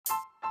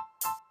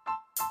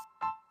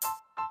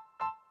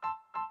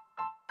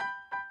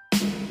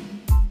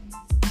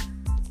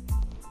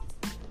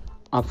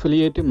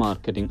Affiliate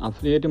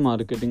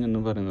marketing എന്ന്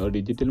പറയുന്നത്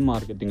digital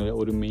മാർക്കറ്റിംഗിലെ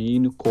ഒരു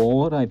മെയിൻ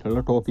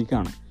കോറായിട്ടുള്ള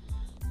ടോപ്പിക്കാണ്.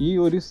 ഈ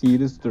ഒരു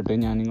സീരീസ് തൊട്ട്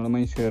ഞാൻ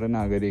നിങ്ങളുമായി ഷെയർ ചെയ്യാൻ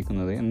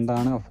ആഗ്രഹിക്കുന്നത്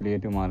എന്താണ്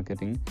അഫിലിയേറ്റ്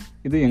മാർക്കറ്റിംഗ്,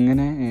 ഇത്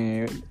എങ്ങനെ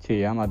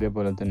ചെയ്യാം,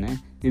 അതേപോലെ തന്നെ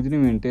ഇതിനു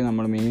വേണ്ടി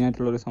നമ്മൾ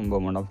മെയിനായിട്ടുള്ളൊരു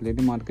സംഭവമാണ്.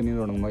 അഫിലിയേറ്റ് മാർക്കറ്റിംഗ്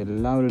തുടങ്ങുമ്പോൾ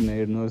എല്ലാവരും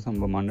നേരിടുന്ന ഒരു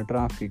സംഭവമാണ്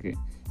ട്രാഫിക്.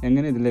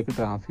 എങ്ങനെ ഇതിലേക്ക്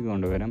ട്രാഫിക്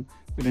കൊണ്ടുവരാം?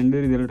 രണ്ട്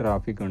രീതിയിൽ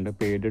ട്രാഫിക് ഉണ്ട്,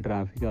 പെയ്ഡ്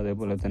ട്രാഫിക്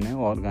അതേപോലെ തന്നെ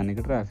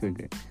ഓർഗാനിക്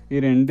ട്രാഫിക്. ഈ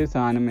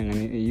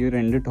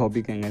രണ്ട്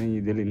ടോപ്പിക് എങ്ങനെ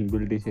ഇതിൽ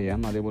ഇൻബിൽഡ്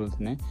ചെയ്യാം, അതേപോലെ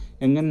തന്നെ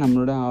എങ്ങനെ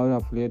നമ്മളുടെ ആ ഒരു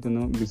അഫിലിയേറ്റ്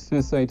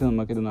ബിസിനസ്സായിട്ട്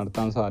നമുക്കിത്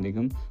നടത്താൻ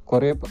സാധിക്കും.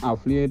 കുറേ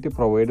അഫിലിയേറ്റ്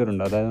പ്രൊവൈഡർ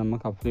ഉണ്ട്, അതായത്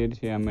നമുക്ക് അഫിലിയേറ്റ്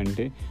ചെയ്യാൻ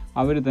വേണ്ടി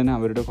അവർ തന്നെ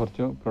അവരുടെ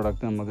കുറച്ച്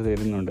പ്രൊഡക്റ്റ് നമുക്ക്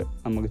തരുന്നുണ്ട്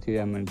നമുക്ക്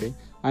ചെയ്യാൻ വേണ്ടി.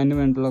 അതിന്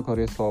വേണ്ടിയിട്ടുള്ള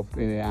കുറേ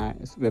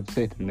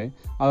വെബ്സൈറ്റ് ഉണ്ട്,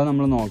 അത്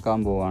നമ്മൾ നോക്കാൻ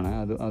പോവുകയാണ്.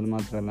 അത്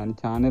മാത്രമല്ല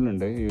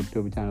ചാനലുണ്ട്,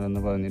 യൂട്യൂബ് ചാനൽ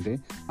എന്ന് പറഞ്ഞിട്ട്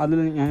അതിൽ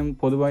ഞാൻ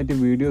പൊതുവായിട്ട്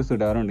വീഡിയോസ്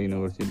ഇടാറുണ്ട്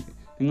ഇതിനെക്കുറിച്ച്.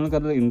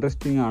 നിങ്ങൾക്കത്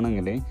ഇൻട്രസ്റ്റിംഗ്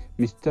ആണെങ്കിൽ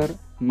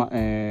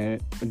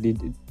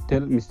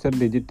മിസ്റ്റർ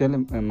ഡിജിറ്റൽ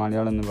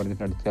മലയാളം എന്ന്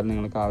പറഞ്ഞിട്ട് അടിച്ചാൽ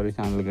നിങ്ങൾക്ക് ആ ഒരു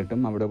ചാനൽ കിട്ടും.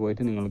 അവിടെ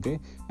പോയിട്ട് നിങ്ങൾക്ക്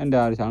എൻ്റെ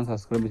ആ ഒരു ചാനൽ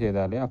സബ്സ്ക്രൈബ്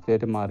ചെയ്താൽ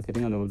അഫിലിയേറ്റ്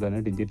മാർക്കറ്റിംഗ്, അതുപോലെ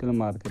തന്നെ ഡിജിറ്റൽ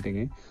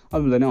മാർക്കറ്റിംഗ്,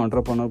 അതുപോലെ തന്നെ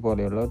ഓൺട്രപ്രണർ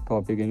പോലെയുള്ള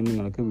ടോപ്പിക്കിൽ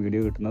നിങ്ങൾക്ക്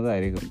വീഡിയോ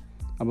കിട്ടുന്നതായിരിക്കും.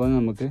 അപ്പോൾ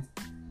നമുക്ക്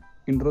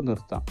ഇൻട്രോ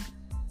നിർത്താം.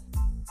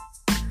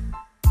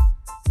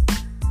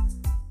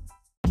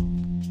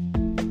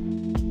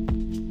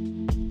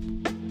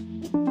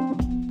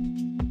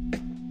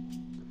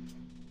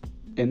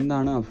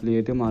 എന്താണ്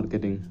അഫിലിയേറ്റ്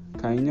മാർക്കറ്റിംഗ്?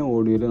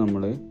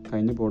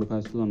 കഴിഞ്ഞ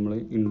പോഡ്കാസ്റ്റിൽ നമ്മൾ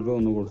ഇൻട്രോ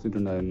ഒന്ന്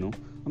കൊടുത്തിട്ടുണ്ടായിരുന്നു.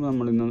 അപ്പോൾ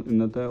നമ്മൾ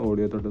ഇന്നത്തെ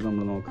ഓഡിയോ തൊട്ട്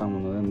നമ്മൾ നോക്കാൻ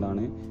പോകുന്നത്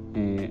എന്താണ്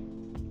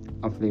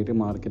അഫിലിയേറ്റ്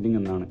മാർക്കറ്റിംഗ്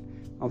എന്നാണ്.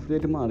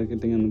 അഫിലിയേറ്റ്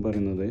മാർക്കറ്റിംഗ് എന്ന്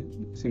പറയുന്നത്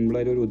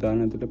സിമ്പിളായിട്ട് ഒരു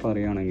ഉദാഹരണത്തിൽ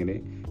പറയുകയാണെങ്കിൽ,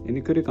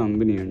 എനിക്കൊരു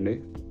കമ്പനിയുണ്ട്,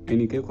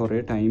 എനിക്ക് കുറേ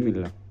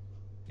ടൈമില്ല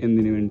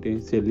എന്തിനു വേണ്ടി,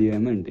 സെല്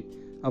ചെയ്യാൻ വേണ്ടി.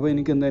 അപ്പോൾ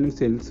എനിക്ക് എന്തായാലും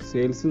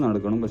സെയിൽസ്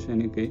നടക്കണം, പക്ഷേ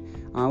എനിക്ക്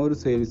ആ ഒരു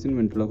സെയിൽസിന്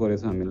വേണ്ടിയിട്ടുള്ള കുറേ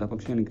സമയമില്ല.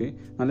 പക്ഷേ എനിക്ക്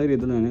നല്ല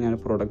രീതിയിൽ തന്നെ ഞാൻ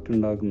പ്രൊഡക്റ്റ്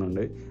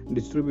ഉണ്ടാക്കുന്നുണ്ട്,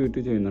 ഡിസ്ട്രിബ്യൂട്ട്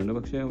ചെയ്യുന്നുണ്ട്.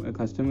 പക്ഷേ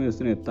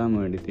കസ്റ്റമേഴ്സിന് എത്താൻ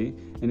വേണ്ടിയിട്ട്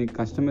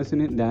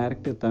കസ്റ്റമേഴ്സിന്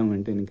ഡയറക്റ്റ് എത്താൻ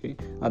വേണ്ടി എനിക്ക്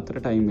അത്ര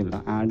ടൈമില്ല,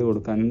 ആഡ്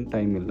കൊടുക്കാനും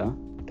ടൈമില്ല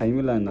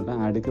എന്നല്ല,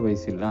 ആഡ്ക്ക്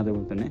പൈസ ഇല്ല,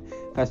 അതേപോലെ തന്നെ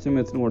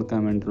കസ്റ്റമേഴ്സിന് കൊടുക്കാൻ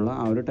വേണ്ടിയിട്ടുള്ള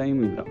ആ ഒരു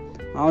ടൈമില്ല.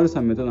 ആ ഒരു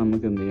സമയത്ത്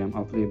നമുക്ക് എന്ത് ചെയ്യാം,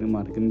 അഫിലിയേറ്റ്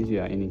മാർക്കറ്റിംഗ്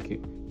ചെയ്യാം.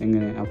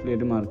 എങ്ങനെ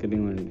അഫിലിയേറ്റ്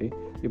മാർക്കറ്റിംഗ് വേണ്ടി,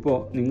 ഇപ്പോൾ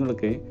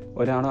നിങ്ങൾക്ക്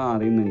ഒരാളെ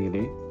അറിയുന്നെങ്കിൽ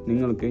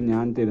നിങ്ങൾക്ക്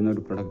ഞാൻ തരുന്ന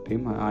ഒരു പ്രൊഡക്റ്റ്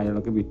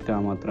അയാൾക്ക് വിറ്റാൽ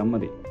മാത്രം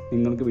മതി.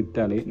 നിങ്ങൾക്ക്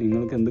വിറ്റാൽ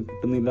നിങ്ങൾക്ക് എന്ത്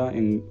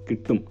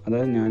കിട്ടും,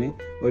 അതായത് ഞാൻ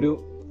ഒരു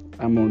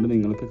എമൗണ്ട്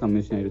നിങ്ങൾക്ക്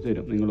കമ്മീഷനായിട്ട്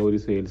തരും നിങ്ങൾ ഒരു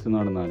സെയിൽസ്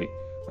നടന്നാൽ.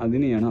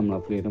 അതിനെയാണ് നമ്മൾ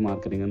അഫിലിയേറ്റ്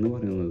മാർക്കറ്റിംഗ് എന്ന്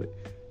പറയുന്നത്.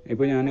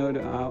 ഇപ്പോൾ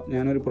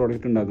ഞാനൊരു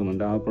പ്രോഡക്റ്റ്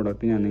ഉണ്ടാക്കുന്നുണ്ട്, ആ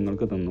പ്രോഡക്റ്റ് ഞാൻ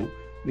നിങ്ങൾക്ക് തന്നു,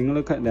 നിങ്ങൾ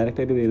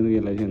ഡയറക്റ്റായിട്ട്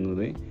തരുന്നതല്ല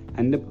ചെയ്യുന്നത്.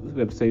 എൻ്റെ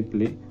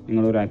വെബ്സൈറ്റിൽ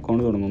നിങ്ങളൊരു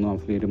അക്കൗണ്ട് തുടങ്ങുന്നു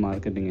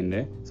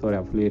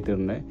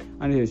അഫിലിയേറ്ററിൻ്റെ.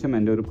 അതിനുശേഷം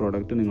എൻ്റെ ഒരു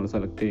പ്രോഡക്റ്റ് നിങ്ങൾ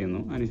സെലക്ട്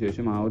ചെയ്യുന്നു.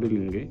 അതിനുശേഷം ആ ഒരു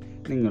ലിങ്ക്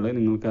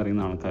നിങ്ങൾക്ക്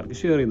അറിയുന്ന ആൾക്കാർക്ക്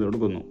ഷെയർ ചെയ്ത്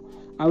കൊടുക്കുന്നു.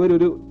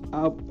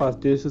 ആ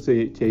പർച്ചേസ്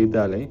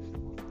ചെയ്താൽ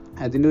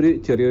അതിൻ്റെ ഒരു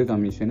ചെറിയൊരു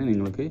കമ്മീഷന്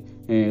നിങ്ങൾക്ക്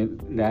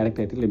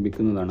ഡയറക്റ്റായിട്ട്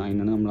ലഭിക്കുന്നതാണ്.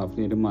 അതിനാണ് നമ്മൾ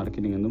അഫിലിയേറ്റ്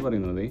മാർക്കറ്റിംഗ് എന്ന്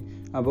പറയുന്നത്.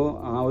 അപ്പോൾ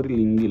ആ ഒരു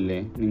ലിങ്കില്ലേ,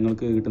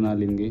 നിങ്ങൾക്ക് കിട്ടുന്ന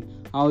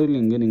ആ ഒരു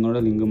ലിങ്ക്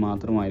നിങ്ങളുടെ ലിങ്ക്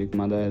മാത്രമായിരിക്കും.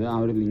 അതായത് ആ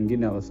ഒരു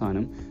ലിങ്കിൻ്റെ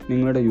അവസാനം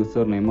നിങ്ങളുടെ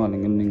യൂസർ നെയിമോ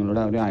അല്ലെങ്കിൽ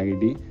നിങ്ങളുടെ ഒരു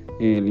ID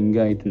ലിങ്ക്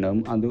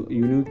ആയിട്ടുണ്ടാകും. അത്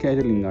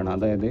യൂണിക്കായിട്ട് ലിങ്കാണ്,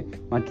 അതായത്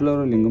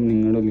മറ്റുള്ളവരുടെ ലിങ്കും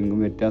നിങ്ങളുടെ ലിങ്കും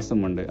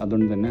വ്യത്യാസമുണ്ട്.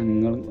 അതുകൊണ്ട് തന്നെ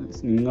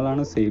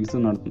നിങ്ങളാണ് സെയിൽസ്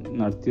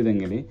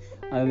നടത്തിയതെങ്കിൽ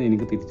അത്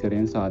എനിക്ക്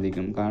തിരിച്ചറിയാൻ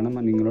സാധിക്കും. കാരണം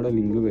നിങ്ങളുടെ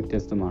ലിങ്ക്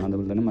വ്യത്യസ്തമാണ്,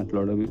 അതുപോലെ തന്നെ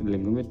മറ്റുള്ളവരുടെ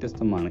ലിങ്കും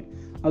വ്യത്യസ്തമാണ്.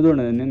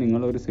 അതുകൊണ്ട് തന്നെ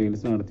നിങ്ങളൊരു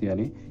സെയിൽസ് നടത്തിയാൽ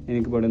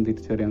എനിക്ക് പെട്ടെന്ന്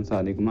തിരിച്ചറിയാൻ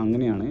സാധിക്കും.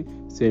 അങ്ങനെയാണ്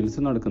സെയിൽസ്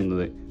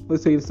നടക്കുന്നത്. ഒരു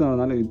സെയിൽസ്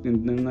നടന്നാൽ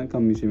ഇതിൽ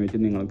കമ്മീഷൻ വെച്ച്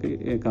നിങ്ങൾക്ക്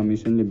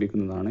കമ്മീഷൻ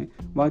ലഭിക്കുന്നതാണ്.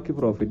 ബാക്കി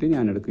പ്രോഫിറ്റ്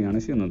ഞാൻ എടുക്കുകയാണ്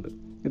ചെയ്യുന്നത്.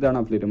 ഇതാണ്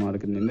അഫിലിയേറ്റ്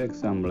മാർക്കറ്റിങ്ങിൻ്റെ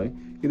എക്സാമ്പിൾ.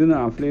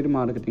 അഫിലിയേറ്റ്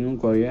മാർക്കറ്റിങ്ങും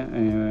കുറേ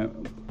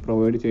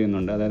പ്രൊവൈഡ്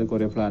ചെയ്യുന്നുണ്ട്, അതായത്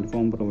കുറേ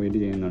പ്ലാറ്റ്ഫോം പ്രൊവൈഡ്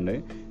ചെയ്യുന്നുണ്ട്.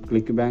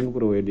 ക്ലിക്ക് ബാങ്ക്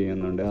പ്രൊവൈഡ്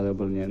ചെയ്യുന്നുണ്ട്,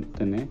 അതേപോലെ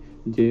തന്നെ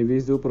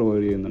JVZoo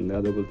പ്രൊവൈഡ് ചെയ്യുന്നുണ്ട്,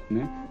 അതേപോലെ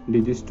തന്നെ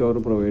ഡിജിസ്റ്റോർ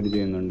പ്രൊവൈഡ്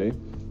ചെയ്യുന്നുണ്ട്,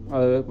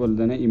 അതേപോലെ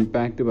തന്നെ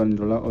ഇമ്പാക്റ്റ്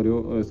പറഞ്ഞിട്ടുള്ള ഒരു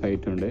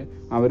സൈറ്റുണ്ട്,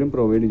 അവരും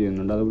പ്രൊവൈഡ്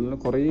ചെയ്യുന്നുണ്ട്. അതുപോലെ തന്നെ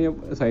കുറേ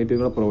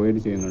സൈറ്റുകൾ പ്രൊവൈഡ്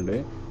ചെയ്യുന്നുണ്ട്.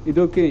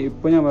 ഇതൊക്കെ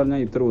ഇപ്പോൾ ഞാൻ പറഞ്ഞ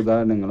ഇത്ര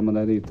ഉദാഹരണങ്ങളും,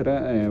 അതായത് ഇത്ര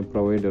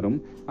പ്രൊവൈഡറും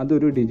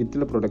അതൊരു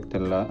ഡിജിറ്റൽ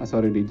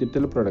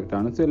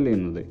പ്രൊഡക്റ്റാണ് സെല്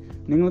ചെയ്യുന്നത്.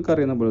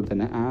 നിങ്ങൾക്കറിയുന്ന പോലെ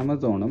തന്നെ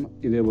ആമസോണും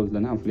ഇതേപോലെ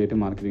തന്നെ അഫിലിയേറ്റ്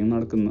മാർക്കറ്റിംഗ്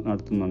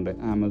നടത്തുന്നുണ്ട്.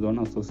 ആമസോൺ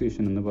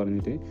അസോസിയേഷൻ എന്ന്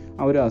പറഞ്ഞിട്ട്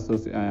അവർ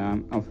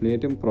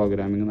അഫിലിയേറ്റ്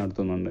പ്രോഗ്രാമിംഗ്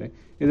നടത്തുന്നുണ്ട്.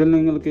 ഇതിൽ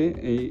നിങ്ങൾക്ക്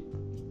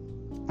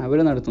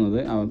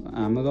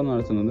ആമസോൺ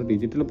നടത്തുന്നത്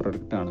ഡിജിറ്റൽ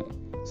പ്രൊഡക്റ്റ്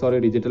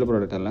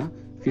അല്ല,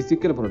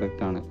 ഫിസിക്കൽ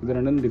പ്രൊഡക്റ്റ് ആണ്. ഇത്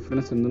രണ്ടും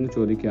ഡിഫറൻസ് എന്തെന്ന്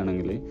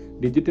ചോദിക്കുകയാണെങ്കിൽ,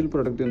 ഡിജിറ്റൽ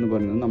പ്രൊഡക്റ്റ് എന്ന്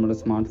പറയുന്നത് നമ്മുടെ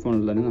സ്മാർട്ട്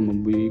ഫോണിൽ തന്നെ നമ്മൾ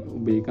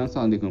ഉപയോഗിക്കാൻ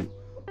സാധിക്കും.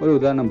 ഒരു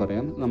ഉദാഹരണം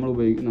പറയാം,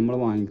 നമ്മൾ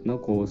വാങ്ങിക്കുന്ന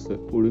കോഴ്സ്,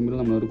 ഉടുമ്പിൽ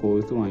നമ്മളൊരു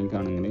കോഴ്സ്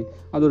വാങ്ങിക്കുകയാണെങ്കിൽ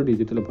അതൊരു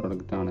ഡിജിറ്റൽ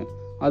പ്രൊഡക്റ്റ് ആണ്.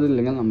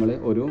 അതില്ലെങ്കിൽ നമ്മൾ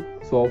ഒരു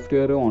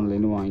സോഫ്റ്റ്വെയർ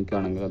ഓൺലൈനിൽ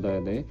വാങ്ങിക്കുകയാണെങ്കിൽ,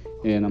 അതായത്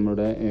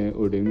നമ്മുടെ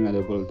ഉടുമി,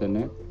 അതേപോലെ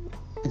തന്നെ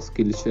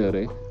സ്കിൽഷെയർ,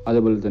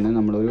 അതേപോലെ തന്നെ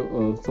നമ്മളൊരു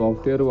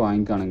സോഫ്റ്റ്വെയർ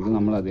വാങ്ങിക്കുകയാണെങ്കിൽ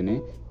നമ്മളതിനെ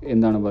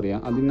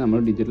അതിന് നമ്മൾ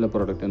ഡിജിറ്റൽ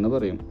പ്രൊഡക്റ്റ് എന്ന്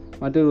പറയും.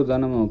 മറ്റൊരു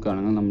ഉദാഹരണം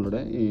നോക്കുകയാണെങ്കിൽ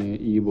നമ്മളുടെ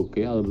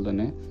ബുക്ക്, അതുപോലെ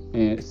തന്നെ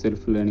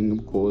സെൽഫ് ലേണിംഗ്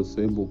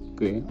കോഴ്സ്,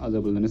 ബുക്ക്,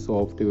 അതേപോലെ തന്നെ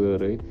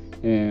സോഫ്റ്റ്വെയർ,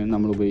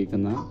 നമ്മൾ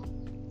ഉപയോഗിക്കുന്ന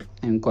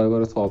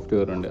കുറേ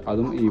സോഫ്റ്റ്വെയർ ഉണ്ട്.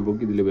 അതും ഇ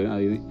ബുക്ക് ഇതിൽ വരും.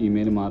 അതായത്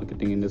ഇമെയിൽ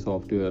മാർക്കറ്റിങ്ങിൻ്റെ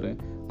സോഫ്റ്റ്വെയർ,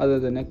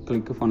 അതുപോലെ തന്നെ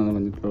ക്ലിക്ക് ഫണൽ എന്ന്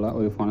പറഞ്ഞിട്ടുള്ള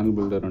ഒരു ഫണൽ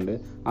ബിൽഡർ ഉണ്ട്.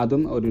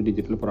 അതും ഒരു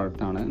ഡിജിറ്റൽ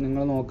പ്രോഡക്റ്റാണ്.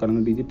 നിങ്ങൾ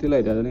നോക്കുകയാണെങ്കിൽ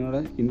ഡിജിറ്റലായിട്ട്, അതായത്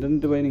നിങ്ങളുടെ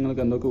ഇൻ്റർനെറ്റ് വഴി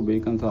നിങ്ങൾക്ക് എന്തൊക്കെ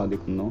ഉപയോഗിക്കാൻ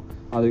സാധിക്കുന്നോ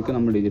അതൊക്കെ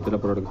നമ്മൾ ഡിജിറ്റൽ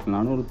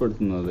പ്രോഡക്റ്റിലാണ്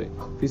ഉൾപ്പെടുത്തുന്നത്.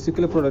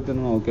 ഫിസിക്കൽ പ്രോഡക്റ്റ്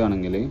എന്ന്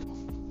നോക്കുകയാണെങ്കിൽ,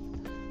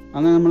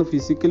 അങ്ങനെ നമ്മൾ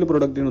ഫിസിക്കൽ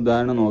പ്രൊഡക്റ്റിന്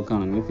ഉദാഹരണം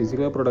നോക്കുകയാണെങ്കിൽ,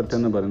 ഫിസിക്കൽ പ്രൊഡക്റ്റ്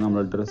എന്ന് പറയുന്നത്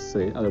നമ്മുടെ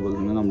ഡ്രസ്സ്, അതുപോലെ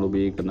തന്നെ നമ്മൾ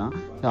ഉപയോഗിക്കുന്ന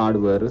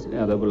ഹാർഡ്വെയർ,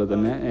 അതേപോലെ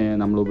തന്നെ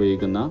നമ്മൾ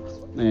ഉപയോഗിക്കുന്ന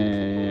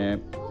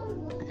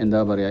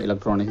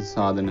ഇലക്ട്രോണിക്സ്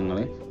സാധനങ്ങൾ,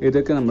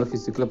 ഇതൊക്കെ നമ്മൾ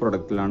ഫിസിക്കൽ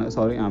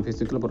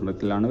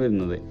പ്രൊഡക്റ്റിലാണ്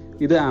വരുന്നത്.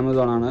 ഇത്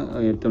ആമസോണാണ്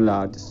ഏറ്റവും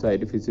ലാർജസ്റ്റ്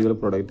ആയിട്ട് ഫിസിക്കൽ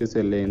പ്രൊഡക്റ്റ്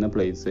സെല് ചെയ്യുന്ന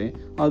പ്ലേസ്.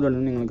 അതുകൊണ്ട്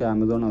നിങ്ങൾക്ക്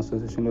ആമസോൺ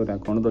അസോസിയേഷനിൽ ഒരു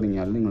അക്കൗണ്ട്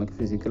തുടങ്ങിയാൽ നിങ്ങൾക്ക്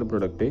ഫിസിക്കൽ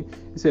പ്രൊഡക്റ്റ്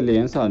സെല്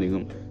ചെയ്യാൻ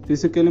സാധിക്കും.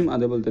 ഫിസിക്കലും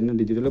അതേപോലെ തന്നെ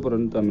ഡിജിറ്റൽ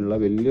പ്രൊഡക്റ്റ് തമ്മിലുള്ള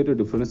വലിയൊരു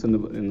ഡിഫറൻസ് എന്ന്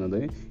പറയുന്നത്,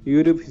 ഈ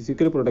ഒരു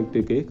ഫിസിക്കൽ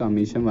പ്രൊഡക്റ്റിക്ക്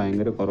കമ്മീഷൻ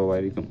ഭയങ്കര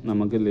കുറവായിരിക്കും.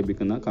 നമുക്ക്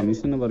ലഭിക്കുന്ന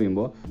കമ്മീഷൻ എന്ന്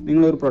പറയുമ്പോൾ,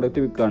 നിങ്ങളൊരു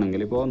പ്രൊഡക്റ്റ്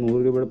വിൽക്കുകയാണെങ്കിൽ, ഇപ്പോൾ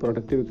 100 രൂപയുടെ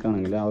പ്രൊഡക്റ്റ്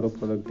വിൽക്കുകയാണെങ്കിൽ ആ ഒരു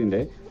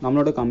പ്രൊഡക്റ്റിൻ്റെ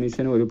നമ്മളുടെ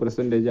കമ്മീഷൻ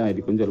 1%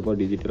 ആയിരിക്കും ചിലപ്പോൾ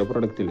ഡിജിറ്റൽ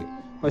പ്രൊഡക്റ്റിൽ.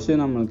 പക്ഷേ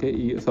നമ്മൾക്ക്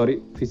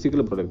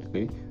ഫിസിക്കൽ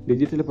പ്രൊഡക്റ്റിൽ,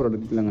 ഡിജിറ്റൽ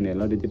പ്രൊഡക്റ്റിൽ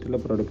അങ്ങനെയല്ല. ഡിജിറ്റൽ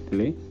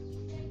പ്രൊഡക്റ്റിൽ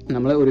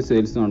നമ്മൾ ഒരു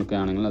സെയിൽസ്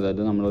നടക്കുകയാണെങ്കിൽ,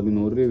 അതായത് നമ്മളൊരു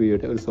 100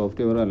 രൂപയുടെ ഒരു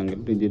സോഫ്റ്റ്വെയർ അല്ലെങ്കിൽ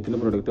ഡിജിറ്റൽ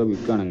പ്രൊഡക്റ്റോ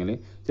വിൽക്കുകയാണെങ്കിൽ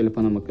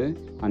ചിലപ്പോൾ നമുക്ക്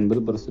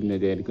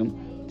 50% ആയിരിക്കും.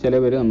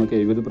 ചിലവർ നമുക്ക്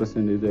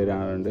 70%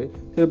 തരാറുണ്ട്.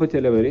 ചിലപ്പോൾ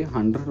ചിലവർ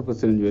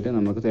 100% വരെ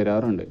നമുക്ക്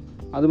തരാറുണ്ട്.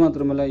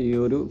 അതുമാത്രമല്ല, ഈ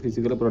ഒരു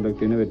ഫിസിക്കൽ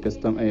പ്രൊഡക്റ്റിനെ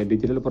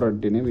ഡിജിറ്റൽ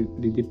പ്രൊഡക്റ്റിനെ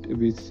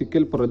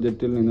ഫിസിക്കൽ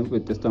പ്രൊജക്റ്റിൽ നിന്ന്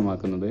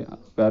വ്യത്യസ്തമാക്കുന്നത്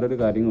വേറൊരു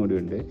കാര്യം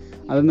കൂടിയുണ്ട്.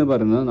 അതെന്ന്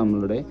പറയുന്നത്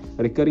നമ്മളുടെ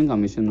റിക്കറിങ്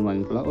കമ്മീഷൻ എന്ന്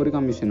പറഞ്ഞിട്ടുള്ള ഒരു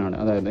കമ്മീഷനാണ്.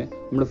 അതായത്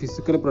നമ്മുടെ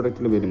ഫിസിക്കൽ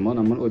പ്രൊഡക്റ്റിൽ വരുമ്പോൾ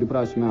നമ്മൾ ഒരു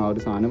പ്രാവശ്യമേ ആ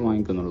ഒരു സാധനം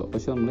വാങ്ങിക്കുന്നുള്ളൂ.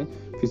 പക്ഷേ നമ്മൾ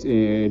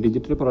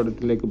ഡിജിറ്റൽ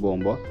പ്രൊഡക്റ്റിലേക്ക്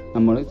പോകുമ്പോൾ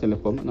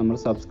നമ്മൾ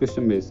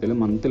സബ്സ്ക്രിപ്ഷൻ ബേസിൽ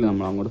മന്ത്ലി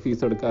നമ്മൾ അങ്ങോട്ട്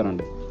ഫീസ്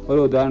എടുക്കാറുണ്ട്. ഒരു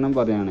ഉദാഹരണം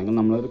പറയുകയാണെങ്കിൽ,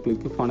 നമ്മളൊരു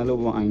ക്ലിക്ക് ഫണൽ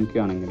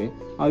വാങ്ങിക്കുകയാണെങ്കിൽ,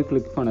 ആ ഒരു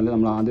ക്ലിക്ക് ഫണൽ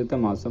നമ്മൾ ആദ്യത്തെ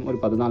മാസം ഒരു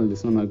 14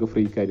 ദിവസം നമുക്ക്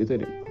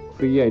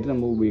ഫ്രീ ആയിട്ട്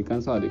നമുക്ക് ഉപയോഗിക്കാൻ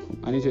സാധിക്കും.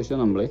 അതിനുശേഷം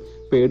നമ്മൾ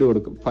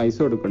പൈസ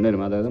കൊടുക്കേണ്ടി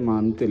വരും. അതായത്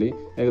മന്ത്ലി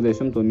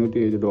ഏകദേശം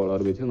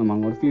 $97 വെച്ച് നമ്മൾ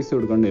അങ്ങോട്ട് ഫീസ്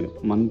കൊടുക്കേണ്ടി വരും.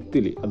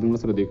 മന്ത്ലി, അത് നിങ്ങൾ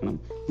ശ്രദ്ധിക്കണം,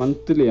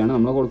 മന്ത്ലിയാണ്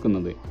നമ്മൾ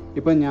കൊടുക്കുന്നത്.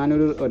 ഇപ്പം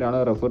ഒരാളെ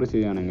റെഫർ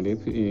ചെയ്യുകയാണെങ്കിൽ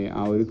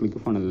ആ ഒരു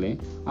ക്ലിക്ക് ഫണലിൽ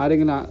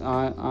ആരെങ്കിലും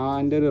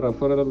അതിൻ്റെ ഒരു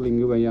റെഫറൽ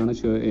ലിങ്ക് വഴിയാണ്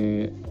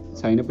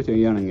സൈനപ്പ്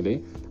ചെയ്യുകയാണെങ്കിൽ,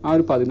 ആ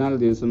ഒരു 14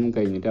 ദിവസം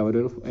കഴിഞ്ഞിട്ട്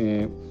അവരൊരു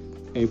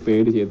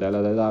പെയ്ഡ് ചെയ്താൽ,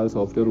 അതായത് ആ ഒരു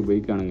സോഫ്റ്റ്വെയർ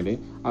ഉപയോഗിക്കുകയാണെങ്കിൽ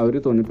അവർ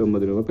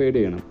 $99 പെയ്ഡ്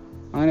ചെയ്യണം.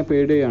 അങ്ങനെ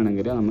പെയ്ഡ്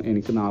ചെയ്യുകയാണെങ്കിൽ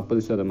എനിക്ക്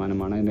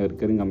 40% അതിൻ്റെ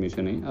റിക്കറിങ്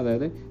കമ്മീഷന്,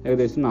 അതായത്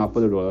ഏകദേശം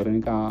 $40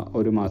 എനിക്ക് ആ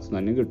ഒരു മാസം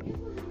തന്നെ കിട്ടും.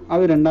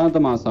 അവർ രണ്ടാമത്തെ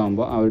മാസം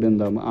ആകുമ്പോൾ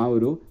ആ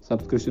ഒരു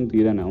സബ്സ്ക്രിപ്ഷൻ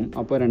തീരാനാവും.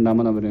 അപ്പോൾ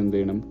രണ്ടാമത് അവരെന്ത്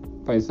ചെയ്യണം,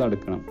 പൈസ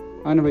അടക്കണം.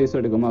 അങ്ങനെ പൈസ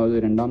എടുക്കുമ്പോൾ അവർ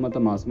രണ്ടാമത്തെ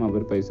മാസം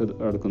അവർ പൈസ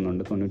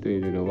അടക്കുന്നുണ്ട്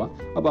 $97.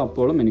 അപ്പോൾ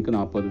അപ്പോഴും എനിക്ക്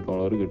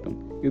 $40 കിട്ടും.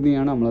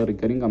 ഇതിനെയാണ് നമ്മൾ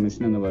റിക്കറിങ്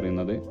കമ്മീഷൻ എന്ന്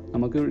പറയുന്നത്.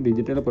 നമുക്ക്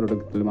ഡിജിറ്റൽ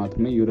പ്രൊഡക്റ്റിൽ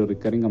മാത്രമേ ഈ ഒരു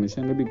റിക്കറിങ്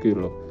കമ്മീഷൻ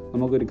ലഭിക്കുകയുള്ളൂ.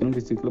 നമുക്കൊരിക്കലും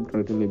ഫിസിക്കൽ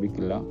പ്രൊഡക്റ്റ്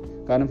ലഭിക്കില്ല.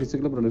 കാരണം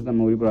ഫിസിക്കൽ പ്രൊഡക്റ്റ്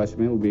നമ്മൾ ഒരു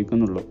പ്രാവശ്യമേ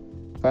ഉപയോഗിക്കുന്നുള്ളൂ.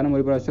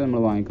 ഒരു പ്രാവശ്യം നമ്മൾ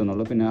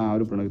വാങ്ങിക്കുന്നുള്ളൂ. പിന്നെ ആ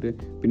ഒരു പ്രൊഡക്റ്റ്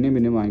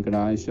പിന്നെയും വാങ്ങിക്കേണ്ട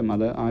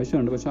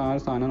ആവശ്യമുണ്ട്. പക്ഷേ ആ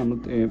ഒരു സാധനം നമ്മൾ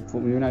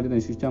മുഴുവനായിട്ട്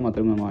നശിച്ചാൽ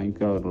മാത്രമേ നമ്മൾ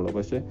വാങ്ങിക്കാറുള്ളൂ.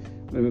 പക്ഷേ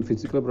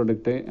ഫിസിക്കൽ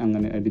പ്രൊഡക്റ്റ്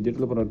അങ്ങനെ,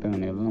 ഡിജിറ്റൽ പ്രൊഡക്റ്റ്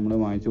അങ്ങനെയല്ല, നമ്മൾ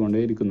വാങ്ങിച്ചു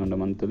കൊണ്ടേ ഇരിക്കുന്നുണ്ട്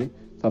മന്ത്ലി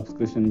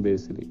സബ്സ്ക്രിപ്ഷൻ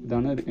ബേസിൽ.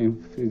 ഇതാണ്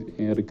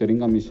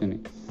റിക്കറിങ് കമ്മീഷൻ.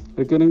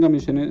 റിക്കറിങ്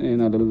കമ്മീഷന്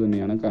നല്ലത്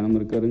തന്നെയാണ്. കാരണം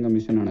റിക്കറിങ്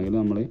കമ്മീഷൻ ആണെങ്കിൽ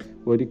നമ്മൾ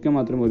ഒരിക്കൽ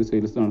മാത്രം ഒരു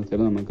സെയിൽസ്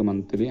നടത്തിയാൽ നമുക്ക്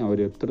മന്ത്ലി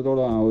അവർ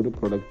എത്രത്തോളം ആ ഒരു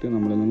പ്രൊഡക്റ്റ്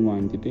നമ്മളിൽ നിന്ന്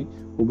വാങ്ങിച്ചിട്ട്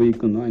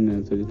ഉപയോഗിക്കുന്നു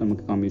അതിനനുസരിച്ച്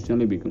നമുക്ക് കമ്മീഷൻ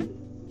ലഭിക്കും.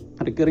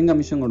 റിക്കറിങ്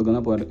കമ്മീഷൻ കൊടുക്കുന്ന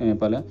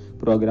പല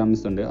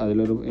പ്രോഗ്രാംസ് ഉണ്ട്.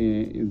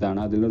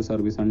 അതിലൊരു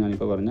സർവീസാണ്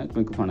ഞാനിപ്പോൾ പറഞ്ഞ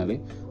ക്ലിക്ക് ഫണൽ.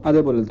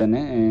 അതേപോലെ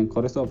തന്നെ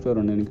കുറേ സോഫ്റ്റ്വെയർ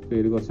ഉണ്ട്, എനിക്ക്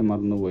പേര് കുറച്ച്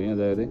മറന്നുപോയി.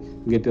 അതായത്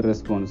ഗെറ്റ്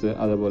റെസ്പോൺസ്,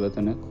 അതേപോലെ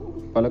തന്നെ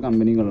പല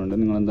കമ്പനികളുണ്ട്.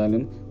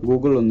 നിങ്ങളെന്തായാലും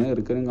ഗൂഗിളിൽ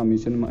recurring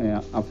commission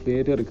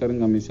affiliate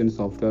recurring commission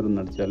software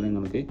നടത്തിയാൽ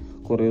നിങ്ങൾക്ക്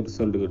കുറേ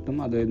റിസൾട്ട് കിട്ടും.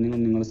 അതായത്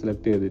നിങ്ങൾ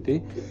സെലക്ട് ചെയ്തിട്ട്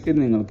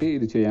നിങ്ങൾക്ക്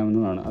ഇത്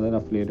ചെയ്യാവുന്നതാണ്. അതായത്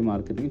അഫിലിയേറ്റ്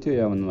മാർക്കറ്റിംഗ്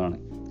ചെയ്യാവുന്നതാണ്.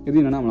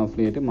 ഇതിനാണ് നമ്മൾ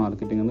അഫിലിയേറ്റ്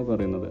മാർക്കറ്റിംഗ് എന്ന്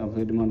പറയുന്നത്.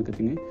 അഫിലിയേറ്റ്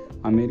മാർക്കറ്റിംഗ്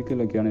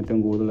അമേരിക്കയിലൊക്കെയാണ്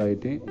ഏറ്റവും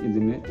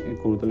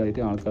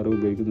കൂടുതലായിട്ട് ആൾക്കാർ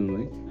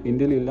ഉപയോഗിക്കുന്നത്.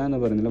 ഇന്ത്യയിൽ ഇല്ല എന്ന്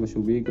പറയുന്നില്ല, പക്ഷേ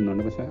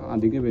ഉപയോഗിക്കുന്നുണ്ട്. പക്ഷേ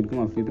അധികം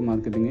പേർക്കും അഫിലിയേറ്റ്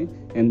മാർക്കറ്റിംഗ്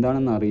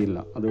എന്താണെന്ന് അറിയില്ല.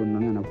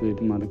 അതുകൊണ്ടാണ് ഞാൻ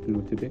അഫിലിയേറ്റ് മാർക്കറ്റിംഗ്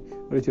വെച്ചിട്ട്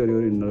ഒരു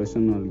ചെറിയൊരു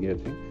ഇൻട്രൊഡക്ഷൻ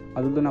നൽകിയത്.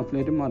 അതുപോലെ തന്നെ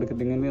അഫിലിയേറ്റ്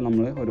മാർക്കറ്റിംഗിൽ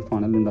നമ്മൾ ഒരു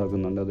ഫണൽ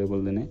ഉണ്ടാക്കുന്നുണ്ട്.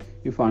 അതേപോലെ തന്നെ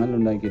ഈ ഫണൽ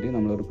ഉണ്ടാക്കിയിട്ട്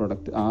നമ്മളൊരു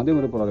ആദ്യം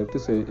ഒരു പ്രൊഡക്റ്റ്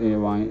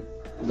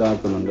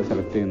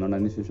സെലക്ട് ചെയ്യുന്നുണ്ട്.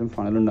 അതിനുശേഷം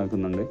ഫണൽ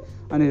ഉണ്ടാക്കുന്നുണ്ട്.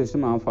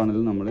 അതിനുശേഷം ആ ഫണൽ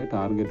നമ്മൾ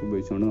ടാർഗറ്റ്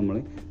ഉപയോഗിച്ചുകൊണ്ട് നമ്മൾ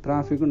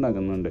ട്രാഫിക്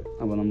ഉണ്ടാക്കുന്നുണ്ട്.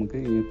 അപ്പോൾ നമുക്ക്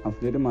ഈ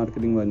അഫിലിയേറ്റ്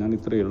മാർക്കറ്റിംഗ് പറഞ്ഞാൽ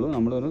ഇത്രയേ ഉള്ളൂ.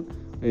 നമ്മളൊരു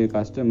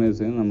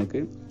കസ്റ്റമേഴ്സിന് നമുക്ക്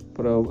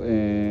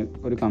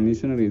ഒരു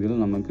കമ്മീഷൻ രീതിയിൽ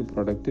നമുക്ക്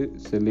പ്രൊഡക്റ്റ്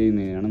സെല്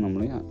ചെയ്യുന്നതിനാണ്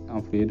നമ്മൾ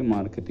അഫിലിയേറ്റ്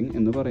മാർക്കറ്റിംഗ്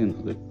എന്ന്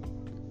പറയുന്നത്.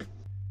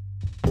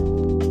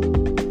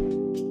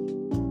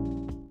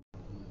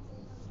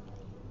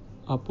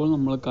 അപ്പോൾ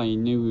നമ്മൾ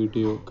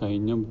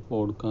കഴിഞ്ഞ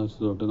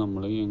പോഡ്കാസ്റ്റ് തൊട്ട്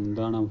നമ്മൾ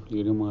എന്താണ്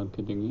അഫിലിയേറ്റ്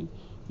മാർക്കറ്റിംഗ്,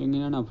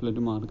 എങ്ങനെയാണ്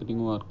അഫിലിയേറ്റ്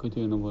മാർക്കറ്റിംഗ് വർക്ക്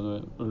ചെയ്യുന്ന പോലെ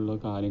ഉള്ള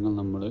കാര്യങ്ങൾ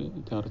നമ്മൾ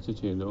ചർച്ച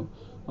ചെയ്തു.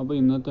 അപ്പോൾ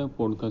ഇന്നത്തെ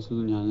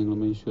പോഡ്കാസ്റ്റിൽ ഞാൻ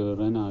നിങ്ങളുമായി ഷെയർ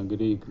ചെയ്യാൻ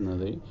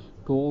ആഗ്രഹിക്കുന്നത്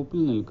ടോപ്പിൽ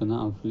നിൽക്കുന്ന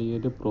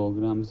അഫിലിയേറ്റ്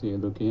പ്രോഗ്രാംസ്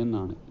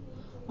ഏതൊക്കെയെന്നാണ്.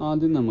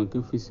 ആദ്യം നമുക്ക്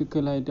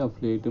ഫിസിക്കലായിട്ട്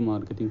അഫിലിയേറ്റ്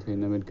മാർക്കറ്റിംഗ്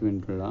ചെയ്യുന്നവർക്ക്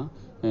വേണ്ടിയിട്ടുള്ള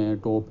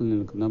ടോപ്പിൽ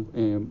നിൽക്കുന്ന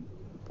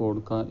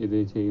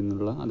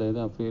അതായത്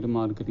അഫിലിയേറ്റ്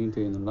മാർക്കറ്റിംഗ്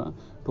ചെയ്യുന്നുള്ള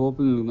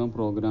ടോപ്പിൽ നിൽക്കുന്ന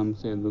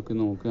പ്രോഗ്രാംസ് ഏതൊക്കെ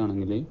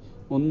നോക്കുകയാണെങ്കിൽ,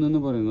 ഒന്നെന്ന്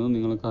പറയുന്നത്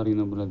നിങ്ങൾക്ക്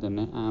അറിയുന്ന പോലെ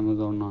തന്നെ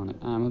ആമസോൺ ആണ്.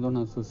 ആമസോൺ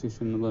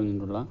അസോസിയേഷൻ എന്ന്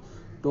പറഞ്ഞിട്ടുള്ള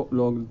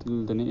ലോകത്തിൽ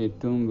തന്നെ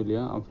ഏറ്റവും വലിയ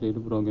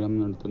അഫിലിയേറ്റ് പ്രോഗ്രാം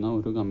നടത്തുന്ന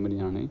ഒരു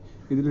കമ്പനിയാണ്.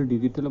 ഇതിൽ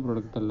ഡിജിറ്റൽ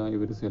പ്രൊഡക്റ്റ് അല്ല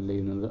ഇവർ സെൽ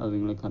ചെയ്യുന്നത്, അത്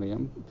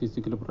നിങ്ങൾക്കറിയാം,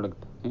 ഫിസിക്കൽ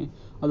പ്രൊഡക്റ്റാണ്.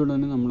 അതുകൊണ്ട്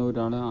തന്നെ നമ്മൾ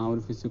ഒരാളെ ആ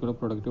ഒരു ഫിസിക്കൽ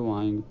പ്രൊഡക്റ്റ്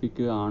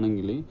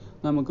വാങ്ങിപ്പിക്കുകയാണെങ്കിൽ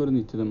നമുക്കൊരു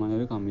നിശ്ചിതമായ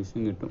ഒരു കമ്മീഷൻ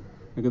കിട്ടും.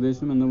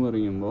 ഏകദേശം എന്ന്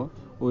പറയുമ്പോൾ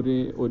ഒരു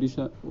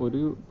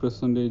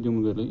പെർസെൻറ്റേജ്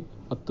മുതൽ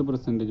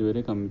 10%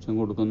 വരെ കമ്മീഷൻ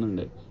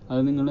കൊടുക്കുന്നുണ്ട്. അത്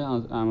നിങ്ങൾ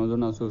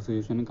ആമസോൺ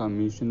അസോസിയേഷൻ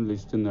കമ്മീഷൻ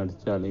ലിസ്റ്റ് എന്ന്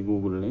അടിച്ചാൽ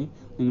ഗൂഗിളിൽ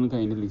നിങ്ങൾക്ക്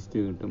അതിൻ്റെ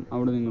ലിസ്റ്റ് കിട്ടും.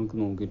 അവിടെ നിങ്ങൾക്ക്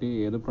നോക്കിയിട്ട്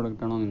ഏത്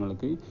പ്രൊഡക്റ്റാണോ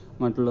നിങ്ങൾക്ക്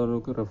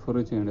മറ്റുള്ളവർക്ക് റെഫർ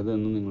ചെയ്യേണ്ടത്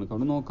എന്ന് നിങ്ങൾക്ക്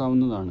അവിടെ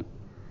നോക്കാവുന്നതാണ്.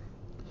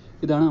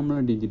 ഇതാണ് നമ്മൾ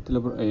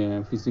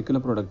ഫിസിക്കൽ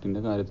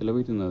പ്രൊഡക്റ്റിൻ്റെ കാര്യത്തിൽ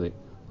വരുന്നത്.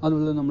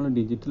 അതുപോലെ നമ്മൾ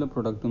ഡിജിറ്റൽ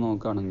പ്രൊഡക്റ്റ്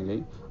നോക്കുകയാണെങ്കിൽ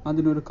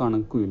അതിനൊരു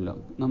കണക്കുമില്ല.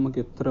 നമുക്ക്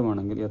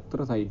എത്ര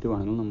സൈറ്റ്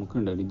വേണമെങ്കിലും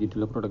നമുക്കുണ്ട്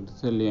ഡിജിറ്റൽ പ്രൊഡക്റ്റ്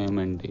സെല് ചെയ്യാൻ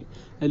വേണ്ടി.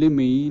 അതിൽ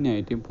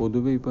മെയിനായിട്ട്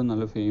പൊതുവെ ഇപ്പോൾ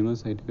നല്ല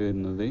ഫേമസ് ആയിട്ട്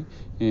വരുന്നത്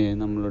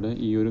നമ്മളുടെ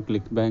ഈ ഒരു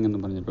ക്ലിക്ക് ബാങ്ക് എന്ന്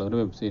പറഞ്ഞിട്ടുള്ള ഒരു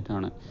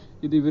വെബ്സൈറ്റാണ്.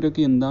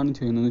 ഇവരൊക്കെ എന്താണ്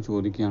ചെയ്യുന്നതെന്ന്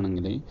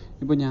ചോദിക്കുകയാണെങ്കിൽ,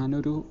 ഇപ്പോൾ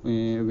ഞാനൊരു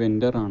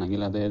വെൻഡർ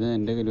ആണെങ്കിൽ, അതായത്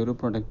എൻ്റെ കയ്യിലൊരു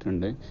പ്രൊഡക്റ്റ്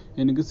ഉണ്ട്,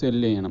 എനിക്ക്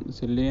സെല്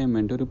ചെയ്യാൻ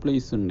വേണ്ടി ഒരു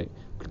പ്ലേസ് ഉണ്ട്.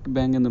 ക്ലിക്ക്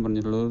ബാങ്ക് എന്ന്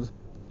പറഞ്ഞിട്ടുള്ള ഒരു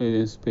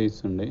സ്പേസ്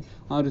ഉണ്ട്.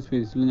 ആ ഒരു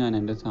സ്പേസിൽ ഞാൻ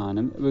എൻ്റെ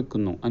സാധനം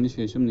വെക്കുന്നു.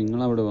 അതിനുശേഷം നിങ്ങൾ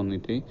അവിടെ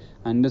വന്നിട്ട്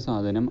എൻ്റെ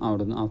സാധനം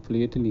അവിടെ നിന്ന്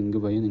അഫിലിയേറ്റ് ലിങ്ക്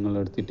വഴി നിങ്ങൾ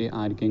എടുത്തിട്ട്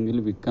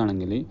ആർക്കെങ്കിലും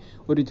വിൽക്കുകയാണെങ്കിൽ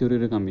ഒരു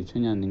ചെറിയൊരു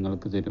കമ്മീഷൻ ഞാൻ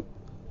നിങ്ങൾക്ക് തരും.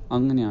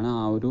 അങ്ങനെയാണ്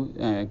ആ ഒരു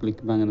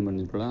ക്ലിക്ക് ബാങ്ക് എന്ന്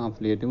പറഞ്ഞിട്ടുള്ള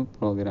അഫിലിയേറ്റ്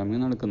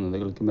പ്രോഗ്രാമിങ് നടക്കുന്നത്.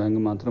 ക്ലിക്ക്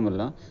ബാങ്ക്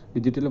മാത്രമല്ല,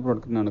 ഡിജിറ്റൽ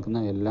പ്രൊഡക്റ്റ്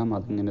നടക്കുന്ന എല്ലാം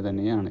അതിങ്ങനെ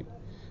തന്നെയാണ്.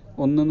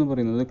 ഒന്നെന്ന്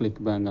പറയുന്നത്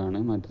ക്ലിക്ക് ബാങ്ക് ആണ്.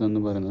 മറ്റൊന്ന്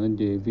പറയുന്നത്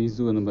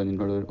ജെവിസു എന്ന്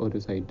പറഞ്ഞിട്ടുള്ള ഒരു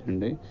സൈറ്റ്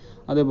ഉണ്ട്.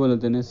 അതേപോലെ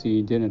തന്നെ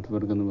CJ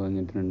നെറ്റ്വർക്ക് എന്ന്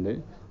പറഞ്ഞിട്ടുണ്ട്.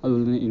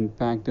 അതുപോലെ തന്നെ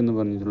ഇമ്പാക്റ്റ് എന്ന്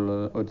പറഞ്ഞിട്ടുള്ള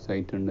ഒരു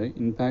സൈറ്റ് ഉണ്ട്.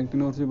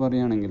 ഇമ്പാക്റ്റിനെ കുറിച്ച്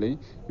പറയുകയാണെങ്കിൽ,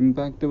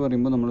 ഇമ്പാക്റ്റ്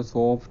പറയുമ്പോൾ നമ്മൾ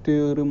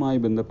സോഫ്റ്റ്വെയറുമായി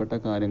ബന്ധപ്പെട്ട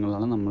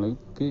കാര്യങ്ങളാണ്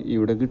നമ്മൾക്ക്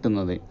ഇവിടെ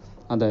കിട്ടുന്നത്.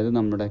 അതായത്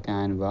നമ്മുടെ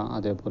ക്യാൻവ,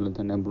 അതേപോലെ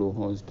തന്നെ ബ്ലൂ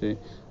ഹോസ്റ്റ്,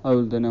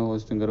 അതുപോലെ തന്നെ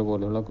ഹോസ്റ്റിംഗർ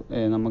പോലെയുള്ള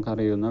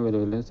നമുക്കറിയുന്ന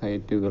വലിയ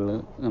സൈറ്റുകൾ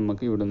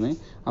നമുക്ക് ഇവിടുന്ന്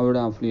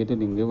അവിടെ അഫിലിയേറ്റ്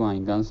ലിങ്ക്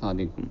വാങ്ങിക്കാൻ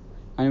സാധിക്കും.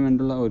 അതിന്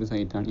വേണ്ടിയുള്ള ഒരു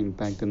സൈറ്റാണ്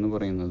ഇമ്പാക്റ്റ് എന്ന്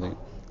പറയുന്നത്.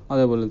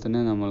 അതേപോലെ തന്നെ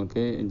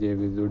നമ്മൾക്ക്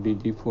ജെവിസു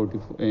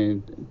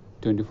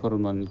DG24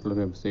 എന്ന് പറഞ്ഞിട്ടുള്ള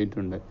വെബ്സൈറ്റ്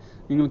ഉണ്ട്.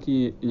 നിങ്ങൾക്ക്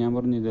ഞാൻ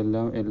പറഞ്ഞ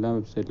എല്ലാ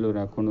വെബ്സൈറ്റിലും ഒരു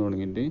അക്കൗണ്ട്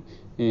തുടങ്ങിയിട്ട്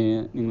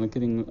നിങ്ങൾക്ക്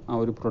ആ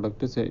ഒരു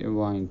പ്രൊഡക്റ്റ്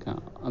വാങ്ങിക്കാം.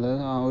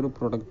 അതായത് ആ ഒരു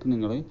പ്രൊഡക്റ്റ്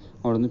നിങ്ങൾ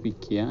അവിടെ നിന്ന്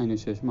പിക്ക് ചെയ്യുക.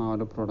 അതിനുശേഷം ആ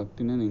ഒരു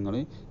പ്രൊഡക്റ്റിനെ നിങ്ങൾ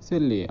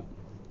സെല് ചെയ്യുക.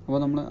 അപ്പോൾ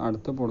നമ്മൾ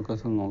അടുത്ത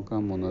പോഡ്കാസ്റ്റിൽ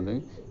നോക്കാൻ പോകുന്നത്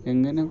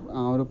എങ്ങനെ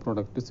ആ ഒരു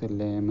പ്രൊഡക്റ്റ് സെല്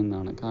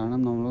ചെയ്യാമെന്നാണ്. കാരണം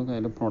നമ്മൾ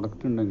കയ്യിൽ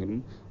പ്രൊഡക്റ്റ് ഉണ്ടെങ്കിലും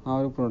ആ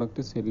ഒരു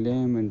പ്രൊഡക്റ്റ് സെല്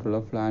ചെയ്യാൻ വേണ്ടിയുള്ള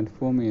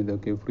പ്ലാറ്റ്ഫോം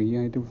ഏതൊക്കെ ഫ്രീ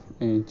ആയിട്ട്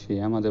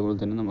ചെയ്യാം, അതേപോലെ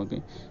തന്നെ നമുക്ക്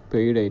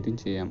പെയ്ഡ് ആയിട്ടും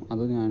ചെയ്യാം.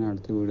 അത് ഞാൻ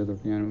അടുത്ത വീഡിയോ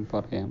തൊട്ട് ഞാൻ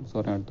പറയാം.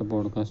 അടുത്ത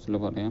പോഡ്കാസ്റ്റിൽ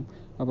പറയാം.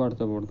 അപ്പോൾ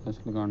അടുത്ത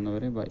പോഡ്കാസ്റ്റിൽ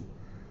കാണുന്നവരെ ബൈ.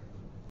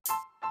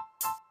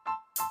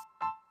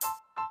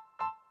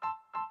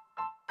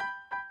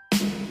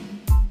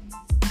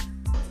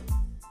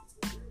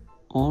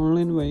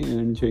 ഓൺലൈൻ വഴി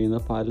ഏൺ ചെയ്യുന്ന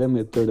പല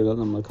മെത്തേഡുകൾ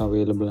നമുക്ക്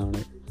അവൈലബിൾ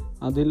ആണ്.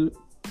 അതിൽ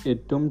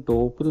ഏറ്റവും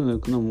ടോപ്പിൽ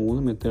നിൽക്കുന്ന 3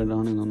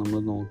 മെത്തേഡാണ് ഇന്ന് നമ്മൾ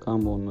നോക്കാൻ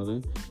പോകുന്നത്.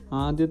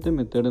 ആദ്യത്തെ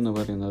മെത്തേഡ് എന്ന്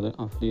പറയുന്നത്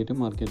അഫിലിയേറ്റ്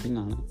മാർക്കറ്റിംഗ്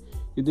ആണ്.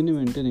 ഇതിന്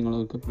വേണ്ടി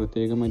നിങ്ങൾക്ക്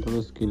പ്രത്യേകമായിട്ടുള്ള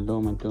സ്കില്ലോ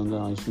മറ്റോ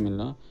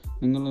ആവശ്യമില്ല.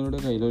 നിങ്ങളുടെ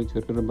കയ്യിൽ ഒരു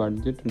ചെറിയൊരു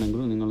ബഡ്ജറ്റ്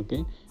ഉണ്ടെങ്കിൽ നിങ്ങൾക്ക്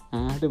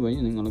ആഡ് വഴി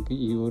നിങ്ങൾക്ക്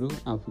ഈ ഒരു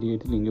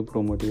അഫിലിയേറ്റ് ലിങ്ക്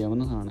പ്രൊമോട്ട്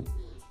ചെയ്യാവുന്നതാണ്.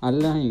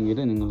 അല്ല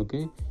എങ്കിൽ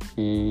നിങ്ങൾക്ക്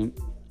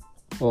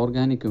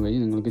ഓർഗാനിക് വഴി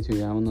നിങ്ങൾക്ക്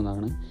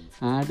ചെയ്യാവുന്നതാണ്.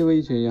 ആഡ്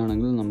വഴി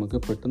ചെയ്യുകയാണെങ്കിൽ നമുക്ക്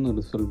പെട്ടെന്ന്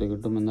റിസൾട്ട്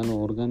കിട്ടും. എന്നാൽ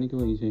ഓർഗാനിക്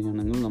വഴി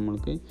ചെയ്യുകയാണെങ്കിൽ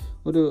നമ്മൾക്ക്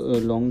ഒരു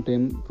ലോങ്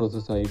ടൈം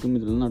പ്രോസസ്സായിരിക്കും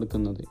ഇതിൽ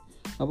നടക്കുന്നത്.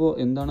 അപ്പോൾ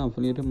എന്താണ്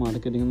അഫിലിയേറ്റ്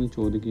മാർക്കറ്റിംഗ് എന്ന്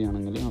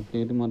ചോദിക്കുകയാണെങ്കിൽ,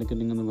 അഫിലിയേറ്റ്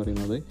മാർക്കറ്റിംഗ് എന്ന്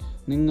പറയുന്നത്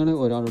നിങ്ങൾ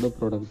ഒരാളുടെ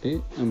പ്രൊഡക്റ്റ്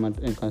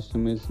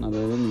കസ്റ്റമേഴ്സിന്,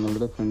 അതായത്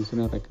നിങ്ങളുടെ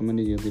ഫ്രണ്ട്സിനെ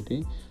റെക്കമെൻഡ് ചെയ്തിട്ട്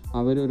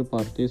അവരൊരു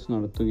പർച്ചേസ്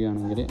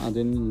നടത്തുകയാണെങ്കിൽ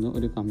അതിൽ നിന്ന്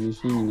ഒരു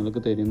കമ്മീഷൻ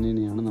നിങ്ങൾക്ക്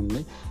തരുന്നതിനെയാണ് നമ്മൾ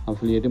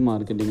അഫിലിയേറ്റ്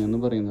മാർക്കറ്റിംഗ് എന്ന്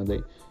പറയുന്നത്.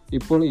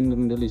 ഇപ്പോൾ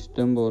ഇൻ്റർനെറ്റിൽ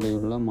ഇഷ്ടം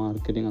പോലെയുള്ള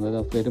മാർക്കറ്റിംഗ്, അതായത്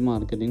അഫിലിയേറ്റ്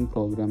മാർക്കറ്റിംഗ്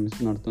പ്രോഗ്രാംസ്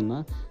നടത്തുന്ന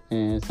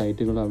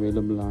സൈറ്റുകൾ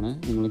അവൈലബിൾ ആണ്.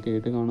 നിങ്ങൾ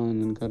കേട്ട്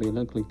കാണുമെന്ന് എനിക്കറിയില്ല.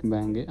 ക്ലിക്ക്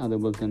ബാങ്ക്,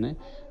 അതേപോലെ തന്നെ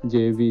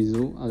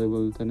ജെവിസു,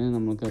 അതേപോലെ തന്നെ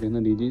നമുക്കറിയുന്ന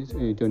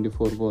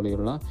DG24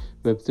 പോലെയുള്ള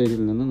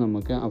വെബ്സൈറ്റിൽ നിന്ന്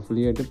നമുക്ക്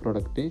അഫിലിയേറ്റ്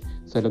പ്രൊഡക്റ്റ്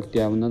സെലക്ട്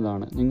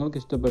ചെയ്യാവുന്നതാണ്. നിങ്ങൾക്ക്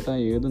ഇഷ്ടപ്പെട്ട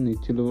ഏത്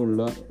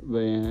നിച്ചിലുള്ള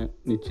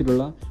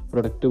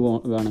പ്രൊഡക്റ്റ്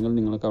വേണമെങ്കിൽ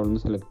നിങ്ങൾക്ക് അവിടെ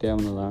നിന്ന് സെലക്ട്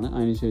ചെയ്യാവുന്നതാണ്.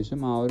 അതിനുശേഷം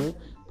ആ ഒരു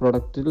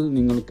പ്രൊഡക്റ്റിൽ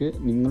നിങ്ങൾക്ക്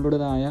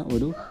നിങ്ങളുടേതായ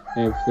ഒരു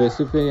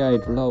സ്പെസിഫൈ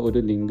ആയിട്ടുള്ള ഒരു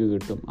ലിങ്ക്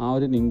കിട്ടും. ആ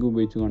ഒരു ലിങ്ക്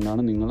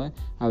ഉപയോഗിച്ചുകൊണ്ടാണ് നിങ്ങളെ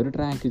അവർ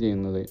ട്രാക്ക്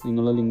ചെയ്യുന്നത്.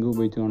 നിങ്ങളുടെ ലിങ്ക്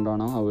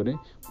ഉപയോഗിച്ചുകൊണ്ടാണോ അവർ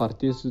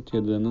പർച്ചേസ്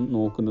ചെയ്തതെന്ന്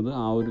നോക്കുന്നത്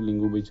ആ ഒരു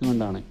ലിങ്ക്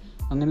ഉപയോഗിച്ചുകൊണ്ടാണ്.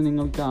 അങ്ങനെ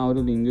നിങ്ങൾക്ക് ആ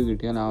ഒരു ലിങ്ക്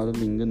കിട്ടിയാൽ ആ ഒരു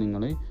ലിങ്ക്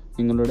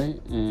നിങ്ങളുടെ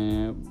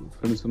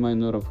ഫ്രണ്ട്സുമായി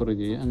ഒന്ന് റെഫർ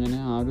ചെയ്യുക. അങ്ങനെ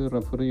ആ ഒരു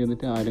റെഫർ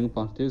ചെയ്തിട്ട് ആരെങ്കിലും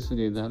പർച്ചേസ്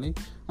ചെയ്താൽ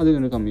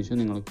അതിനൊരു കമ്മീഷൻ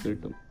നിങ്ങൾക്ക്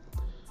കിട്ടും.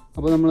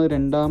 അപ്പോൾ നമ്മൾ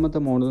രണ്ടാമത്തെ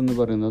മോഡൽ എന്ന്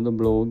പറയുന്നത്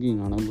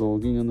ബ്ലോഗിംഗ് ആണ്.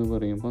 ബ്ലോഗിംഗ് എന്ന്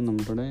പറയുമ്പോൾ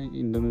നമ്മുടെ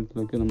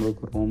ഇൻ്റർനെറ്റിലൊക്കെ നമ്മൾ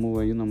ക്രോം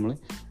വഴി നമ്മൾ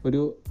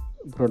ഒരു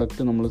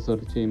പ്രൊഡക്റ്റ് നമ്മൾ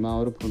സെർച്ച് ചെയ്യുമ്പോൾ ആ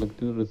ഒരു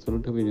പ്രൊഡക്റ്റിന്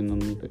റിസൾട്ട്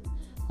വരുന്നുണ്ട്.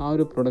 ആ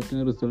ഒരു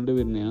പ്രൊഡക്റ്റിന് റിസൾട്ട്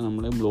വരുന്നതാണ്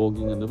നമ്മൾ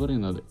ബ്ലോഗിംഗ് എന്ന്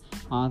പറയുന്നത്.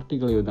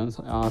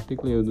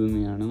 ആർട്ടിക്കിൾ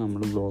എഴുതുന്നതാണ്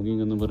നമ്മൾ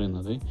ബ്ലോഗിംഗ് എന്ന്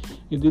പറയുന്നത്.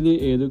 ഇതിൽ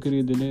ഏതൊക്കെ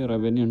രീതിയിൽ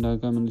റവന്യൂ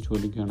ഉണ്ടാക്കാമെന്ന്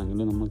ചോദിക്കുകയാണെങ്കിൽ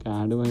നമുക്ക്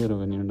ആഡ് വഴി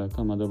റവന്യൂ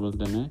ഉണ്ടാക്കാം. അതേപോലെ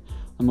തന്നെ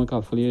നമുക്ക്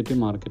അഫിലിയേറ്റ്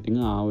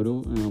മാർക്കറ്റിംഗ് ആ ഒരു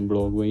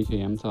ബ്ലോഗ് വഴി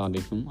ചെയ്യാൻ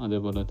സാധിക്കും.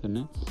 അതേപോലെ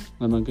തന്നെ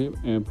നമുക്ക്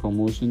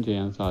പ്രൊമോഷൻ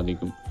ചെയ്യാൻ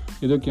സാധിക്കും.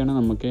 ഇതൊക്കെയാണ്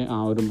നമുക്ക് ആ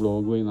ഒരു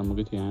ബ്ലോഗ് വഴി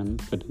നമുക്ക് ചെയ്യാൻ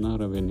പറ്റുന്ന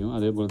റവന്യൂ.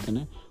 അതേപോലെ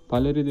തന്നെ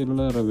പല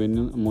രീതിയിലുള്ള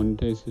റവന്യൂ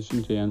മോണിറ്റൈസേഷൻ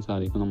ചെയ്യാൻ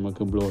സാധിക്കും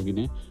നമുക്ക്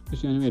ബ്ലോഗിനെ.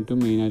 പക്ഷേ ഞാൻ ഏറ്റവും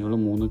മെയിനായിട്ടുള്ള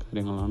 3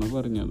 കാര്യങ്ങളാണ്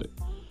പറഞ്ഞത്.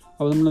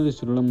 അപ്പോൾ നമ്മുടെ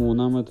ലിസ്റ്റിലുള്ള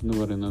മൂന്നാമത്തെന്ന്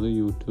പറയുന്നത്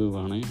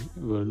യൂട്യൂബാണ്.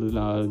 വേൾഡ്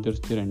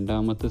ലാർജസ്റ്റ്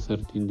 2ാമത്തെ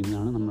സെർച്ച്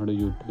എഞ്ചിനാണ് നമ്മുടെ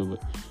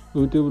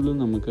യൂട്യൂബിൽ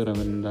നമുക്ക്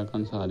റവന്യൂ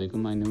ഉണ്ടാക്കാൻ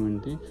സാധിക്കും. അതിന്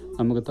വേണ്ടി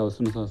നമുക്ക്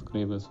 1000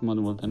 സബ്സ്ക്രൈബേഴ്സും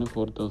അതുപോലെ തന്നെ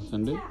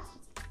 4000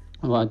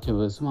 വാച്ച്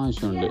അവേഴ്സും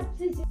ആവശ്യമുണ്ട്.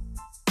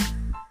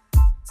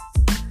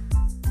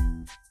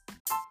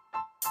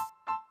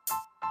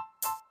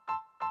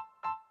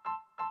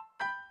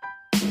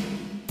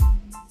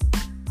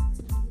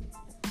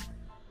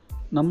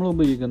 നമ്മൾ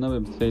ഉപയോഗിക്കുന്ന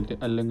വെബ്സൈറ്റ്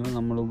അല്ലെങ്കിൽ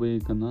നമ്മൾ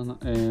ഉപയോഗിക്കുന്ന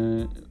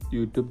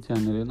യൂട്യൂബ്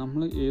ചാനൽ,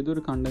 നമ്മൾ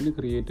ഏതൊരു കണ്ടൻറ്റ്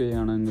ക്രിയേറ്റ്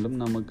ചെയ്യുകയാണെങ്കിലും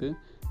നമുക്ക്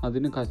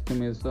അതിന്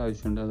കസ്റ്റമേഴ്സ്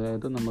ആവശ്യമുണ്ട്.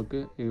 അതായത് നമുക്ക്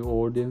ഈ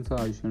ഓഡിയൻസ്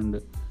ആവശ്യമുണ്ട്.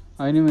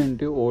 അതിന്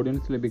വേണ്ടി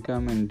ഓഡിയൻസ്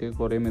ലഭിക്കാൻ വേണ്ടി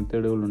കുറേ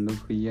മെത്തേഡുകളുണ്ട്.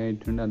 ഫ്രീ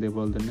ആയിട്ടുണ്ട്,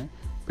 അതേപോലെ തന്നെ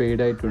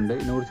പെയ്ഡ് ആയിട്ടുണ്ട്.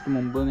 ഇതിനെക്കുറിച്ച്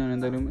മുമ്പ് ഞാൻ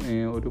എന്തായാലും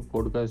ഒരു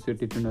പോഡ്കാസ്റ്റ്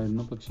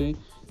ഇട്ടിട്ടുണ്ടായിരുന്നു. പക്ഷേ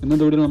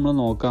ഇന്നത്തെ വീഡിയോയിൽ നമ്മൾ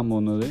നോക്കാൻ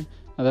പോകുന്നത്,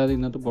 അതായത്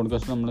ഇന്നത്തെ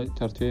പോഡ്കാസ്റ്റ് നമ്മൾ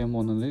ചർച്ച ചെയ്യാൻ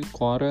പോകുന്നത്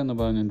ക്വോറ എന്ന്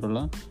പറഞ്ഞിട്ടുള്ള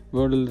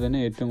വേൾഡിൽ തന്നെ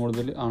ഏറ്റവും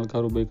കൂടുതൽ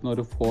ആൾക്കാർ ഉപയോഗിക്കുന്ന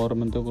ഒരു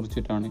ഫോറമത്തെ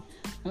കുറിച്ചിട്ടാണ്.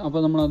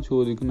 അപ്പോൾ നമ്മളത്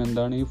ചോദിക്കും,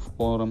 എന്താണ് ഈ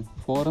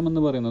ഫോറം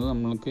എന്ന് പറയുന്നത്?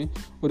 നമ്മൾക്ക്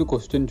ഒരു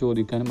ക്വസ്റ്റ്യൻ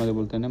ചോദിക്കാനും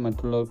അതേപോലെ തന്നെ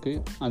മറ്റുള്ളവർക്ക്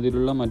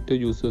അതിലുള്ള മറ്റ്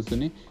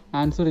യൂസേഴ്സിന്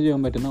ആൻസർ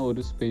ചെയ്യാൻ പറ്റുന്ന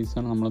ഒരു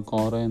സ്പേസാണ് നമ്മൾ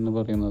ക്വോറ എന്ന്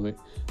പറയുന്നത്.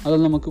 അതിൽ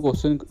നമുക്ക്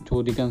ക്വസ്റ്റ്യൻ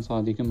ചോദിക്കാൻ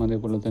സാധിക്കും.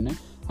 അതേപോലെ തന്നെ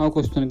ആ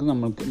ക്വസ്റ്റ്യനക്ക്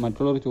നമ്മൾക്ക്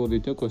മറ്റുള്ളവർ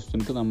ചോദിച്ച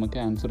ക്വസ്റ്റ്യനക്ക് നമുക്ക്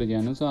ആൻസർ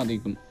ചെയ്യാനും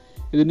സാധിക്കും.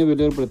 ഇതിൻ്റെ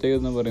വലിയൊരു പ്രത്യേകത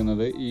എന്ന്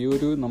പറയുന്നത്, ഈ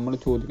ഒരു നമ്മൾ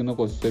ചോദിക്കുന്ന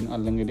ക്വസ്റ്റ്യൻ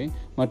അല്ലെങ്കിൽ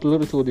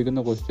മറ്റുള്ളവർ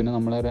ചോദിക്കുന്ന ക്വസ്റ്റ്യന്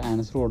നമ്മളൊരു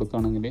ആൻസർ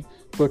കൊടുക്കുകയാണെങ്കിൽ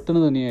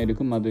പെട്ടെന്ന്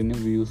തന്നെയായിരിക്കും അതിന്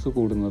വ്യൂസ്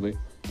കൂടുന്നത്.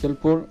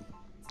 ചിലപ്പോൾ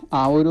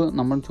ആ ഒരു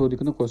നമ്മൾ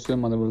ചോദിക്കുന്ന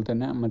ക്വസ്റ്റ്യനും അതുപോലെ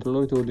തന്നെ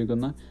മറ്റുള്ളവർ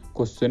ചോദിക്കുന്ന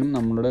ക്വസ്റ്റ്യനും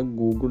നമ്മളുടെ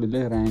ഗൂഗിളിൽ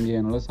റാങ്ക്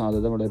ചെയ്യാനുള്ള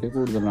സാധ്യത വളരെ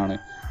കൂടുതലാണ്.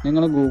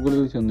 നിങ്ങൾ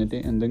ഗൂഗിളിൽ ചെന്നിട്ട്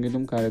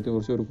എന്തെങ്കിലും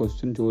കാര്യത്തെക്കുറിച്ച് ഒരു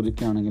ക്വസ്റ്റ്യൻ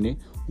ചോദിക്കുകയാണെങ്കിൽ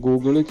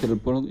ഗൂഗിളിൽ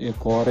ചിലപ്പോൾ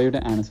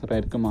ക്വോറയുടെ ആൻസർ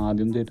ആയിരിക്കും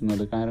ആദ്യം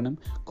തരുന്നത്. കാരണം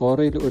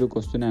ക്വോറയിൽ ഒരു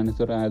ക്വസ്റ്റ്യൻ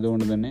ആൻസർ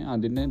ആയതുകൊണ്ട് തന്നെ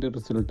അതിൻ്റെ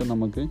റിസൾട്ട്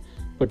നമുക്ക്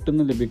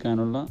പെട്ടെന്ന്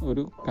ലഭിക്കാനുള്ള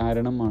ഒരു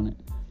കാരണമാണ്.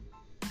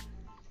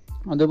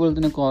 അതേപോലെ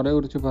തന്നെ ക്വോറയെ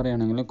കുറിച്ച്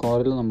പറയുകയാണെങ്കിൽ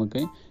ക്വോറയിൽ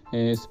നമുക്ക്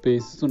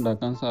സ്പേസസ്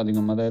ഉണ്ടാക്കാൻ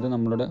സാധിക്കും. അതായത്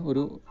നമ്മളുടെ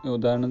ഒരു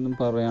ഉദാഹരണം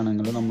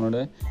പറയുകയാണെങ്കിൽ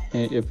നമ്മളുടെ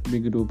FB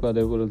ഗ്രൂപ്പ്,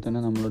 അതേപോലെ തന്നെ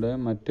നമ്മളുടെ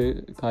മറ്റ്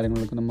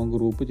കാര്യങ്ങളൊക്കെ നമ്മൾ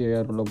ഗ്രൂപ്പ്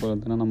ചെയ്യാറുള്ള പോലെ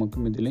തന്നെ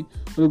നമുക്കും ഇതിൽ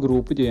ഒരു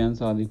ഗ്രൂപ്പ് ചെയ്യാൻ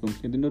സാധിക്കും.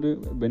 ഇതിൻ്റെ ഒരു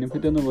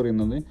ബെനിഫിറ്റ് എന്ന്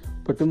പറയുന്നത്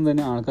പെട്ടെന്ന്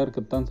തന്നെ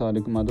ആൾക്കാർക്ക് എത്താൻ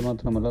സാധിക്കും.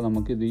 അതുമാത്രമല്ല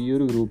നമുക്ക് ഈ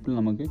ഒരു ഗ്രൂപ്പിൽ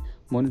നമുക്ക്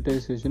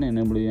മോണിറ്റൈസേഷൻ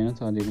എനേബിൾ ചെയ്യാൻ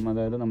സാധിക്കും.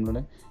 അതായത്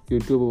നമ്മളുടെ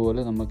യൂട്യൂബ്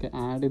പോലെ നമുക്ക്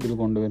ആഡ് ഇതിൽ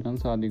കൊണ്ടുവരാൻ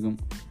സാധിക്കും.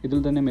 ഇതിൽ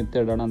തന്നെ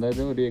മെത്തേഡാണ്.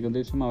 അതായത് ഒരു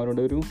ഏകദേശം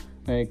അവരുടെ ഒരു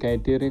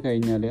ക്രൈറ്റീരിയ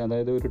കഴിഞ്ഞാൽ,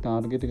 അതായത് ഒരു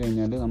ടാർഗറ്റ്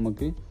കഴിഞ്ഞാൽ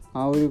നമുക്ക്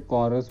ആ ഒരു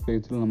ക്വോറ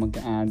സ്പേസിൽ നമുക്ക്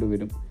ആഡ്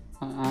വരും.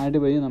 ആഡ്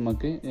വഴി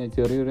നമുക്ക്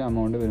ചെറിയൊരു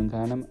എമൗണ്ട് വരും.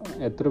 കാരണം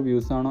എത്ര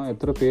വ്യൂസാണോ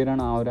എത്ര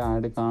പേരാണ് ആ ഒരു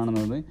ആഡ്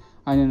കാണുന്നത്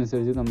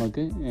അതിനനുസരിച്ച്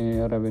നമുക്ക്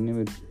റവന്യൂ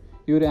വരും.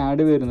 ഈ ഒരു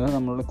ആഡ് വരുന്നത്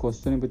നമ്മളുടെ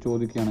ക്വസ്റ്റ്യൻ ഇപ്പോൾ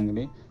ചോദിക്കുകയാണെങ്കിൽ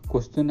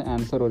ക്വസ്റ്റ്യൻ്റെ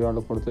ആൻസർ ഒരാൾ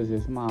കൊടുത്ത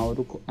ശേഷം ആ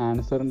ഒരു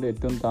ആൻസറിൻ്റെ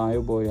ഏറ്റവും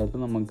താഴെ പോയാൽ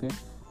നമുക്ക്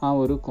ആ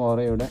ഒരു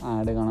ക്വോറയുടെ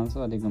ആഡ് കാണാൻ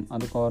സാധിക്കും.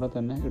 അത് ക്വോറ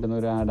തന്നെ ഇടുന്ന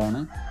ഒരു ആഡാണ്.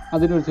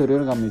 അതിനൊരു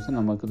ചെറിയൊരു കമ്മീഷൻ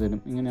നമുക്ക് തരും.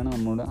 ഇങ്ങനെയാണ്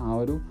നമ്മുടെ ആ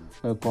ഒരു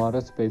ക്വോറ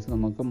സ്പേസ്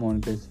നമുക്ക്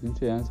മോണിറ്റൈസേഷൻ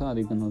ചെയ്യാൻ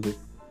സാധിക്കുന്നത്.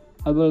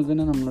 അതുപോലെ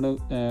തന്നെ നമ്മുടെ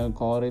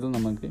ക്വോറയിൽ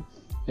നമുക്ക്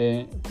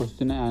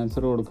ക്വസ്റ്റ്യന്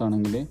ആൻസർ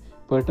കൊടുക്കുകയാണെങ്കിൽ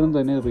പെട്ടെന്ന്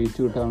തന്നെ റീച്ച്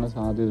കിട്ടാനുള്ള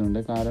സാധ്യതയുണ്ട്.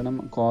 കാരണം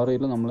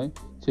ക്വോറയിൽ നമ്മൾ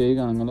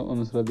ചെയ്യുകയാണെങ്കിൽ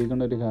ഒന്ന്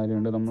ശ്രദ്ധിക്കേണ്ട ഒരു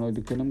കാര്യമുണ്ട്. നമ്മൾ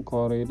ഒരിക്കലും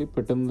ക്വോറയിൽ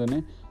പെട്ടെന്ന് തന്നെ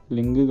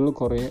ലിങ്കുകൾ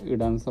കുറേ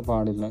ഇടാൻ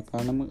പാടില്ല.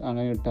 കാരണം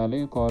അങ്ങനെ ഇട്ടാൽ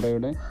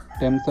ക്വോറയുടെ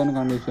ടേംസ് ആൻഡ്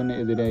കണ്ടീഷന്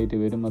എതിരായിട്ട്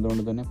വരും.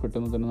 അതുകൊണ്ട് തന്നെ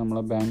പെട്ടെന്ന് തന്നെ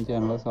നമ്മളെ ബാൻ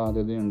ചെയ്യാനുള്ള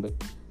സാധ്യതയുണ്ട്.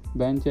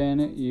 ബാൻ ചെയ്യാൻ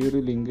ഈ ഒരു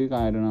ലിങ്ക്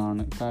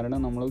കാരണമാണ്. കാരണം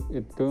നമ്മൾ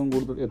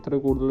എത്ര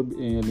കൂടുതൽ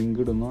ലിങ്ക്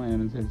ഇടുന്നോ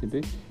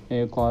അതിനനുസരിച്ചിട്ട്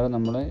ക്വോറ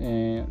നമ്മളെ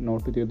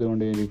നോട്ട്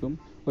ചെയ്തുകൊണ്ടേയിരിക്കും.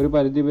 ഒരു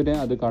പരിധി വരെ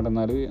അത്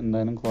കടന്നാൽ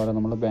എന്തായാലും ക്വോറ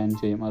നമ്മളെ ബാൻ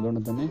ചെയ്യും.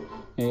 അതുകൊണ്ട് തന്നെ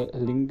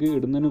ലിങ്ക്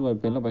ഇടുന്നതിന്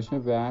കുഴപ്പമില്ല, പക്ഷേ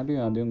വാല്യൂ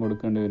ആദ്യം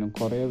കൊടുക്കേണ്ടി വരും.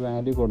 കുറേ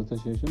വാല്യൂ കൊടുത്ത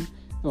ശേഷം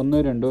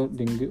 1-2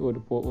 ലിങ്ക്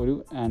ഒരു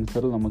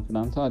ആൻസർ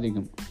നമുക്കിടാൻ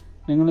സാധിക്കും.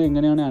 നിങ്ങൾ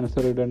എങ്ങനെയാണ്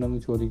ആൻസർ ഇടേണ്ടതെന്ന്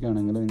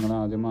ചോദിക്കുകയാണെങ്കിൽ നിങ്ങൾ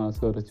ആദ്യം ആ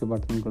സെർച്ച്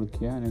ബട്ടൺ ക്ലിക്ക്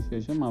ചെയ്യുക.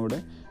 അതിനുശേഷം അവിടെ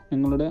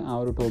നിങ്ങളുടെ ആ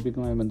ഒരു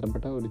ടോപ്പിക്കുമായി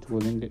ബന്ധപ്പെട്ട ഒരു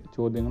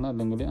ചോദ്യങ്ങൾ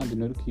അല്ലെങ്കിൽ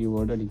അതിനൊരു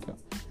കീവേഡ് അടിക്കുക.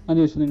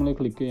 അതിനുശേഷം നിങ്ങൾ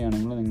ക്ലിക്ക്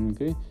ചെയ്യുകയാണെങ്കിൽ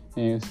നിങ്ങൾക്ക്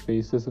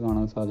സ്പേസസ്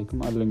കാണാൻ സാധിക്കും,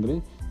 അല്ലെങ്കിൽ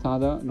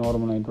സാധാ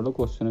നോർമലായിട്ടുള്ള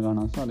ക്വസ്റ്റ്യൻ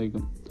കാണാൻ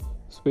സാധിക്കും.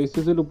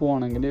 സ്പേസസിൽ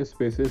പോവുകയാണെങ്കിൽ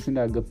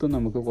സ്പേസസിൻ്റെ അകത്ത്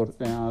നമുക്ക്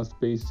ആ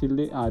സ്പേസിൽ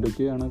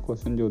ആരൊക്കെയാണ്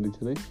ക്വസ്റ്റ്യൻ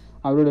ചോദിച്ചത്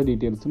അവരുടെ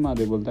ഡീറ്റെയിൽസും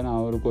അതേപോലെ തന്നെ ആ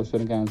ഒരു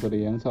ക്വസ്റ്റ്യനൊക്കെ ആൻസർ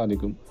ചെയ്യാൻ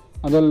സാധിക്കും.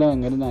 അതല്ല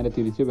എങ്ങനെ നേരെ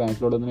തിരിച്ച്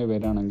ബാക്കിലോട്ട് തന്നെ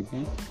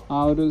വരികയാണെങ്കിൽ ആ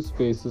ഒരു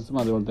സ്പേസസും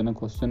അതുപോലെ തന്നെ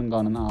ക്വസ്റ്റ്യനും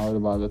കാണുന്ന ആ ഒരു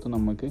ഭാഗത്ത്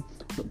നമുക്ക്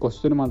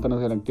ക്വസ്റ്റ്യൻ മാത്രം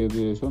സെലക്ട് ചെയ്ത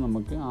ശേഷം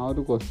നമുക്ക് ആ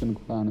ഒരു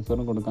ക്വസ്റ്റ്യനുള്ള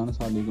ആൻസറും കൊടുക്കാൻ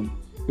സാധിക്കും.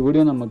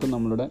 ഇവിടെ നമുക്ക്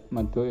നമ്മളുടെ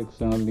മറ്റോ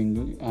എക്സ്റ്റേണൽ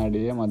ലിങ്ക് ആഡ്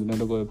ചെയ്യാം.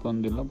 അതിനൊരു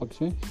കുഴപ്പമൊന്നുമില്ല.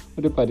 പക്ഷേ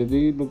ഒരു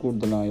പരിധിയിൽ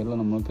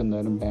കൂടുതലായാലും നമ്മൾക്ക്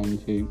എന്തായാലും ബാൻ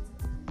ചെയ്യും.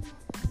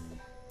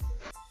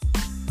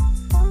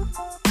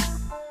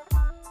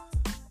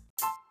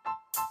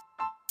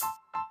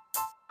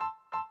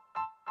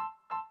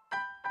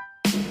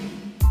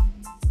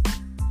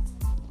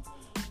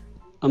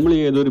 നമ്മൾ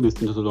ഏതൊരു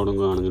ബിസിനസ്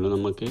തുടങ്ങുകയാണെങ്കിലും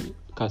നമുക്ക്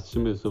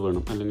കസ്റ്റമേഴ്സ്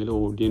വേണം, അല്ലെങ്കിൽ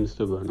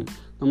ഓഡിയൻസ് വേണം.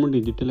 നമ്മൾ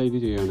ഡിജിറ്റലായിട്ട്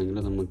ചെയ്യുകയാണെങ്കിൽ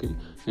നമുക്ക്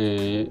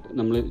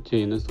നമ്മൾ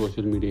ചെയ്യുന്ന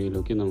സോഷ്യൽ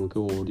മീഡിയയിലൊക്കെ നമുക്ക്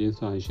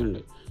ഓഡിയൻസ്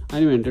ആവശ്യമുണ്ട്.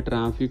 അതിന് വേണ്ടി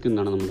ട്രാഫിക്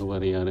എന്നാണ് നമ്മൾ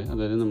പറയാറ്.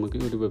 അതായത് നമുക്ക്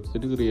ഒരു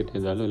വെബ്സൈറ്റ് ക്രിയേറ്റ്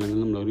ചെയ്താലോ അല്ലെങ്കിൽ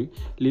നമ്മളൊരു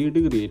ലീഡ്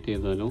ക്രിയേറ്റ്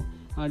ചെയ്താലോ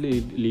ആ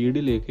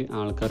ലീഡിലേക്ക്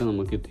ആൾക്കാരെ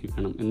നമുക്ക്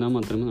എത്തിക്കണം, എന്നാൽ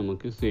മാത്രമേ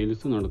നമുക്ക്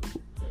സെയിൽസ് നടക്കൂ.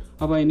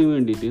 അപ്പോൾ അതിന്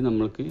വേണ്ടിയിട്ട്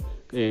നമ്മൾക്ക്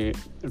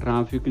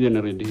ട്രാഫിക്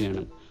ജനറേറ്റ്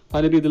ചെയ്യണം.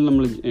 പല രീതിയിൽ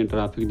നമ്മൾ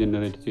ട്രാഫിക്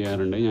ജനറേറ്റ്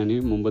ചെയ്യാറുണ്ട്. ഞാൻ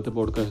മുമ്പത്തെ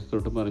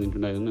പോഡ്കാസ്റ്റോട്ട്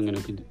പറഞ്ഞിട്ടുണ്ടായിരുന്നു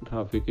എങ്ങനെയൊക്കെ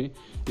ട്രാഫിക്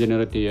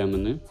ജനറേറ്റ്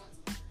ചെയ്യാമെന്ന്.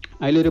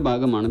 അതിലൊരു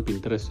ഭാഗമാണ്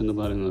പിൻട്രസ്റ്റ് എന്ന്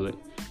പറയുന്നത്.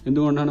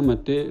 എന്തുകൊണ്ടാണ്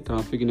മറ്റേ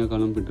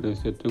ട്രാഫിക്കിനേക്കാളും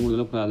പിൻട്രസ്റ്റ് ഏറ്റവും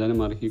കൂടുതൽ പ്രാധാന്യം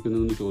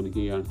അർഹിക്കുന്നതെന്ന്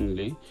ചോദിക്കുകയാണെങ്കിൽ,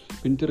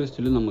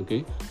 പിൻട്രസ്റ്റിൽ നമുക്ക്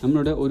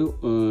നമ്മളുടെ ഒരു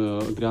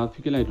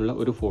ഗ്രാഫിക്കലായിട്ടുള്ള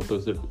ഒരു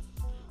ഫോട്ടോസ് ഇടാം.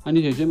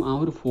 അതിനുശേഷം ആ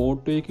ഒരു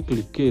ഫോട്ടോയ്ക്ക്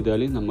ക്ലിക്ക്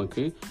ചെയ്താൽ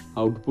നമുക്ക്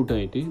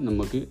ഔട്ട്പുട്ടായിട്ട്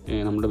നമുക്ക്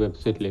നമ്മുടെ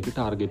വെബ്സൈറ്റിലേക്ക്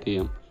ടാർഗറ്റ്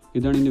ചെയ്യാം.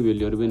 ഇതാണ് ഇതിൻ്റെ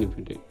വലിയൊരു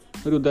ബെനിഫിറ്റ്.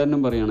 ഒരു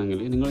ഉദാഹരണം പറയുകയാണെങ്കിൽ,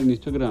 നിങ്ങൾ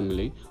ഇൻസ്റ്റാഗ്രാമിൽ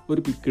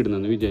ഒരു പിക്ക്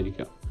ഇടുന്നെന്ന്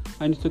വിചാരിക്കാം. ആ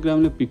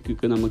ഇൻസ്റ്റാഗ്രാമിലെ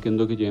പിക്ക് നമുക്ക്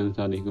എന്തൊക്കെ ചെയ്യാൻ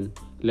സാധിക്കും?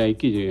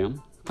 ലൈക്ക് ചെയ്യാം,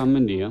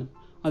 കമൻറ്റ് ചെയ്യാം,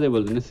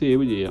 അതേപോലെ തന്നെ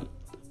സേവ് ചെയ്യാം.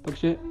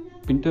 പക്ഷേ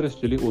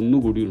പിൻട്രസ്റ്റിൽ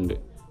ഒന്നുകൂടി ഉണ്ട്.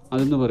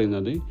 അതെന്ന്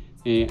പറയുന്നത്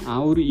ആ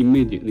ഒരു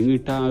ഇമേജ്, നിങ്ങൾ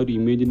ഇട്ട ആ ഒരു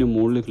ഇമേജിൻ്റെ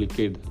മുകളിൽ ക്ലിക്ക്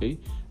ചെയ്താൽ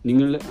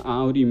നിങ്ങൾ ആ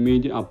ഒരു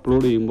ഇമേജ്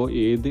അപ്ലോഡ് ചെയ്യുമ്പോൾ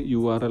ഏത്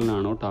URL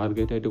ആണോ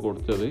ടാർഗറ്റായിട്ട്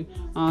കൊടുത്തത്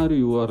ആ ഒരു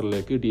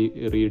URLിലേക്ക്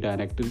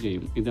റീഡയറക്റ്റ്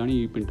ചെയ്യും. ഇതാണ്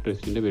ഈ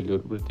പിൻട്രസ്റ്റിൻ്റെ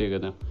വലിയൊരു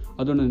പ്രത്യേകത.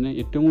 അതുകൊണ്ട് തന്നെ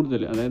ഏറ്റവും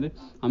കൂടുതൽ, അതായത്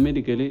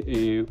അമേരിക്കയിൽ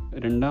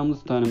 2ാം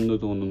സ്ഥാനം എന്ന്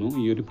തോന്നുന്നു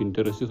ഈ ഒരു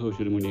പിൻട്രസ്റ്റ്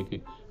സോഷ്യൽ മീഡിയയ്ക്ക്.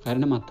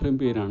 കാരണം അത്രയും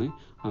പേരാണ്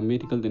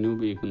അമേരിക്കയിൽ തന്നെ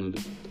ഉപയോഗിക്കുന്നത്.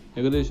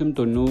 ഏകദേശം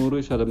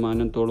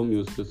 90%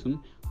 യൂസേഴ്സും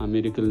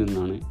അമേരിക്കയിൽ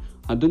നിന്നാണ്.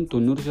 അതും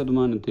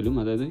 90%,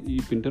 അതായത് ഈ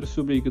പിൻട്രസ്റ്റ്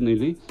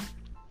ഉപയോഗിക്കുന്നതിൽ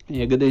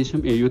ഏകദേശം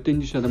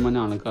 75%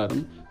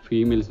 ആൾക്കാരും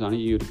ഫീമെയിൽസാണ്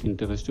ഈ ഒരു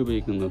പിൻട്രസ്റ്റ്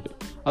ഉപയോഗിക്കുന്നത്.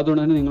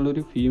 അതുകൊണ്ട് തന്നെ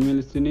നിങ്ങളൊരു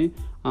ഫീമെയിൽസിന്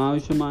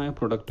ആവശ്യമായ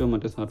പ്രൊഡക്റ്റോ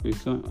മറ്റോ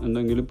സർവീസോ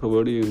എന്തെങ്കിലും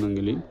പ്രൊവൈഡ്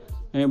ചെയ്യുന്നെങ്കിൽ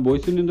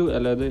ബോയ്സിൻ്റെ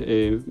അല്ലാതെ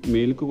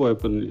മെയിൽക്ക്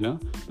കുഴപ്പമൊന്നുമില്ല.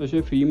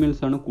 പക്ഷേ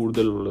ഫീമെയിൽസാണ്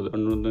കൂടുതലുള്ളത്.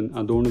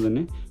 അതുകൊണ്ട്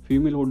തന്നെ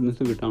ഫീമെയിൽ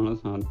ഓഡിയൻസ് കിട്ടാനുള്ള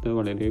സാധ്യത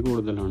വളരെ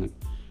കൂടുതലാണ്.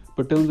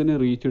 പെട്ടെന്ന് തന്നെ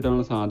റീച്ച്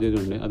കിട്ടാനുള്ള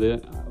സാധ്യതയുണ്ട്. അത്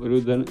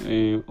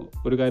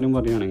ഒരു കാര്യം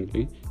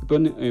പറയുകയാണെങ്കിൽ,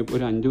 ഇപ്പം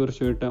ഒരു 5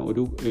 വർഷമായിട്ട്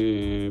ഒരു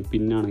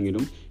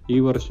പിന്നാണെങ്കിലും ഈ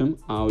വർഷം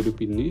ആ ഒരു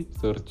പിന്ന്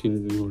സെർച്ച്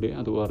എഞ്ചിനിലൂടെ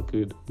അത് വർക്ക്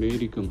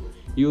ചെയ്തുകൊണ്ടേയിരിക്കും.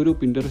 ഈ ഒരു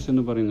പിൻട്രസ്റ്റ്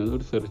എന്ന് പറയുന്നത്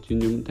ഒരു സെർച്ച്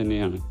എഞ്ചിൻ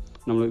തന്നെയാണ്.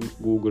 നമ്മൾ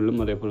ഗൂഗിളിലും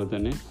അതേപോലെ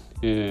തന്നെ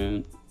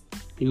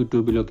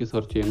യൂട്യൂബിലൊക്കെ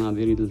സെർച്ച് ചെയ്യുന്ന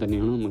അതേ രീതിയിൽ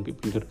തന്നെയാണ് നമുക്ക്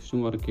പിൻട്രസ്റ്റും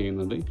വർക്ക്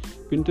ചെയ്യുന്നത്.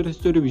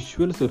 പിൻട്രസ്റ്റ് ഒരു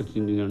വിഷ്വൽ സെർച്ച്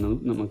എഞ്ചിനാണ്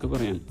നമുക്ക്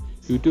പറയാം.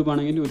 യൂട്യൂബ്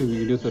ആണെങ്കിൽ ഒരു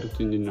വീഡിയോ സെർച്ച്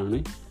എഞ്ചിനാണ്.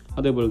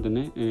 അതേപോലെ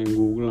തന്നെ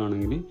ഗൂഗിൾ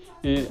ആണെങ്കിൽ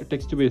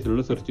ടെക്സ്റ്റ്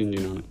ബേസിലുള്ള സെർച്ച്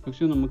എഞ്ചിനാണ്.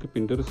 പക്ഷേ നമുക്ക്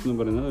പിൻട്രസ്റ്റ് എന്ന്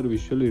പറയുന്നത് ഒരു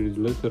വിഷ്വൽ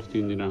രീതിയിലുള്ള സെർച്ച്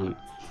എഞ്ചിനാണ്.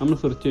 നമ്മൾ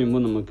സെർച്ച്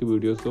ചെയ്യുമ്പോൾ നമുക്ക്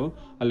വീഡിയോസോ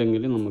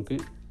അല്ലെങ്കിൽ നമുക്ക്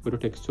ഒരു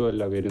ടെക്സ്റ്റോ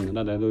അല്ല വരുന്നത്,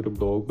 അതായത് ഒരു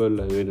ബ്ലോഗോ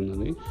അല്ല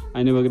വരുന്നത്.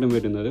 അതിന് പകരം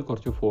വരുന്നത്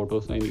കുറച്ച്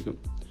ഫോട്ടോസ് ആയിരിക്കും.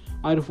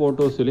 ആ ഒരു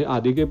ഫോട്ടോസിൽ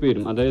അധിക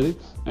പേരും, അതായത്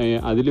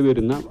അതിൽ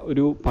വരുന്ന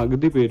ഒരു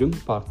പകുതി പേരും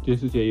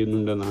പർച്ചേസ്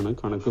ചെയ്യുന്നുണ്ടെന്നാണ്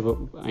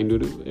അതിൻ്റെ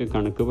ഒരു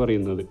കണക്ക്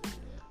പറയുന്നത്.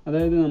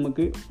 അതായത്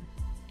നമുക്ക്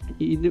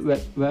ഇത്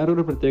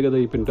വേറൊരു പ്രത്യേകത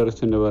ഈ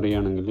പിൻട്രസ്റ്റിൻ്റെ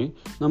പറയുകയാണെങ്കിൽ,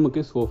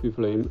 നമുക്ക്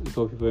സോഫിഫൈ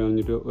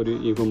വന്നിട്ട് ഒരു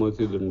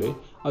ഇ-കൊമേഴ്സ് ഇതുണ്ട്.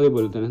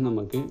 അതേപോലെ തന്നെ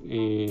നമുക്ക്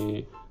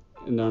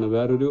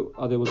വേറൊരു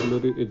അതേപോലത്തെ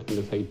ഒരു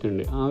ഇതുണ്ട്, സൈറ്റ്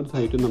ഉണ്ട്. ആ ഒരു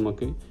സൈറ്റ്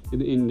നമുക്ക്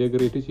ഇത്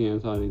ഇൻറ്റഗ്രേറ്റ് ചെയ്യാൻ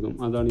സാധിക്കും.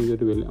 അതാണ്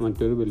ഇതൊരു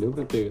മറ്റൊരു വലിയ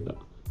പ്രത്യേകത.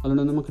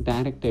 അതുകൊണ്ട് നമുക്ക്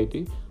ഡയറക്റ്റായിട്ട്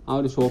ആ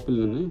ഒരു ഷോപ്പിൽ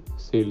നിന്ന്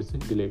സെയിൽസ്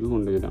ഇതിലേക്ക്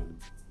കൊണ്ടുവരാം.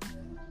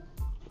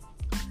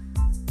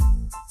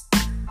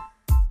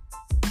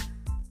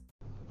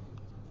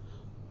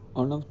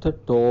 One of the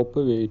top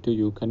way to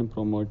you can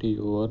promote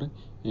your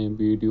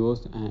videos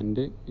and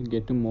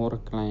get more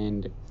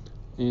client,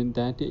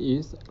 that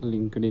is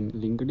LinkedIn.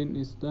 LinkedIn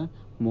is the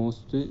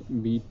most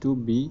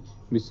B2B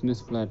business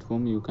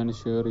platform. You can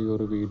share your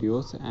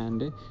videos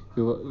and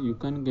you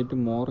can get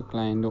more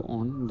client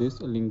on this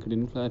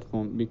LinkedIn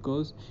platform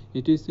because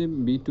it is a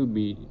B2B.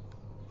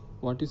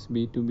 What is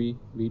B2B?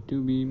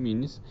 B2B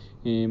means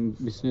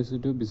business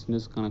to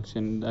business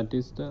connection. That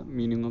is the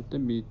meaning of the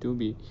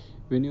B2B.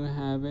 When you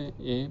have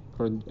a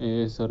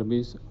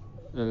service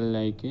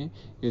like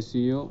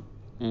SEO,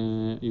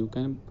 you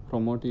can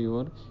promote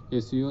your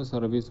SEO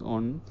service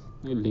on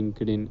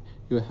LinkedIn.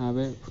 You have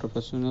a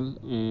professional,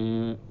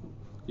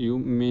 you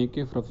make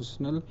a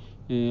professional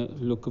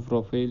look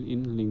profile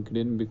in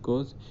LinkedIn,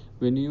 because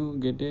when you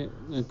get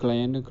a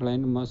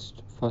client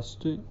must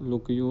first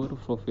look your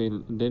profile,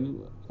 then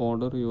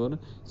order your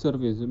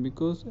service,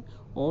 because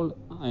all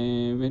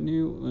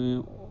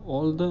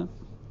the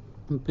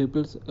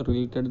people's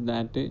related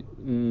that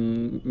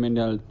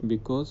mentality,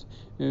 because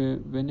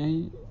when I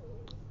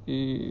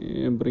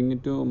bring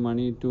it to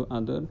money to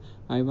other,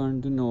 I want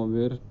to know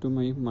where to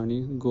my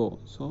money go.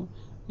 So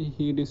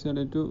he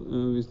decided to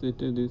visit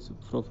this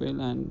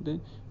profile and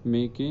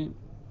make a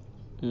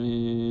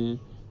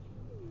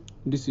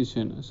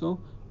decision. So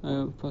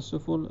first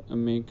of all,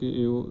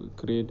 you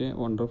create a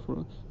wonderful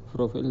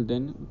profile,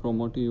 then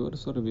promote your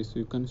service.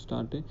 You can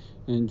start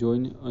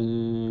join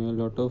a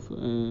lot of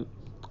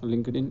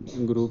LinkedIn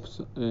groups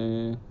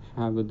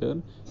have there.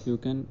 You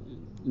can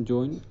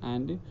join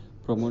and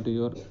promote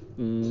your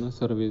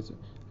service.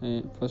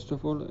 First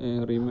of all,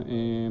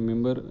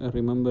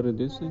 remember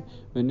this.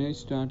 When I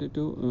started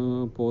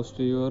to post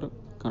your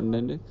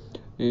content,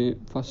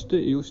 first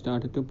you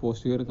started to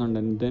post your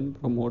content, then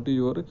promote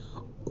your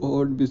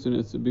own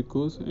business,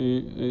 because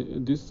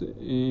this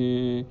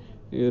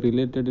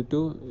related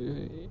to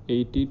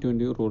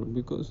 80-20 rule,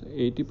 because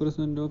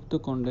 80% of the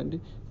content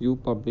you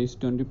publish,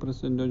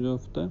 20%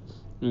 of the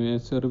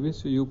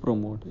service you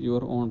promote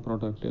your own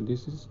product.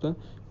 This is the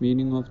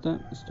meaning of the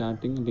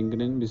starting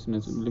LinkedIn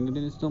business.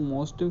 LinkedIn is the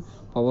most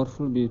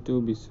powerful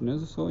B2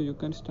 business, so you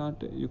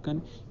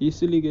can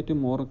easily get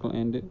more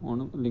client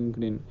on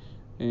LinkedIn.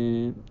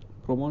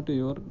 Promote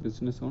your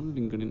business on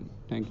LinkedIn.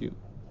 Thank you.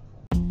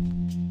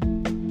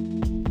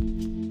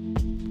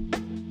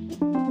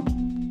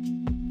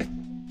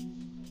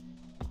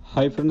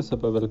 Hi friends,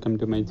 അപ്പോൾ welcome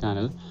to my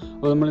channel.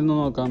 അപ്പോൾ നമ്മളിന്ന്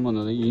നോക്കാൻ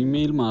പോകുന്നത്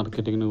email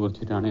മാർക്കറ്റിങ്ങിനെ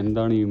കുറിച്ചിട്ടാണ്.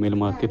 എന്താണ് email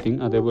marketing,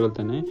 അതേപോലെ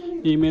തന്നെ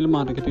email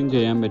marketing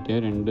ചെയ്യാൻ പറ്റിയ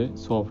 2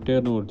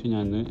 സോഫ്റ്റ്വെയറിനെ കുറിച്ച്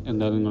ഞാൻ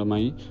എന്തായാലും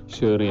നിങ്ങളുമായി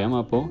ഷെയർ ചെയ്യാം.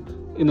 അപ്പോൾ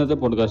ഇന്നത്തെ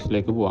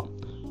പോഡ്കാസ്റ്റിലേക്ക് പോവാം.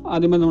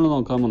 ആദ്യമേ നമ്മൾ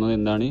നോക്കാൻ പോകുന്നത്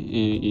എന്താണ്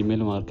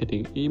ഇമെയിൽ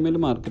മാർക്കറ്റിംഗ്. ഇമെയിൽ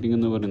മാർക്കറ്റിംഗ്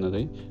എന്ന്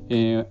പറയുന്നത്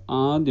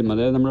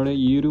അതായത് നമ്മുടെ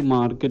ഈ ഒരു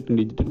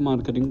ഡിജിറ്റൽ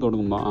മാർക്കറ്റിംഗ്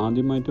തുടങ്ങുമ്പോൾ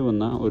ആദ്യമായിട്ട്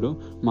വന്ന ഒരു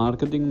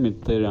മാർക്കറ്റിംഗ്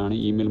മെത്തേഡാണ്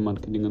ഇമെയിൽ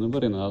മാർക്കറ്റിംഗ് എന്ന്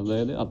പറയുന്നത്.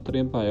 അതായത്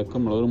അത്രയും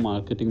പഴക്കമുള്ള ഒരു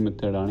മാർക്കറ്റിംഗ്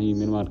മെത്തേഡാണ്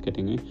ഇമെയിൽ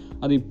മാർക്കറ്റിംഗ്.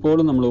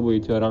 അതിപ്പോഴും നമ്മൾ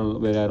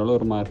വരാറുള്ള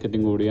ഒരു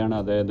മാർക്കറ്റിംഗ് കൂടിയാണ്.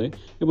 അതായത്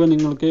ഇപ്പോൾ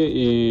നിങ്ങൾക്ക്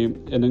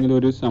എന്തെങ്കിലും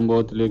ഒരു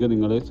സംഭവത്തിലേക്ക്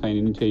നിങ്ങൾ സൈൻ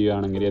ഇൻ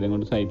ചെയ്യുകയാണെങ്കിൽ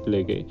ഏതെങ്കിലും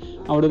സൈറ്റിലേക്ക്,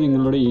 അവിടെ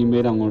നിങ്ങളുടെ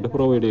ഇമെയിൽ അങ്ങോട്ട്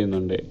പ്രൊവൈഡ്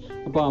ചെയ്യുന്നുണ്ട്.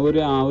 അപ്പോൾ അവർ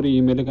ആ ഒരു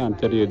ഇമെയിൽ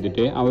ക്യാപ്ചർ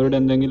ചെയ്തിട്ട് അവരുടെ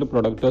എന്തെങ്കിലും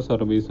പ്രൊഡക്റ്റോ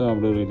സർവീസോ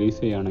അവിടെ റിലീസ്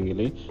ചെയ്യുകയാണെങ്കിൽ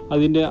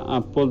അതിൻ്റെ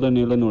അപ്പോൾ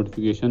തന്നെയുള്ള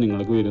നോട്ടിഫിക്കേഷൻ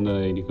നിങ്ങൾക്ക്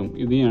വരുന്നതായിരിക്കും.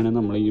 ഇതാണ്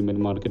നമ്മൾ ഇമെയിൽ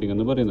മാർക്കറ്റിംഗ്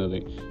എന്ന് പറയുന്നത്.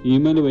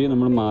 ഇമെയിൽ വഴി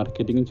നമ്മൾ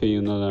മാർക്കറ്റിംഗ്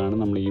ചെയ്യുന്നതാണ്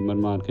നമ്മൾ ഇമെയിൽ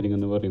മാർക്കറ്റിംഗ്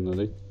എന്ന്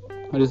പറയുന്നത്.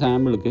 ഒരു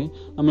സാമ്പിൾക്ക്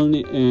നമ്മൾ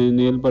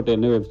നീൽ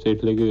പട്ടേലിൻ്റെ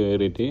വെബ്സൈറ്റിലേക്ക്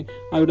കയറിയിട്ട്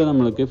അവിടെ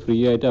നമ്മൾക്ക് ഫ്രീ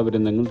ആയിട്ട്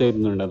അവരെന്തെങ്കിലും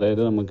തരുന്നുണ്ട്.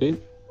 അതായത് നമുക്ക്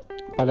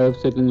പല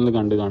വെബ്സൈറ്റിൽ നിങ്ങൾ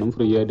കണ്ടു കാണും,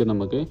 ഫ്രീ ആയിട്ട്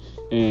നമുക്ക്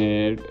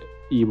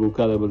ഇ ബുക്ക്,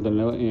 അതേപോലെ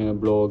തന്നെ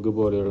ബ്ലോഗ്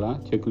പോലെയുള്ള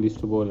ചെക്ക്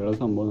ലിസ്റ്റ് പോലെയുള്ള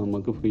സംഭവം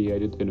നമുക്ക് ഫ്രീ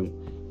ആയിട്ട് തരും.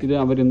 ഇത്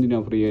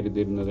അവരെന്തിനാണ് ഫ്രീ ആയിട്ട്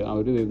തരുന്നത്?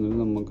 അവർ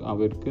തരുന്നത്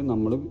അവർക്ക്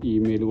നമ്മൾ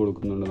ഇമെയിൽ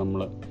കൊടുക്കുന്നുണ്ട്.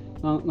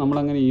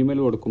 നമ്മളങ്ങനെ ഇമെയിൽ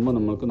കൊടുക്കുമ്പോൾ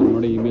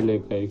നമ്മുടെ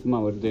ഇമെയിലേക്കായിരിക്കും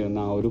അവർ തരുന്ന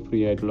ആ ഒരു ഫ്രീ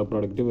ആയിട്ടുള്ള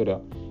പ്രോഡക്റ്റ് വരിക.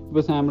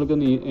 ഇപ്പോൾ സാമ്പിൾക്ക്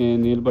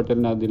നീൽ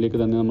പട്ടേലിൻ്റെ അതിലേക്ക്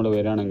തന്നെ നമ്മൾ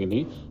വരികയാണെങ്കിൽ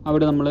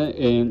അവിടെ നമ്മൾ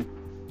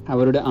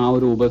അവരുടെ ആ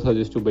ഒരു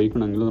സജസ്റ്റ്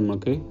ഉപയോഗിക്കണമെങ്കിൽ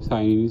നമുക്ക്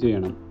സൈൻ ഇൻ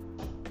ചെയ്യണം.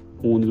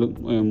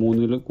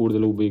 3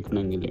 കൂടുതൽ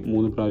ഉപയോഗിക്കണമെങ്കിൽ,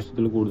 3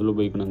 പ്രാവശ്യത്തിൽ കൂടുതൽ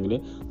ഉപയോഗിക്കണമെങ്കിൽ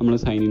നമ്മൾ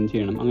സൈൻ ഇൻ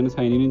ചെയ്യണം. അങ്ങനെ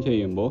സൈൻ ഇൻ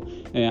ചെയ്യുമ്പോൾ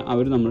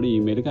അവർ നമ്മുടെ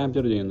ഇമെയിൽ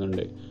ക്യാപ്ചർ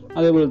ചെയ്യുന്നുണ്ട്.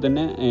 അതേപോലെ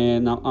തന്നെ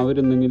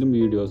അവരെന്തെങ്കിലും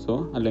വീഡിയോസോ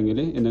അല്ലെങ്കിൽ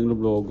എന്തെങ്കിലും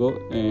ബ്ലോഗോ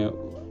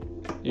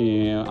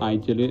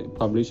ആഴ്ചയിൽ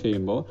പബ്ലിഷ്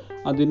ചെയ്യുമ്പോൾ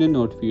അതിൻ്റെ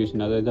നോട്ടിഫിക്കേഷൻ,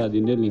 അതായത്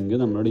അതിൻ്റെ ലിങ്ക്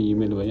നമ്മുടെ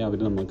ഇമെയിൽ വഴി അവർ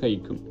നമുക്ക്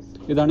അയക്കും.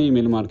 ഇതാണ്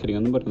ഇമെയിൽ മാർക്കറ്റിംഗ്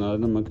എന്ന് പറയുന്നത്.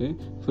 അത് നമുക്ക്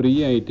ഫ്രീ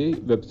ആയിട്ട്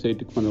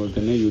വെബ്സൈറ്റിൽ അതുപോലെ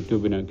തന്നെ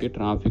യൂട്യൂബിനൊക്കെ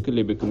ട്രാഫിക്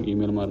ലഭിക്കും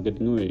ഇമെയിൽ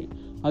മാർക്കറ്റിംഗ് വഴി.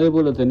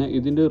 അതേപോലെ തന്നെ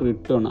ഇതിൻ്റെ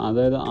റിട്ടേൺ,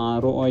 അതായത്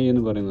ROI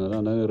എന്ന് പറയുന്നത്,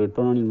 അതായത്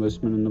റിട്ടേൺ ഓൺ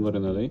ഇൻവെസ്റ്റ്മെൻറ്റ് എന്ന്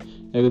പറയുന്നത്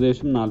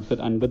ഏകദേശം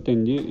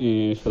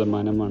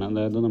 55%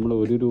 അതായത് നമ്മൾ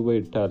 1 രൂപ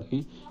ഇട്ടാൽ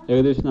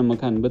ഏകദേശം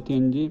നമുക്ക്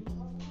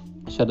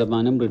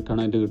 55% റിട്ടേൺ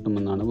ആയിട്ട്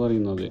കിട്ടുമെന്നാണ്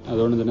പറയുന്നത്.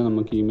 അതുകൊണ്ട് തന്നെ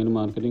നമുക്ക് ഇമെയിൽ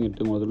മാർക്കറ്റിംഗ്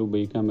ഏറ്റവും കൂടുതൽ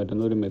ഉപയോഗിക്കാൻ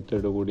പറ്റുന്ന ഒരു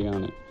മെത്തേഡ്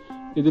കൂടിയാണ്.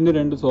 ഇതിൻ്റെ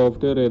 2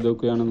 സോഫ്റ്റ്വെയർ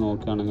ഏതൊക്കെയാണെന്ന്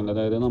നോക്കുകയാണെങ്കിൽ,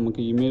 അതായത്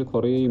നമുക്ക്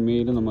കുറേ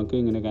ഇമെയിൽ നമുക്ക്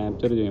ഇങ്ങനെ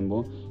ക്യാപ്ചർ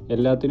ചെയ്യുമ്പോൾ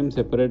എല്ലാത്തിനും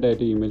സെപ്പറേറ്റ്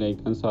ആയിട്ട് ഇമെയിൽ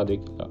അയക്കാൻ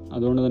സാധിക്കില്ല.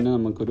 അതുകൊണ്ട് തന്നെ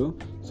നമുക്കൊരു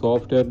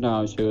സോഫ്റ്റ്വെയറിൻ്റെ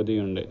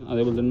ആവശ്യകതയുണ്ട്.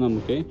 അതേപോലെ തന്നെ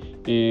നമുക്ക്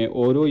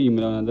ഓരോ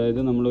ഇമെയിൽ,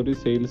 അതായത് നമ്മളൊരു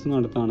സെയിൽസ്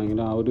നടത്തുകയാണെങ്കിൽ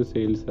ആ ഒരു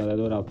സെയിൽസ്,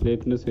 അതായത് ഒരു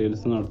അഫിലിയേറ്റിൻ്റെ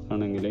സെയിൽസ്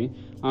നടത്തുകയാണെങ്കിൽ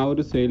ആ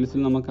ഒരു സെയിൽസിൽ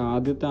നമുക്ക്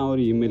ആദ്യത്തെ ആ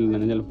ഒരു ഇമെയിലിൽ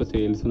തന്നെ ചിലപ്പോൾ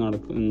സെയിൽസ്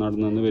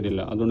നടന്നെന്ന്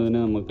വരില്ല. അതുകൊണ്ട്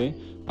തന്നെ നമുക്ക്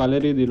പല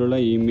രീതിയിലുള്ള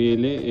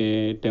ഇമെയിൽ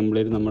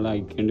ടെംപ്ലേറ്റ് നമ്മൾ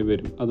അയക്കേണ്ടി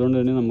വരും. അതുകൊണ്ട്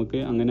തന്നെ നമുക്ക്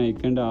അങ്ങനെ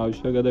അയക്കേണ്ട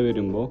ആവശ്യകത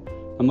വരുമ്പോൾ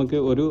നമുക്ക്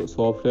ഒരു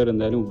സോഫ്റ്റ്വെയർ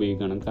എന്തായാലും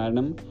ഉപയോഗിക്കണം.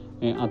 കാരണം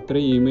അത്ര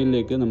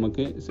ഇമെയിലിലേക്ക്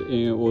നമുക്ക്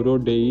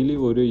ഡെയിലി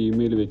ഓരോ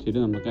ഇമെയിൽ വെച്ചിട്ട്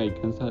നമുക്ക്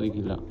അയക്കാൻ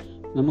സാധിക്കില്ല.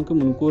 നമുക്ക്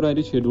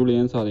മുൻകൂറായിട്ട് ഷെഡ്യൂൾ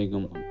ചെയ്യാൻ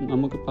സാധിക്കും.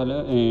 നമുക്ക് പല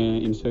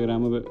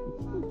ഇൻസ്റ്റാഗ്രാം,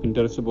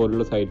 പിൻട്രസ്റ്റ്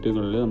പോലുള്ള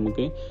സൈറ്റുകളിൽ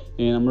നമുക്ക്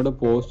നമ്മുടെ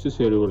പോസ്റ്റ്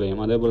ഷെഡ്യൂൾ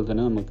ചെയ്യാം. അതേപോലെ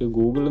തന്നെ നമുക്ക്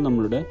ഗൂഗിളിൽ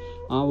നമ്മളുടെ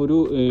ആ ഒരു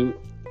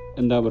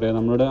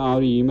നമ്മളുടെ ആ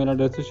ഒരു ഇമെയിൽ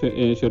അഡ്രസ്സ്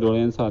ഷെഡ്യൂൾ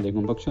ചെയ്യാൻ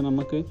സാധിക്കും. പക്ഷെ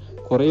നമുക്ക്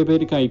കുറേ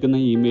പേർക്ക് അയക്കുന്ന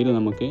ഇമെയിൽ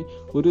നമുക്ക്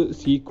ഒരു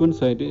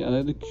സീക്വൻസ് ആയിട്ട്,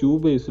 അതായത് ക്യൂ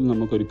ബേസിൽ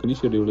നമുക്ക് ഒരിക്കലും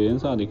ഷെഡ്യൂൾ ചെയ്യാൻ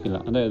സാധിക്കില്ല.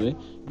 അതായത്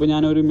ഇപ്പോൾ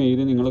ഞാനൊരു മെയിൽ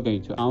നിങ്ങൾക്ക്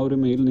അയച്ചു, ആ ഒരു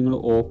മെയിൽ നിങ്ങൾ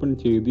ഓപ്പൺ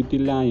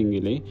ചെയ്തിട്ടില്ല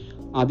എങ്കിൽ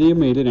അതേ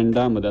മെയിൽ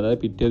രണ്ടാമത്,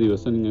 അതായത് പിറ്റേ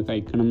ദിവസം നിങ്ങൾക്ക്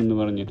അയക്കണമെന്ന്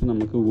പറഞ്ഞിട്ട്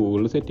നമുക്ക്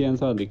ഗൂഗിളിൽ സെറ്റ് ചെയ്യാൻ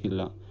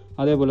സാധിക്കില്ല.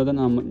 അതേപോലെ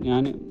തന്നെ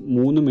ഞാൻ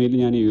 3 മെയിൽ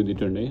ഞാൻ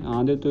എഴുതിയിട്ടുണ്ട്.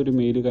 ആദ്യത്തെ ഒരു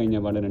മെയിൽ കഴിഞ്ഞ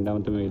പാടെ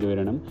രണ്ടാമത്തെ മെയിൽ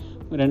വരണം,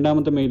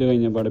 രണ്ടാമത്തെ മെയിൽ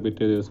കഴിഞ്ഞ പാടെ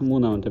പിറ്റേ ദിവസം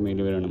 3ാമത്തെ മെയിൽ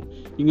വരണം.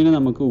 ഇങ്ങനെ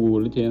നമുക്ക്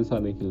ഗൂഗിളിൽ ചെയ്യാൻ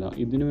സാധിക്കില്ല.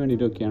 ഇതിനു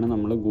വേണ്ടിയിട്ടൊക്കെയാണ്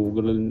നമ്മൾ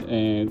ഗൂഗിളിൽ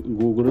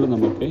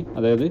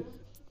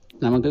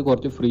നമുക്ക്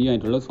കുറച്ച് ഫ്രീ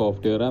ആയിട്ടുള്ള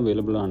സോഫ്റ്റ്വെയർ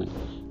അവൈലബിൾ ആണ്.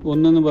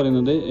 ഒന്നെന്ന്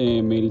പറയുന്നത്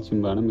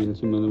മെയിൽചിമ്പ് ആണ്.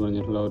 മെയിൽചിമ്പ് എന്ന്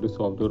പറഞ്ഞിട്ടുള്ള ഒരു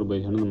സോഫ്റ്റ്വെയർ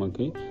ഉപയോഗിച്ചാണ്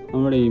നമുക്ക്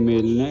നമ്മുടെ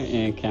ഇമെയിലിനെ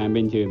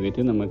ക്യാമ്പയിൻ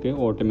ചെയ്തിട്ട് നമുക്ക്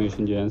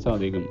ഓട്ടോമേഷൻ ചെയ്യാൻ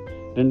സാധിക്കും.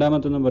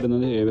 രണ്ടാമത്തെന്ന്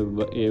പറയുന്നത്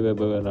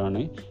Aweber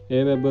ആണ്.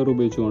 Aweber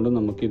ഉപയോഗിച്ചുകൊണ്ട്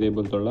നമുക്ക്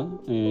ഇതേപോലത്തുള്ള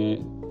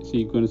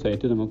സീക്വൻസ്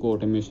ആയിട്ട് നമുക്ക്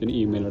ഓട്ടോമേഷൻ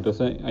ഇമെയിൽ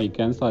അഡ്രസ്സ്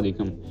അയക്കാൻ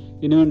സാധിക്കും.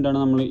 ഇതിനു വേണ്ടിയാണ്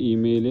നമ്മൾ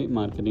ഇമെയിൽ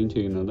മാർക്കറ്റിംഗ്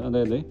ചെയ്യുന്നത്.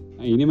 അതായത്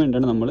ഇതിന്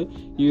വേണ്ടിയാണ് നമ്മൾ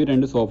ഈ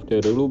 2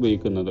 സോഫ്റ്റ്വെയറുകൾ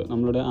ഉപയോഗിക്കുന്നത്.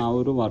 നമ്മളുടെ ആ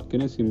ഒരു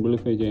വർക്കിനെ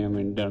സിംപ്ലിഫൈ ചെയ്യാൻ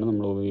വേണ്ടിയിട്ടാണ്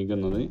നമ്മൾ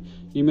ഉപയോഗിക്കുന്നത്.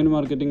 ഇമെയിൽ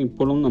മാർക്കറ്റിംഗ്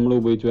ഇപ്പോഴും നമ്മൾ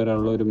ഉപയോഗിച്ച്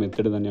വരാനുള്ള ഒരു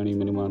മെത്തേഡ് തന്നെയാണ്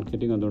ഇമെയിൽ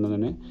മാർക്കറ്റിംഗ്. അതുകൊണ്ട്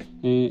തന്നെ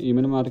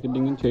ഇമെയിൽ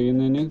മാർക്കറ്റിംഗ്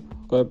ചെയ്യുന്നതിന്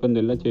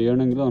കുഴപ്പമൊന്നുമില്ല.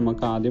 ചെയ്യണമെങ്കിൽ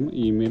നമുക്ക് ആദ്യം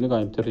ഇമെയിൽ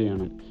ക്യാപ്ചർ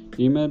ചെയ്യണം.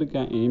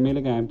 ഇമെയിൽ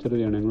ക്യാപ്ചർ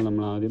ചെയ്യണമെങ്കിൽ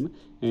നമ്മൾ ആദ്യം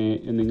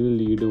എന്തെങ്കിലും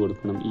ലീഡ്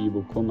കൊടുക്കണം.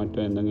 ബുക്കോ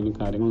മറ്റോ എന്തെങ്കിലും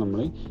കാര്യങ്ങൾ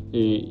നമ്മൾ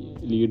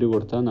ലീഡ്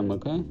കൊടുത്താൽ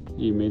നമുക്ക്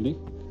ഇമെയിൽ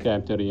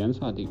ക്യാപ്ചർ ചെയ്യാൻ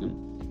സാധിക്കും.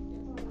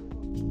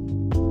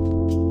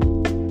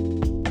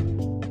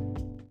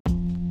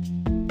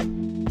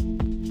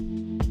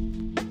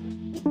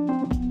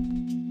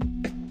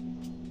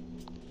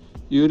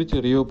 ഈ ഒരു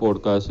ചെറിയ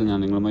പോഡ്കാസ്റ്റ് ഞാൻ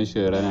നിങ്ങളുമായി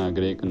ഷെയർ ചെയ്യാൻ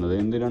ആഗ്രഹിക്കുന്നത്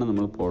എന്തിനാണ്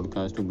നമ്മൾ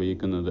പോഡ്കാസ്റ്റ്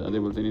ഉപയോഗിക്കുന്നത്,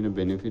 അതേപോലെ തന്നെ ഇതിൻ്റെ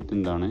ബെനിഫിറ്റ്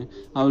എന്താണ്,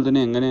 അതുപോലെ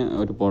തന്നെ എങ്ങനെ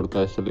ഒരു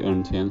പോഡ്കാസ്റ്റിൽ ഏൺ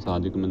ചെയ്യാൻ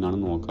സാധിക്കുമെന്നാണ്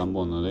നോക്കാൻ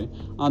പോകുന്നത്.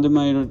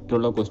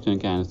 ആദ്യമായിട്ടുള്ള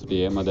ക്വസ്റ്റ്യനൊക്കെ ആൻസർ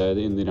ചെയ്യാം. അതായത്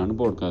എന്തിനാണ്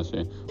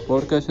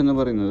പോഡ്കാസ്റ്റ് എന്ന്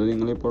പറയുന്നത്,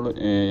 നിങ്ങളിപ്പോൾ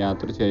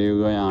യാത്ര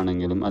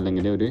ചെയ്യുകയാണെങ്കിലും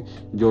അല്ലെങ്കിൽ ഒരു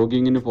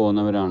ജോഗിങ്ങിന്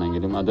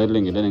പോകുന്നവരാണെങ്കിലും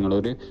അതല്ലെങ്കിൽ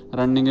നിങ്ങളൊരു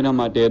റണ്ണിങ്ങിനോ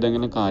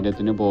മറ്റേതെങ്കിലും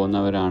കാര്യത്തിന്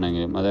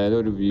പോകുന്നവരാണെങ്കിലും, അതായത്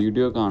ഒരു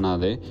വീഡിയോ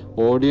കാണാതെ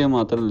ഓഡിയോ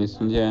മാത്രം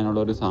ലിസൺ ചെയ്യാനുള്ള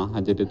ഒരു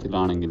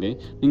സാഹചര്യത്തിലാണെങ്കിൽ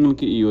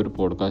നിങ്ങൾക്ക് ഈ ഒരു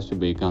പോഡ്കാസ്റ്റ്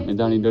ഉപയോഗിക്കാം.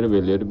 ഇതാണ് ഇതിൻ്റെ ഒരു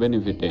വലിയൊരു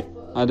ബെനിഫിറ്റ്.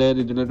 അതായത്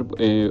ഇതിലൊരു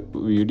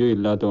വീഡിയോ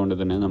ഇല്ലാത്തതുകൊണ്ട്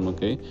തന്നെ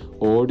നമുക്ക്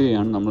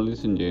ഓഡിയോയാണ് നമ്മൾ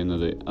ലിസൺ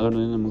ചെയ്യുന്നത്. അതുകൊണ്ട്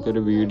തന്നെ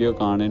നമുക്കൊരു വീഡിയോ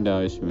കാണേണ്ട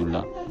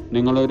ആവശ്യമില്ല.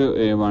 നിങ്ങളൊരു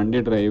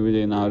വണ്ടി ഡ്രൈവ്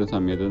ചെയ്യുന്ന ആ ഒരു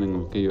സമയത്ത്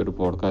നിങ്ങൾക്ക് ഈ ഒരു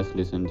പോഡ്കാസ്റ്റ്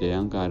ലിസൺ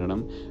ചെയ്യാം.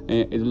 കാരണം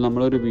ഇതിൽ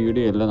നമ്മളൊരു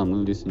വീഡിയോ അല്ല നമ്മൾ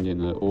ലിസൺ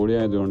ചെയ്യുന്നത്, ഓഡിയോ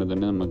ആയതുകൊണ്ട്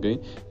തന്നെ നമുക്ക്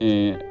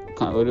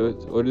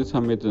ഒരു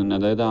സമയത്ത് തന്നെ,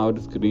 അതായത് ആ ഒരു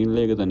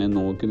സ്ക്രീനിലേക്ക് തന്നെ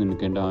നോക്കി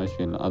നിൽക്കേണ്ട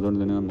ആവശ്യമില്ല. അതുകൊണ്ട്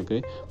തന്നെ നമുക്ക്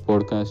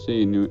പോഡ്കാസ്റ്റ്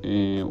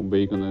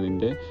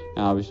ഉപയോഗിക്കുന്നതിൻ്റെ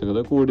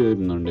ആവശ്യകത കൂടി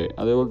വരുന്നുണ്ട്.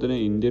 അതേപോലെ തന്നെ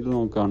ഇന്ത്യയിൽ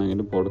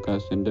നോക്കുകയാണെങ്കിൽ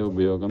പോഡ്കാസ്റ്റിൻ്റെ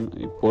ഉപയോഗം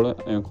ഇപ്പോൾ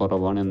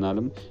കുറവാണ്.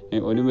 എന്നാലും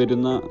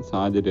വരുന്ന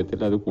സാഹചര്യത്തിൽ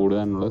അത്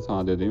കൂടാനുള്ള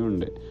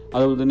സാധ്യതയുണ്ട്.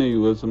 അതുപോലെ തന്നെ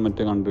US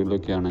മറ്റ്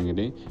കൺട്രിയിലൊക്കെ ആണെങ്കിൽ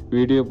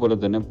വീഡിയോ പോലെ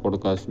തന്നെ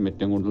പോഡ്കാസ്റ്റും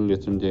ഏറ്റവും കൂടുതൽ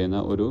ലിസൺ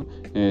ചെയ്യുന്ന ഒരു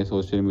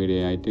സോഷ്യൽ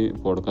മീഡിയ ആയിട്ട്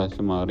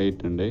പോഡ്കാസ്റ്റ്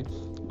മാറിയിട്ടുണ്ട്.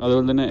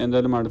 അതുപോലെ തന്നെ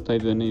എന്തായാലും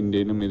അടുത്തായിട്ട് തന്നെ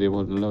ഇന്ത്യയിലും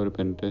ഇതേപോലുള്ള ഒരു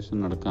പെനിട്രേഷൻ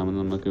നടക്കാമെന്ന്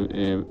നമുക്ക്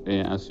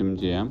അസ്യൂം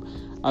ചെയ്യാം.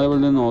 അതുപോലെ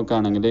തന്നെ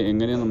നോക്കുകയാണെങ്കിൽ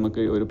എങ്ങനെ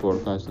നമുക്ക് ഒരു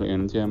പോഡ്കാസ്റ്റിൽ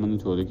ഏൺ ചെയ്യാമെന്ന്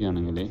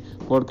ചോദിക്കുകയാണെങ്കിൽ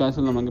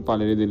പോഡ്കാസ്റ്റിൽ നമുക്ക് പല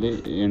രീതിയിൽ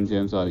ഏൺ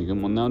ചെയ്യാൻ സാധിക്കും.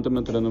 ഒന്നാമത്തെ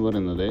മെത്തേഡ് എന്ന്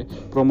പറയുന്നത്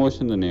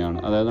പ്രൊമോഷൻ തന്നെയാണ്.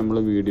 അതായത് നമ്മൾ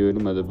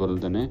വീഡിയോയിലും അതുപോലെ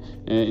തന്നെ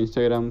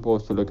ഇൻസ്റ്റാഗ്രാം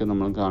പോസ്റ്റിലൊക്കെ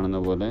നമ്മൾ കാണുന്ന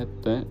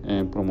പോലത്തെ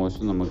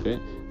പ്രൊമോഷൻ നമുക്ക്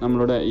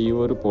നമ്മളുടെ ഈ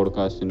ഒരു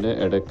പോഡ്കാസ്റ്റിൻ്റെ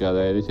ഇടയ്ക്ക്,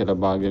 അതായത് ചില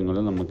ഭാഗങ്ങൾ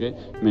നമുക്ക്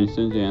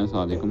മെൻഷൻ ചെയ്യാൻ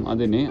സാധിക്കും.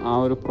 അതിന് ആ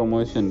ഒരു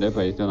പ്രൊമോഷൻ്റെ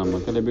പൈസ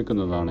നമുക്ക്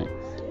ലഭിക്കുന്നതാണ്.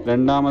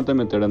 രണ്ടാമത്തെ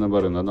മെത്തേഡ് എന്ന്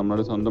പറയുന്നത്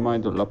നമ്മുടെ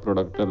സ്വന്തമായിട്ടുള്ള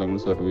പ്രൊഡക്റ്റ് അല്ലെങ്കിൽ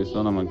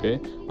സർവീസോ നമുക്ക്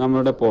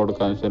നമ്മുടെ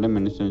പോഡ്കാസ്റ്റിൽ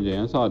മെൻഷൻ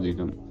ചെയ്യാൻ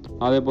സാധിക്കും.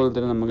 അതേപോലെ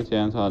തന്നെ നമുക്ക്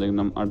ചെയ്യാൻ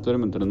സാധിക്കുന്ന അടുത്തൊരു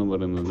മെത്തേഡ് എന്ന്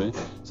പറയുന്നത്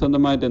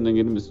സ്വന്തമായിട്ട്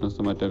എന്തെങ്കിലും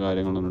ബിസിനസ്സോ മറ്റോ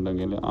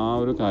കാര്യങ്ങളുണ്ടെങ്കിൽ ആ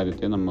ഒരു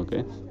കാര്യത്തെ നമുക്ക്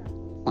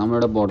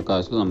നമ്മുടെ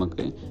പോഡ്കാസ്റ്റിൽ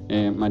നമുക്ക്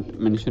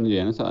മെൻഷൻ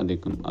ചെയ്യാൻ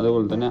സാധിക്കും.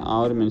 അതുപോലെ തന്നെ ആ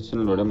ഒരു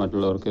മെൻഷനിലൂടെ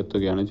മറ്റുള്ളവർക്ക്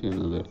എത്തുകയാണ്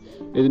ചെയ്യുന്നത്.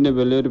 ഇതിൻ്റെ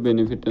വലിയൊരു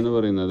ബെനിഫിറ്റ് എന്ന്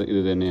പറയുന്നത്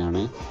ഇത്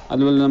തന്നെയാണ്.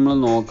 അതുപോലെ നമ്മൾ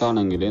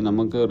നോക്കുകയാണെങ്കിൽ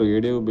നമുക്ക്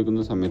റേഡിയോ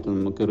ഉപയോഗിക്കുന്ന സമയത്ത്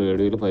നമുക്ക്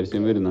റേഡിയോയിൽ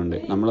പരസ്യം വരുന്നുണ്ട്.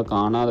 നമ്മൾ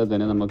കാണാതെ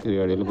തന്നെ നമുക്ക്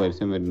റേഡിയോയിൽ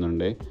പരസ്യം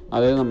വരുന്നുണ്ട്.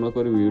 അതായത്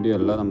നമുക്കൊരു വീഡിയോ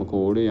അല്ല, നമുക്ക്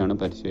ഓഡിയോയാണ്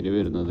പരസ്യം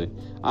വരുന്നത്.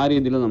 ആ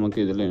രീതിയിൽ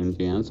നമുക്ക് ഇതിൽ ഏൺ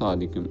ചെയ്യാൻ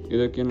സാധിക്കും.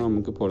 ഇതൊക്കെയാണ്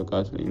നമുക്ക്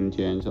പോഡ്കാസ്റ്റിൽ ഏൺ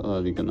ചെയ്യാൻ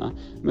സാധിക്കുന്ന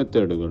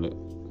മെത്തേഡുകൾ.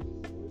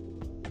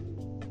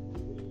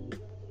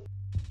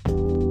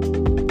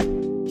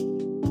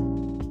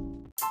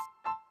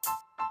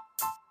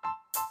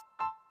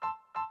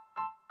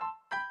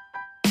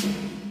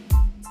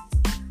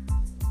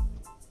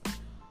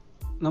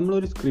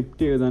 നമ്മളൊരു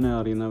സ്ക്രിപ്റ്റ് എഴുതാൻ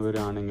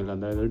അറിയുന്നവരാണെങ്കിൽ,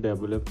 അതായത്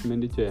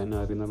ഡെവലപ്മെൻറ്റ് ചെയ്യാൻ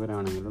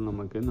അറിയുന്നവരാണെങ്കിലും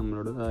നമുക്ക്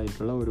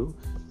നമ്മുടേതായിട്ടുള്ള ഒരു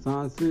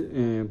SaaS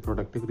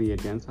പ്രൊഡക്റ്റ്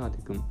ക്രിയേറ്റ് ചെയ്യാൻ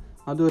സാധിക്കും.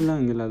 അതുമല്ല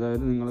എങ്കിൽ,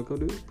 അതായത്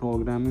നിങ്ങൾക്കൊരു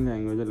പ്രോഗ്രാമിംഗ്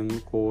ലാംഗ്വേജ് അല്ലെങ്കിൽ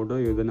കോഡ്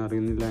എഴുതാൻ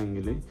അറിയുന്നില്ല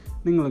എങ്കിൽ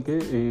നിങ്ങൾക്ക്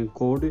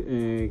കോഡ്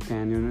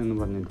കാനിയോൺ എന്ന്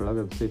പറഞ്ഞിട്ടുള്ള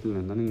വെബ്സൈറ്റിൽ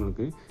നിന്ന്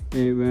നിങ്ങൾക്ക്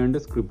വേണ്ട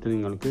സ്ക്രിപ്റ്റ്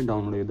നിങ്ങൾക്ക്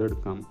ഡൗൺലോഡ്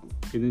ചെയ്തെടുക്കാം.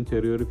 ഇതിന്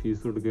ചെറിയൊരു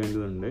ഫീസ്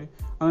കൊടുക്കേണ്ടതുണ്ട്.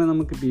 അങ്ങനെ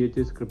നമുക്ക്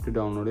PHP സ്ക്രിപ്റ്റ്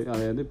ഡൗൺലോഡ്,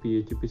 അതായത്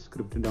PHP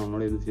സ്ക്രിപ്റ്റ്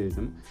ഡൗൺലോഡ് ചെയ്ത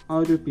ശേഷം ആ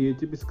ഒരു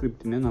PHP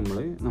സ്ക്രിപ്റ്റിനെ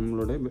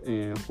നമ്മളുടെ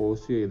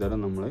ഹോസ്റ്റ് ചെയ്താൽ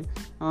നമ്മൾ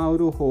ആ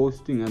ഒരു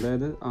ഹോസ്റ്റിംഗ്,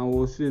 അതായത് ആ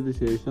ഹോസ്റ്റ് ചെയ്ത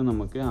ശേഷം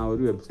നമുക്ക് ആ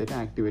ഒരു വെബ്സൈറ്റ്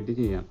ആക്ടിവേറ്റ്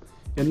ചെയ്യാം.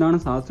 എന്താണ്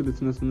SaaS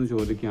ബിസിനസ് എന്ന്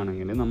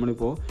ചോദിക്കുകയാണെങ്കിൽ,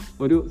 നമ്മളിപ്പോൾ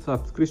ഒരു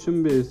സബ്സ്ക്രിപ്ഷൻ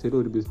ബേസിൽ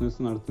ഒരു ബിസിനസ്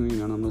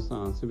നടത്തുന്നതിനാണ് നമ്മൾ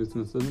SaaS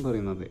ബിസിനസ് എന്ന്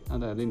പറയുന്നത്.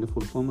 അതായത് ഇതിൻ്റെ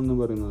ഫുൾ ഫോം എന്ന്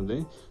പറയുന്നത്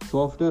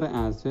സോഫ്റ്റ്വെയർ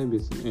ആസ് എ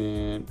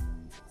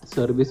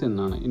സർവീസ്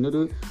എന്നാണ്.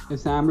 ഇതിനൊരു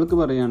സാമ്പിൾക്ക്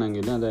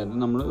പറയുകയാണെങ്കിൽ, അതായത്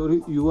നമ്മൾ ഒരു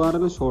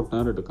URL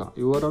ഷോർട്ട്നർ എടുക്കുക.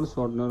 URL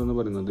ഷോർട്ട്നർ എന്ന്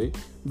പറയുന്നത്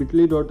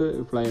bit.ly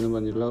എന്ന്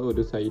പറഞ്ഞിട്ടുള്ള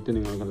ഒരു സൈറ്റ്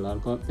നിങ്ങൾക്ക്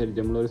എല്ലാവർക്കും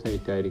പരിചയമുള്ള ഒരു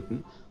സൈറ്റ് ആയിരിക്കും.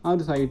 ആ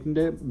ഒരു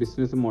സൈറ്റിൻ്റെ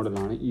ബിസിനസ്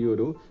മോഡലാണ് ഈ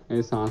ഒരു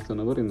SaaS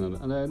എന്ന് പറയുന്നത്.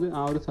 അതായത്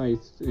ആ ഒരു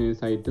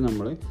സൈറ്റ്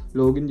നമ്മൾ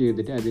ലോഗിൻ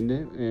ചെയ്തിട്ട് അതിൻ്റെ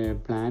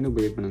പ്ലാൻ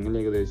ഉപയോഗിക്കണമെങ്കിൽ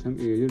ഏകദേശം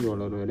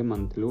 $7 വരെ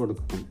മന്ത്ലി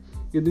കൊടുക്കണം.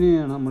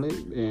 ഇതിനെയാണ് നമ്മൾ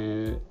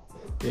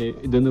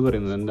ഇതെന്ന്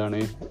പറയുന്നത് എന്താണ്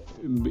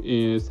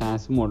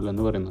SaaS മോഡൽ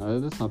എന്ന് പറയുന്നത്.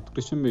 അതായത്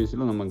സബ്സ്ക്രിപ്ഷൻ ബേസിൽ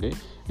നമുക്ക്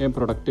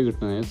പ്രൊഡക്റ്റ്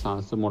കിട്ടുന്നത്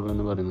SaaS മോഡൽ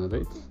എന്ന് പറയുന്നത്.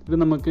 ഇത്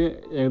നമുക്ക്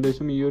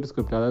ഏകദേശം ഈ ഒരു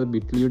സ്ക്രിപ്റ്റ്, അതായത്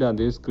ബിറ്റ്ലിയുടെ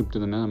അതേ സ്ക്രിപ്റ്റ്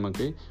തന്നെ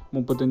നമുക്ക്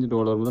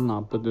 $35 മുതൽ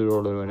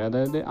 $40 വരെ,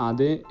 അതായത്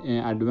അതേ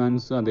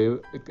അഡ്വാൻസ് അതേ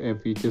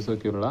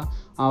ഫീച്ചേഴ്സൊക്കെയുള്ള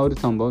ആ ഒരു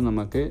സംഭവം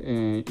നമുക്ക്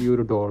ഈ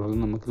ഒരു ഡോളറിൽ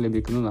നമുക്ക്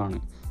ലഭിക്കുന്നതാണ്.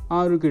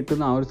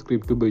 കിട്ടുന്ന ആ ഒരു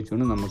സ്ക്രിപ്റ്റ്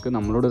ഉപയോഗിച്ചുകൊണ്ട് നമുക്ക്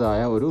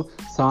നമ്മളുടേതായ ഒരു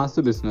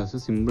സാസ്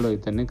ബിസിനസ് സിമ്പിളായി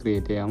തന്നെ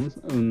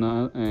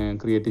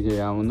ക്രിയേറ്റ്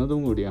ചെയ്യാവുന്നതും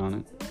കൂടിയാണ്.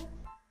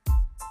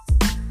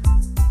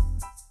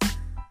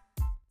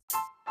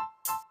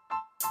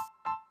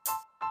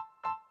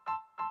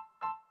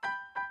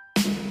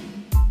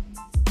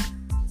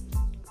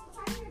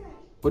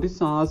 ഒരു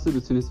സാസ്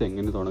ബിസിനസ്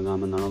എങ്ങനെ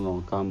തുടങ്ങാമെന്നാണ്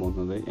നോക്കാൻ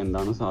പോകുന്നത്.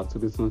 എന്താണ് സാസ്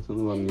ബിസിനസ്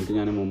എന്ന് പറഞ്ഞിട്ട്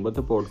ഞാൻ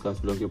മുമ്പത്തെ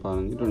പോഡ്കാസ്റ്റിലൊക്കെ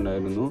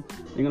പറഞ്ഞിട്ടുണ്ടായിരുന്നു.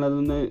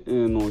 നിങ്ങളതൊന്ന്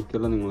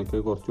നോക്കിയാൽ നിങ്ങൾക്ക്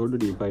കുറച്ചുകൂടി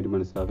ഡീപ്പായിട്ട്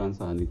മനസ്സിലാക്കാൻ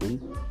സാധിക്കും.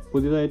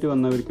 പുതിയതായിട്ട്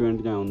വന്നവർക്ക്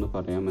വേണ്ടി ഞാൻ ഒന്ന്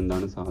പറയാം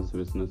എന്താണ് സാസ്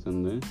ബിസിനസ്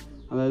എന്ന്.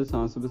 അതായത്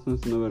സാസ്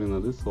ബിസിനസ് എന്ന്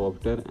പറയുന്നത്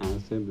സോഫ്റ്റ്വെയർ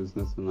ആസ് എ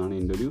ബിസിനസ് എന്നാണ്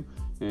ഇതിൻ്റെ ഒരു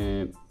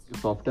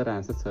സോഫ്റ്റ്വെയർ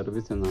ആസ് എ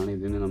സർവീസ് എന്നാണ്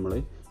ഇതിന് നമ്മൾ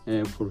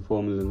ഷോർട്ട്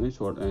ഫോമിൽ നിന്ന്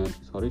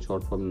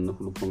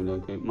ഫുൾ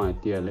ഫോമിലേക്ക്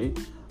മാറ്റിയാൽ.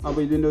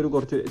 അപ്പോൾ ഇതിൻ്റെ ഒരു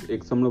കുറച്ച്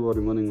എക്സാമ്പിൾ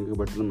പറയുമ്പോൾ നിങ്ങൾക്ക്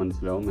പെട്ടെന്ന്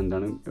മനസ്സിലാവും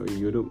എന്താണ് ഈ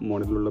ഒരു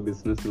മോഡലിലുള്ള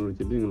ബിസിനസ്സിനെ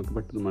കുറിച്ചിട്ട് നിങ്ങൾക്ക്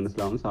പെട്ടെന്ന്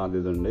മനസ്സിലാവാൻ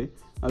സാധ്യതയുണ്ട്.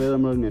 അതായത്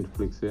നമ്മൾ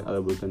നെറ്റ്ഫ്ലിക്സ്,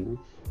 അതേപോലെ തന്നെ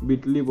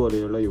ബിറ്റ്ലി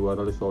പോലെയുള്ള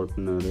URL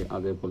ഷോർട്ടനർ,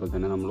 അതേപോലെ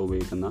തന്നെ നമ്മൾ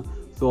ഉപയോഗിക്കുന്ന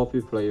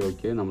സോഫിഫ്ലൈ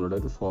ഒക്കെ നമ്മളുടെ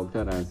ഒരു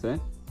സോഫ്റ്റ്വെയർ ആസ്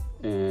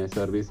എ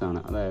സർവീസാണ്.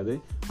 അതായത്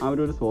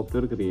അവരൊരു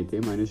സോഫ്റ്റ്വെയർ ക്രിയേറ്റ്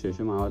ചെയ്യും,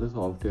 അതിനുശേഷം ആ ഒരു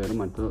സോഫ്റ്റ്വെയർ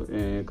മറ്റു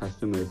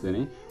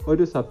കസ്റ്റമേഴ്സിന്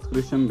ഒരു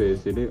സബ്സ്ക്രിപ്ഷൻ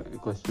ബേസിൽ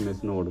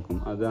കസ്റ്റമേഴ്സിന് കൊടുക്കും.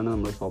 അതാണ്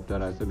നമ്മൾ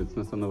സോഫ്റ്റ്വെയർ ആസ് എ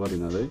ബിസിനസ് എന്ന്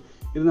പറയുന്നത്.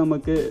 ഇത്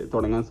നമുക്ക്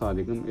തുടങ്ങാൻ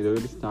സാധിക്കും.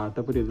 ഇതൊരു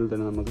സ്റ്റാർട്ടപ്പ് രീതിയിൽ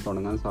തന്നെ നമുക്ക്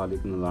തുടങ്ങാൻ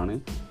സാധിക്കുന്നതാണ്.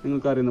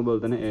 നിങ്ങൾക്കറിയുന്ന പോലെ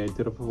തന്നെ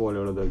എയർചെറപ്പ്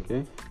പോലെയുള്ളതൊക്കെ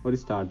ഒരു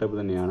സ്റ്റാർട്ടപ്പ്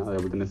തന്നെയാണ്.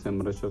 അതേപോലെ തന്നെ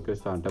സെമറഷ് ഒക്കെ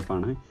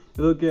സ്റ്റാർട്ടപ്പാണ്.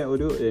 ഇതൊക്കെ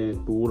ഒരു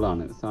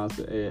ടൂളാണ്.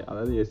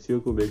 അതായത് SEO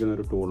ഒക്കെ ഉപയോഗിക്കുന്ന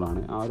ഒരു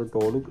ടൂളാണ്. ആ ഒരു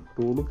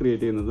ടൂൾ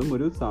ക്രിയേറ്റ് ചെയ്യുന്നതും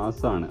ഒരു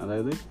സാസാണ്.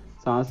 അതായത്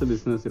സാസ്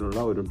ബിസിനസ്സിലുള്ള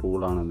ഒരു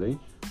ടൂളാണത്.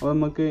 അപ്പോൾ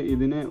നമുക്ക്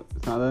ഇതിനെ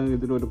സാധാരണ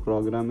രീതിയിൽ ഒരു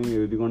പ്രോഗ്രാമിംഗ്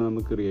എഴുതിക്കൊണ്ട്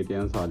നമുക്ക് ക്രിയേറ്റ്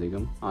ചെയ്യാൻ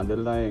സാധിക്കും.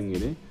 അതല്ല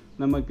എങ്കിൽ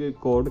നമുക്ക്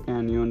കോഡ്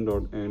കാനിയോൺ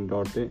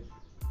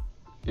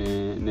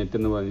 .net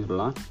എന്ന്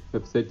പറഞ്ഞിട്ടുള്ള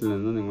വെബ്സൈറ്റിൽ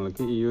നിന്ന്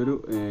നിങ്ങൾക്ക് ഈ ഒരു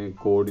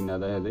കോഡിൻ്റെ,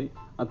 അതായത്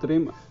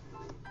അത്രയും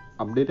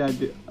അപ്ഡേറ്റ്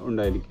ആയിട്ട്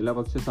ഉണ്ടായിരിക്കില്ല,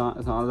 പക്ഷെ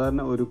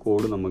സാധാരണ ഒരു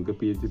കോഡ് നമുക്ക്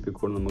PHP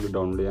കോഡ് നമുക്ക്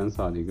ഡൗൺലോഡ് ചെയ്യാൻ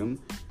സാധിക്കും.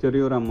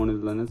 ചെറിയൊരു അമൗണ്ടിൽ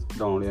തന്നെ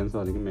ഡൗൺലോഡ് ചെയ്യാൻ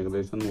സാധിക്കും.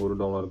 ഏകദേശം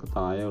 $100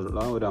 താഴെയുള്ള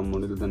ഒരു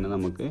അമൗണ്ടിൽ തന്നെ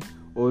നമുക്ക്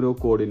ഓരോ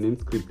കോഡിൻ്റെയും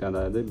സ്ക്രിപ്റ്റ്,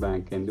 അതായത്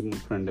ബാക്ക് എൻഡ്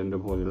ഫ്രണ്ട് എൻഡ്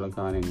പോലെയുള്ള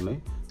കാര്യങ്ങൾ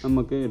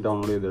നമുക്ക്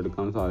ഡൗൺലോഡ്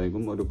ചെയ്തെടുക്കാൻ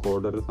സാധിക്കും. ഒരു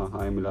കോഡർ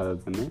സഹായമില്ലാതെ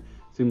തന്നെ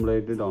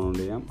സിമ്പിളായിട്ട് ഡൗൺലോഡ്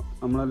ചെയ്യാം.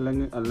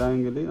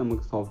 അല്ലെങ്കിൽ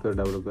നമുക്ക് സോഫ്റ്റ്വെയർ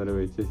ഡെവലപ്പറെ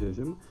വെച്ച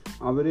ശേഷം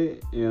അവർ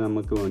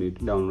നമുക്ക്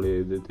വേണ്ടിയിട്ട് ഡൗൺലോഡ്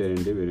ചെയ്ത്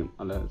തരേണ്ടി വരും.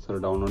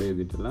 ഡൗൺലോഡ്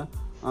ചെയ്തിട്ടുള്ള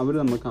അവർ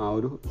നമുക്ക് ആ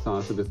ഒരു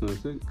സാസ്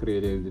ബിസിനസ്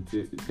ക്രിയേറ്റ്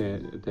ചെയ്തിട്ട്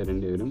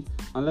തരേണ്ടി വരും.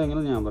 അല്ലെങ്കിൽ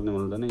ഞാൻ പറഞ്ഞ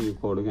പോലെ തന്നെ ഈ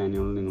കോഡ്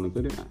കാനിയോണിൽ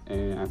നിങ്ങൾക്കൊരു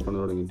അക്കൗണ്ട്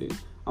തുടങ്ങിയിട്ട്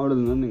അവിടെ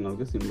നിന്ന്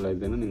നിങ്ങൾക്ക്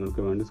സിമ്പിളായിട്ട് തന്നെ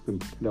നിങ്ങൾക്ക് വേണ്ടി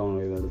സ്ക്രിപ്റ്റ്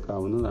ഡൗൺലോഡ്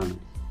ചെയ്തെടുക്കാവുന്നതാണ്.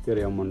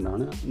 ചെറിയ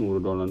എമൗണ്ടാണ്,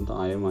 $100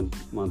 താഴെ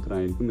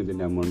മാത്രമായിരിക്കും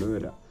ഇതിൻ്റെ എമൗണ്ട്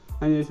വരിക.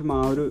 അതിനുശേഷം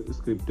ആ ഒരു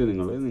സ്ക്രിപ്റ്റ്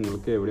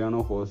നിങ്ങൾക്ക്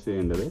എവിടെയാണോ ഹോസ്റ്റ്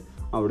ചെയ്യേണ്ടത്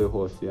അവിടെ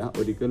ഹോസ്റ്റ് ചെയ്യുക.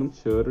 ഒരിക്കലും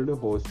ഷെയർഡ്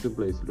ഹോസ്റ്റ്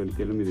പ്ലേസിൽ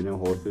ഒരിക്കലും ഇതിനെ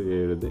ഹോസ്റ്റ്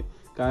ചെയ്യരുത്.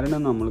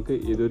 കാരണം നമ്മൾക്ക്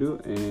ഇതൊരു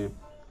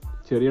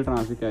ചെറിയ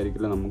ട്രാഫിക്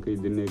ആയിരിക്കില്ല നമുക്ക്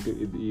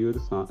ഈ ഒരു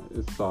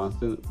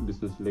സാസ്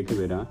ബിസിനസ്സിലേക്ക്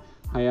വരാൻ.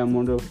 ഹൈ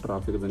എമൗണ്ട് ഓഫ്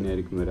ട്രാഫിക്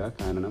തന്നെയായിരിക്കും വരിക.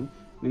 കാരണം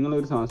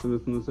നിങ്ങളൊരു സാസ്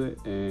ബിസിനസ്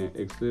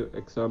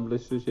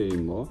എക്സ്റ്റാബ്ലിഷ്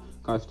ചെയ്യുമ്പോൾ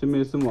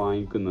കസ്റ്റമേഴ്സും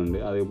വാങ്ങിക്കുന്നുണ്ട്,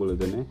 അതേപോലെ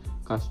തന്നെ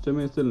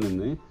കസ്റ്റമേഴ്സിൽ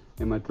നിന്ന്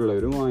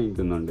മറ്റുള്ളവരും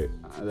വാങ്ങിക്കുന്നുണ്ട്.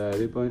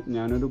 അതായത് ഇപ്പോൾ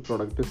ഞാനൊരു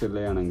പ്രൊഡക്റ്റ് സെല്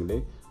ചെയ്യുകയാണെങ്കിൽ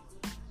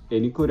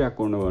എനിക്കൊരു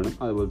അക്കൗണ്ട് വേണം,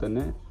 അതുപോലെ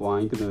തന്നെ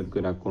വാങ്ങിക്കുന്നവർക്ക്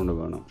ഒരു അക്കൗണ്ട്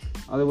വേണം.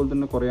 അതുപോലെ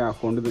തന്നെ കുറേ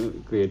അക്കൗണ്ട്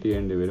ക്രിയേറ്റ്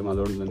ചെയ്യേണ്ടി വരും.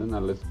 അതുകൊണ്ട് തന്നെ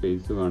നല്ല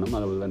സ്പേസ് വേണം,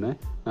 അതുപോലെ തന്നെ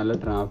നല്ല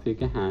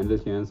ട്രാഫിക് ഹാൻഡിൽ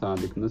ചെയ്യാൻ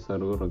സാധിക്കുന്ന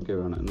സെർവറൊക്കെ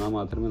വേണം. എന്നാൽ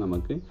മാത്രമേ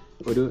നമുക്ക്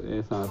ഒരു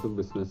സാസ്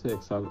ബിസിനസ്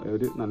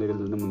ഒരു നല്ല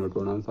രീതിയിൽ നിന്ന് മുന്നോട്ട്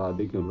പോകാൻ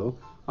സാധിക്കുള്ളൂ.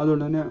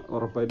 അതുകൊണ്ട് തന്നെ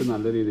ഉറപ്പായിട്ട്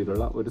നല്ല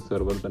രീതിയിലുള്ള ഒരു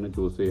സെർവർ തന്നെ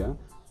ചൂസ്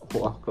ചെയ്യുക.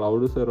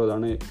 ക്ലൗഡ്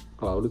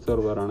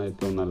സെർവറാണ്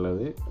ഏറ്റവും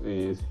നല്ലത്.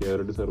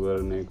 ഷെയർഡ്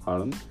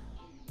സെർവറിനേക്കാളും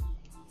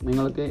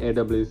നിങ്ങൾക്ക്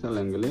AWS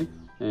അല്ലെങ്കിൽ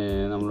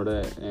നമ്മളുടെ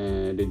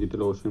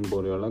ഡിജിറ്റൽ ഓഷ്യൻ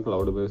പോലെയുള്ള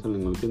ക്ലൗഡ് ബേസിൽ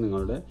നിങ്ങൾക്ക്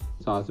നിങ്ങളുടെ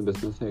സാസ്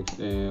ബിസിനസ്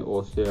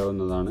ഹോസ്റ്റ്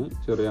ചെയ്യാവുന്നതാണ്.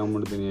 ചെറിയ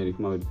അമൗണ്ട്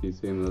തന്നെയായിരിക്കും അവർ ഫീസ്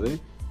ചെയ്യുന്നത്.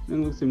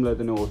 നിങ്ങൾക്ക് സിമ്പിളായി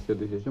തന്നെ ഹോസ്റ്റ്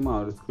ചെയ്ത ശേഷം ആ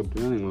ഒരു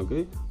സ്ക്രിപ്റ്റിനെ നിങ്ങൾക്ക്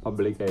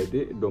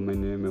പബ്ലിക്കായിട്ട് ഡൊമൈൻ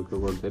നെയിമൊക്കെ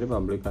കൊടുത്തിട്ട്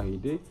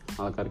പബ്ലിക്കായിട്ട്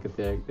ആൾക്കാർക്ക്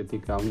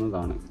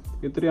എത്തിക്കാവുന്നതാണ്.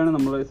 ഇത്രയാണ്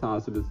നമ്മുടെ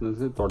സാസ്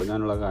ബിസിനസ്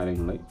തുടങ്ങാനുള്ള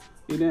കാര്യങ്ങൾ.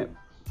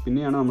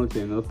 പിന്നെയാണ് നമ്മൾ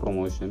ചെയ്യുന്നത്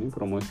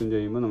പ്രൊമോഷൻ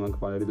ചെയ്യുമ്പോൾ നമുക്ക്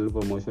പല രീതിയിൽ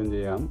പ്രൊമോഷൻ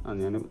ചെയ്യാം.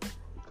 ഞാൻ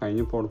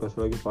കഴിഞ്ഞ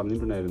പോഡ്കാസ്റ്റിലൊക്കെ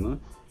പറഞ്ഞിട്ടുണ്ടായിരുന്നു,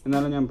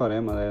 എന്നാലും ഞാൻ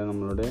പറയാം. അതായത്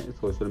നമ്മളുടെ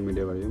സോഷ്യൽ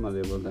മീഡിയ വഴിയും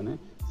അതേപോലെ തന്നെ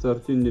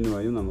സെർച്ച് എഞ്ചിൻ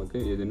വഴിയും നമുക്ക്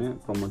ഇതിനെ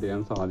പ്രൊമോട്ട്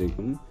ചെയ്യാൻ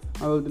സാധിക്കും.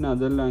 അതുപോലെ തന്നെ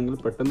അതല്ലെങ്കിൽ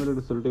പെട്ടെന്നൊരു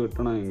റിസൾട്ട്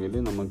കിട്ടണമെങ്കിൽ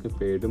നമുക്ക്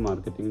പെയ്ഡ്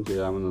മാർക്കറ്റിംഗ്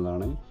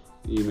ചെയ്യാവുന്നതാണ്.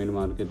 ഇമെയിൽ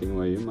മാർക്കറ്റിംഗ്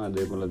വഴിയും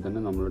അതേപോലെ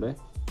തന്നെ നമ്മളുടെ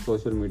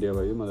സോഷ്യൽ മീഡിയ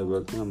വഴിയും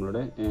അതേപോലെ തന്നെ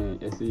നമ്മളുടെ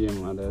SEM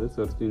അതായത്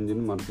സെർച്ച്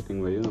എഞ്ചിൻ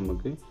മാർക്കറ്റിംഗ് വഴിയും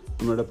നമുക്ക്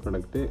നമ്മുടെ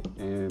പ്രൊഡക്റ്റ്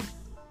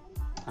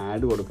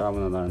ആഡ്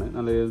കൊടുക്കാവുന്നതാണ്.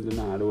 നല്ല രീതിയിൽ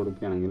തന്നെ ആഡ്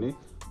കൊടുക്കുകയാണെങ്കിൽ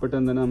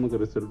പെട്ടെന്ന് തന്നെ നമുക്ക്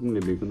റിസൾട്ടും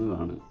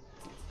ലഭിക്കുന്നതാണ്.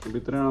 അപ്പോൾ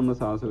ഇത്രയാണ് നമ്മൾ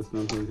സാസ്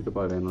ബിസിനസ്സിനെ കുറിച്ചിട്ട്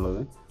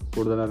പറയാനുള്ളത്.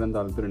 കൂടുതലാരും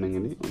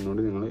താല്പര്യമുണ്ടെങ്കിൽ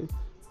ഒന്നുകൂടി നിങ്ങൾ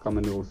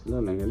കമൻറ്റ് ബോക്സിൽ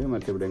അല്ലെങ്കിൽ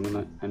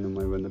മറ്റെവിടെയെങ്കിലും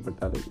എന്നുമായി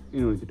ബന്ധപ്പെട്ടാൽ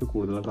ഇതിനെ വിളിച്ചിട്ട്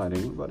കൂടുതൽ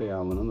കാര്യങ്ങൾ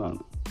പറയാവുന്നതാണ്.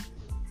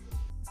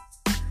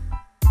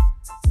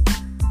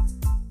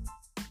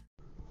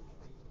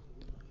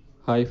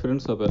 ഹായ്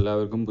ഫ്രണ്ട്സ്, അപ്പോൾ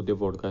എല്ലാവർക്കും പുതിയ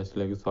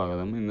പോഡ്കാസ്റ്റിലേക്ക്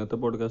സ്വാഗതം. ഇന്നത്തെ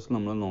പോഡ്കാസ്റ്റിൽ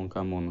നമ്മൾ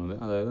നോക്കാൻ പോകുന്നത്,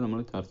 അതായത് നമ്മൾ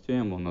ചർച്ച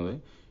ചെയ്യാൻ പോകുന്നത്,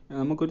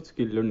 നമുക്കൊരു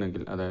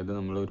സ്കില്ലുണ്ടെങ്കിൽ, അതായത്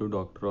നമ്മളൊരു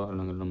ഡോക്ടറോ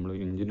അല്ലെങ്കിൽ നമ്മൾ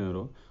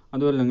എഞ്ചിനീയറോ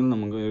അതുമല്ലെങ്കിൽ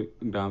നമുക്ക്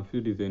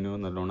ഗ്രാഫിക് ഡിസൈനോ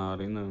നല്ലോണം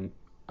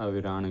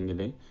അവരാണെങ്കിൽ,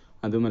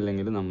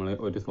 അതുമല്ലെങ്കിൽ നമ്മൾ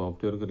ഒരു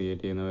സോഫ്റ്റ്വെയർ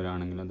ക്രിയേറ്റ്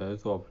ചെയ്യുന്നവരാണെങ്കിൽ, അതായത്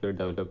സോഫ്റ്റ്വെയർ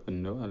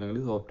ഡെവലപ്മെൻറ്റോ അല്ലെങ്കിൽ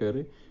സോഫ്റ്റ്വെയർ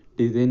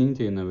ഡിസൈനിങ്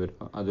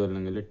ചെയ്യുന്നവരോ,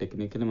 അതുമല്ലെങ്കിൽ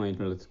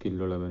ടെക്നിക്കലുമായിട്ടുള്ള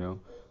സ്കില്ലുള്ളവരോ,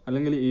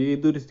 അല്ലെങ്കിൽ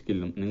ഏതൊരു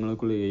സ്കില്ലും,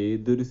 നിങ്ങൾക്കുള്ള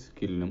ഏതൊരു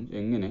സ്കില്ലും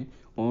എങ്ങനെ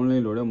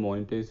ഓൺലൈനിലൂടെ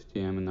മോണിറ്റൈസ്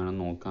ചെയ്യാമെന്നാണ്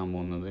നോക്കാൻ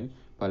പോകുന്നത്.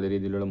 പല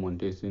രീതിയിലുള്ള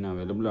മോണിറ്റൈസേഷൻ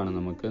അവൈലബിൾ ആണ്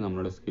നമുക്ക്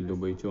നമ്മുടെ സ്കില്ല്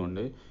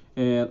ഉപയോഗിച്ചുകൊണ്ട്.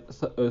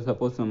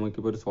 സപ്പോസ്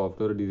നമുക്കിപ്പോൾ ഒരു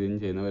സോഫ്റ്റ്വെയർ ഡിസൈൻ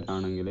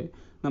ചെയ്യുന്നവരാണെങ്കിൽ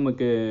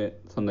നമുക്ക്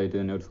സ്വന്തമായിട്ട്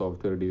തന്നെ ഒരു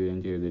സോഫ്റ്റ്വെയർ ഡിസൈൻ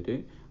ചെയ്തിട്ട്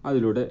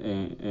അതിലൂടെ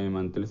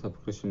മന്ത്ലി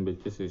സബ്സ്ക്രിപ്ഷൻ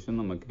വെച്ച ശേഷം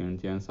നമുക്ക് ഏൺ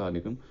ചെയ്യാൻ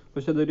സാധിക്കും.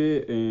 പക്ഷെ അതൊരു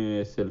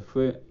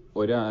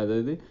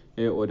അതായത്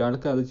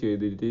ഒരാൾക്ക് അത്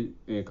ചെയ്തിട്ട്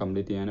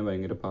കംപ്ലീറ്റ് ചെയ്യാൻ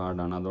ഭയങ്കര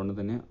പാടാണ്. അതുകൊണ്ട്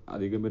തന്നെ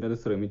അധികം പേര് അത്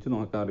ശ്രമിച്ച്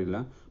നോക്കാറില്ല.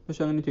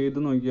 പക്ഷെ അങ്ങനെ ചെയ്ത്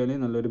നോക്കിയാൽ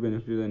നല്ലൊരു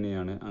ബെനിഫിറ്റ്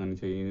തന്നെയാണ് അങ്ങനെ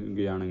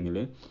ചെയ്യുകയാണെങ്കിൽ.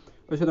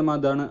 പക്ഷെ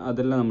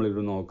അതല്ല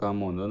നമ്മളിവിടെ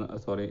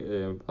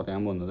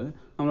പറയാൻ പോകുന്നത്.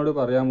 നമ്മളോട്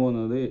പറയാൻ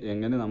പോകുന്നത്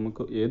എങ്ങനെ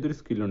നമുക്ക് ഏതൊരു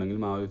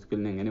സ്കില്ലുണ്ടെങ്കിലും ആ ഒരു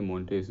സ്കില്ലിനെ എങ്ങനെ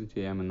മോണിറ്റൈസ്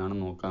ചെയ്യാമെന്നാണ്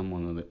നോക്കാൻ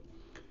പോകുന്നത്.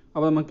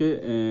 അപ്പോൾ നമുക്ക്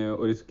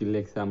ഒരു സ്കിൽ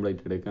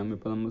എക്സാമ്പിളായിട്ട് എടുക്കാം.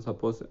 ഇപ്പോൾ നമ്മൾ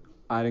സപ്പോസ്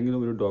ആരെങ്കിലും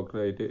ഒരു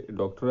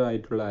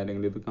ഡോക്ടറായിട്ടുള്ള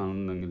ആരെങ്കിലും ഇത്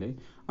കാണുന്നുണ്ടെങ്കിൽ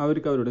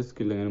അവർക്ക് അവരുടെ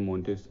സ്കിൽ എങ്ങനെ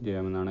മോണിറ്റൈസ്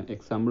ചെയ്യാമെന്നാണ്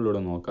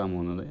എക്സാമ്പിളിലൂടെ നോക്കാൻ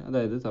പോകുന്നത്.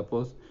 അതായത്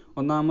സപ്പോസ്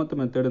ഒന്നാമത്തെ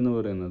മെത്തേഡ് എന്ന്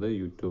പറയുന്നത്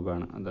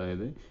യൂട്യൂബാണ്.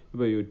 അതായത്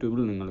ഇപ്പോൾ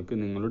യൂട്യൂബിൽ നിങ്ങൾക്ക്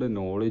നിങ്ങളുടെ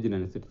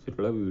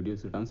നോളേജിനനുസരിച്ചിട്ടുള്ള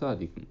വീഡിയോസ് ഇടാൻ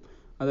സാധിക്കും.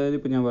 അതായത്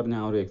ഇപ്പോൾ ഞാൻ പറഞ്ഞ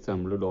ആ ഒരു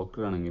എക്സാമ്പിൾ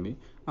ഡോക്ടറാണെങ്കിൽ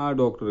ആ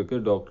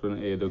ഡോക്ടറിന്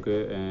ഏതൊക്കെ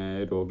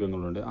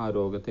രോഗങ്ങളുണ്ട്, ആ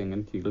രോഗത്തെ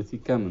എങ്ങനെ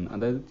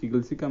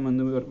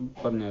ചികിത്സിക്കാമെന്ന്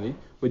പറഞ്ഞാൽ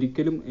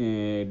ഒരിക്കലും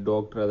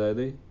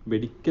അതായത്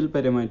മെഡിക്കൽ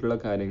പരമായിട്ടുള്ള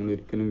കാര്യങ്ങൾ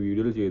ഒരിക്കലും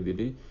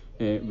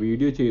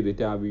വീഡിയോ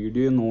ചെയ്തിട്ട് ആ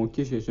വീഡിയോ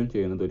നോക്കിയ ശേഷം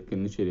ചെയ്യുന്നത്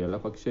ഒരിക്കലും ശരിയല്ല.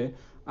 പക്ഷേ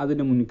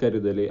അതിൻ്റെ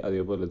മുൻകരുതൽ,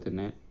 അതേപോലെ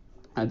തന്നെ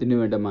അതിന്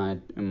വേണ്ട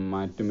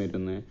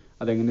മാറ്റമരുന്ന്,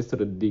 അതെങ്ങനെ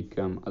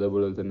ശ്രദ്ധിക്കാം,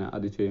 അതുപോലെ തന്നെ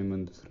അത് ചെയ്യുമ്പോൾ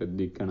എന്ത്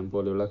ശ്രദ്ധിക്കണം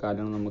പോലെയുള്ള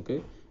കാര്യങ്ങൾ നമുക്ക്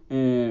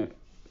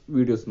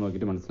വീഡിയോസ്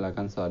നോക്കിയിട്ട്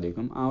മനസ്സിലാക്കാൻ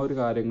സാധിക്കും. ആ ഒരു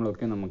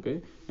കാര്യങ്ങളൊക്കെ നമുക്ക്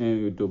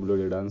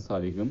യൂട്യൂബിലൂടെ ഇടാൻ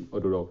സാധിക്കും.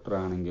 ഒരു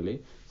ഡോക്ടറാണെങ്കിൽ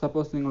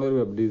സപ്പോസ് നിങ്ങളൊരു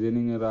വെബ്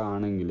ഡിസൈനർ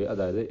ആണെങ്കിൽ,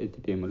 അതായത്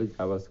HTML,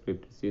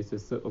 JavaScript,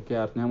 CSS ഒക്കെ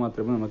അറിഞ്ഞാൽ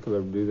മാത്രമേ നമുക്ക്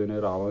വെബ്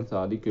ഡിസൈനർ ആവാൻ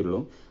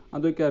സാധിക്കുള്ളൂ.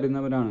 അതൊക്കെ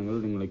അറിയുന്നവരാണെങ്കിൽ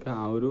നിങ്ങൾക്ക്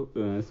ആ ഒരു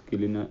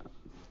സ്കില്ലിന്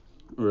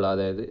ഉള്ള,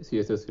 അതായത്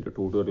CSSൻ്റെ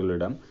ട്യൂട്ടോറിയൽ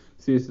ഇടാം,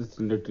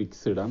 CSSൻ്റെ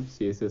ട്രിക്സ് ഇടാം,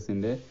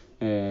 CSSൻ്റെ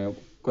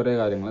കുറേ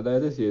കാര്യങ്ങൾ,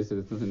 അതായത്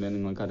CSSൻ്റെ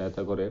നിങ്ങൾക്ക്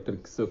അറിയാത്ത കുറേ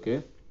ട്രിക്സൊക്കെ,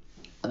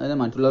 അതായത്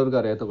മറ്റുള്ളവർക്ക്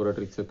അറിയാത്ത കുറേ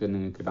ട്രിക്സൊക്കെ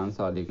നിങ്ങൾക്ക് ഇടാൻ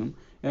സാധിക്കും.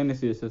 എങ്ങനെ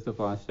CSS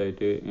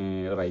ഫാസ്റ്റായിട്ട്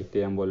റൈറ്റ്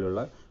ചെയ്യാൻ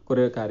പോലെയുള്ള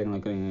കുറേ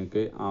കാര്യങ്ങളൊക്കെ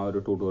നിങ്ങൾക്ക് ആ ഒരു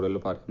ട്യൂട്ടോറിയലിൽ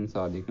പറയാൻ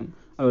സാധിക്കും.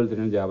 അതുപോലെ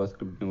തന്നെ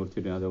JavaScripറ്റിനെ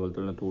കുറിച്ചിട്ട്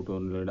അതേപോലത്തുള്ള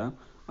ട്യൂട്ടോറിയൽ ഇടാം.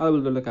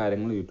 അതുപോലത്തുള്ള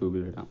കാര്യങ്ങൾ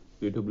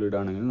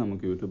യൂട്യൂബിലിടാണെങ്കിൽ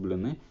നമുക്ക് യൂട്യൂബിൽ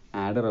നിന്ന്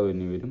ആഡ്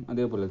റവന്യൂ വരും.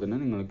 അതേപോലെ തന്നെ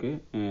നിങ്ങൾക്ക്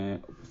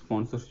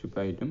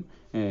സ്പോൺസർഷിപ്പായിട്ടും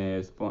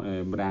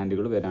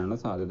ബ്രാൻഡുകൾ വരാനുള്ള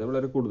സാധ്യത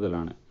വളരെ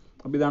കൂടുതലാണ്.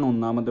 അപ്പോൾ ഇതാണ്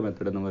ഒന്നാമത്തെ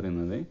മെത്തേഡ് എന്ന്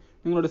പറയുന്നത്.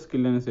 നിങ്ങളുടെ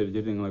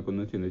സ്കില്ലനുസരിച്ചിട്ട്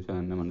നിങ്ങൾക്കൊന്ന് ചിന്തിച്ചാൽ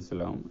തന്നെ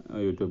മനസ്സിലാവും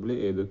യൂട്യൂബിൽ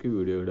ഏതൊക്കെ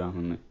വീഡിയോ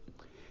ഇടാമെന്ന്.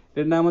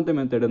 രണ്ടാമത്തെ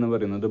മെത്തേഡ് എന്ന്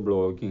പറയുന്നത്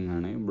ബ്ലോഗിംഗ്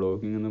ആണ്.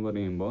 ബ്ലോഗിംഗ് എന്ന്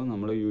പറയുമ്പോൾ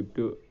നമ്മൾ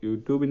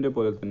യൂട്യൂബിൻ്റെ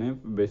പോലെ തന്നെ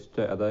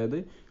അതായത്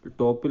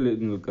ടോപ്പിൽ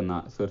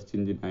നിൽക്കുന്ന സെർച്ച്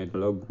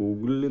എഞ്ചിനായിട്ടുള്ള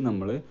ഗൂഗിളിൽ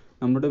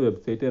നമ്മുടെ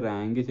വെബ്സൈറ്റ്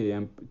റാങ്ക്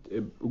ചെയ്യാൻ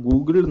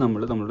ഗൂഗിളിൽ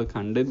നമ്മുടെ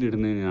കണ്ടന്റ്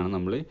ഇടുന്നതിനാണ്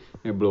നമ്മൾ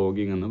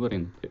ബ്ലോഗിംഗ് എന്ന്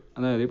പറയുന്നത്.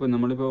 അതായത് ഇപ്പോൾ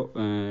നമ്മളിപ്പോൾ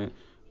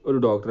ഒരു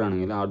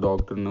ഡോക്ടറാണെങ്കിൽ ആ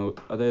ഡോക്ടറിന്,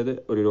 അതായത്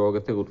ഒരു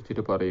രോഗത്തെ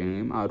കുറിച്ചിട്ട്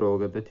പറയുകയും ആ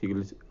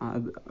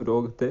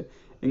രോഗത്തെ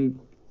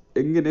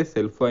എങ്ങനെ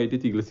സെൽഫായിട്ട്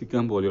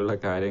ചികിത്സിക്കാൻ പോലെയുള്ള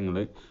കാര്യങ്ങൾ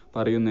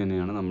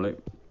പറയുന്നതിനെയാണ് നമ്മൾ,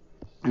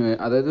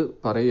 അതായത്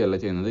പറയുകയല്ല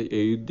ചെയ്യുന്നത്,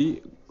 എഴുതി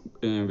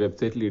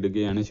വെബ്സൈറ്റിൽ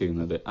ഇടുകയാണ്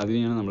ചെയ്യുന്നത്.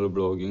 അതിനെയാണ് നമ്മൾ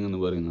ബ്ലോഗിംഗ് എന്ന്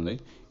പറയുന്നത്.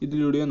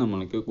 ഇതിലൂടെ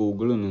നമ്മൾക്ക്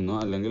ഗൂഗിളിൽ നിന്നോ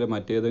അല്ലെങ്കിൽ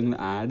മറ്റേതെങ്കിലും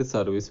ആഡ്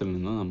സർവീസിൽ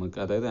നിന്നോ നമുക്ക്,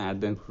 അതായത്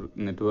ആഡ്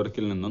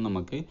നെറ്റ്വർക്കിൽ നിന്നോ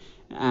നമുക്ക്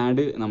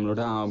ആഡ്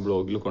നമ്മളുടെ ആ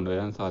ബ്ലോഗിൽ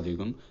കൊണ്ടുവരാൻ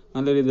സാധിക്കും.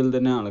 നല്ല രീതിയിൽ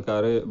തന്നെ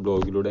ആൾക്കാർ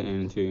ബ്ലോഗിലൂടെ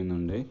ഏൺ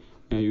ചെയ്യുന്നുണ്ട്.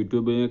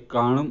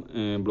 യൂട്യൂബിനേക്കാളും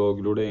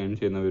ബ്ലോഗിലൂടെ ഏൺ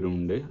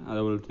ചെയ്യുന്നവരുണ്ട്.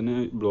 അതുപോലെ തന്നെ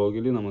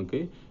ബ്ലോഗിൽ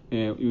നമുക്ക്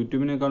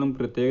യൂട്യൂബിനേക്കാളും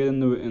പ്രത്യേകത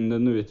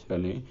എന്തെന്ന്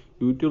വെച്ചാൽ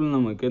യൂട്യൂബിൽ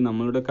നമുക്ക്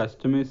നമ്മളുടെ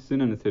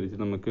കസ്റ്റമേഴ്സിനനുസരിച്ച്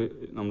നമുക്ക്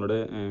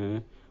നമ്മുടെ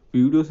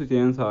വീഡിയോസ്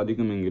ചെയ്യാൻ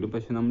സാധിക്കുമെങ്കിലും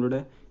പക്ഷെ നമ്മളുടെ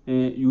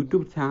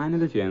യൂട്യൂബ്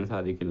ചാനൽ ചെയ്യാൻ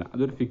സാധിക്കില്ല.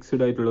 അതൊരു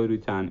ഫിക്സ്ഡ് ആയിട്ടുള്ള ഒരു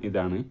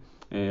ഇതാണ്,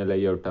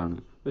 ലേഔട്ടാണ്.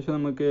 പക്ഷെ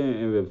നമുക്ക്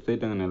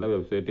വെബ്സൈറ്റ് അങ്ങനെയല്ല.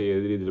 വെബ്സൈറ്റ്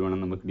ഏത് രീതിയിൽ വേണം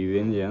നമുക്ക്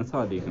ഡിസൈൻ ചെയ്യാൻ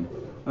സാധിക്കും.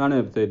 അതാണ്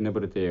വെബ്സൈറ്റിൻ്റെ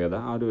പ്രത്യേകത.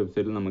 ആ ഒരു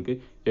വെബ്സൈറ്റിൽ നമുക്ക്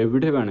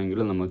എവിടെ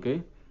വേണമെങ്കിലും നമുക്ക്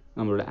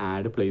നമ്മളുടെ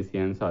ആഡ് പ്ലേസ്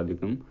ചെയ്യാൻ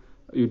സാധിക്കും.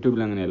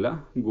 യൂട്യൂബിൽ അങ്ങനെയല്ല.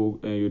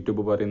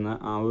 യൂട്യൂബ് പറയുന്ന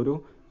ആ ഒരു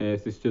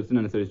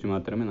സിസ്റ്റത്തിനനുസരിച്ച്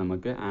മാത്രമേ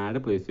നമുക്ക് ആഡ്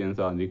പ്ലേസ് ചെയ്യാൻ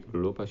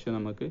സാധിക്കുള്ളൂ. പക്ഷെ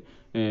നമുക്ക്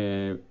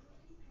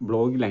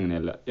ബ്ലോഗിൽ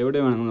അങ്ങനെയല്ല. എവിടെ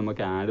വേണമെങ്കിലും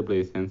നമുക്ക് ആഡ്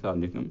പ്ലേസ് ചെയ്യാൻ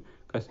സാധിക്കും.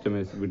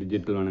 കസ്റ്റമേഴ്സ്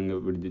വിഡ്ജറ്റിൽ വേണമെങ്കിൽ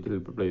വിഡ്ജറ്റിൽ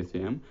പ്ലേസ്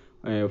ചെയ്യാം,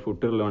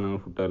 ഫുട്ടറിൽ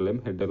വേണമെങ്കിൽ ഫുട്ടറിലും,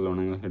 ഹെഡറിൽ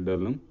വേണമെങ്കിൽ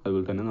ഹെഡറിലും.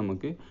 അതുപോലെ തന്നെ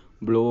നമുക്ക്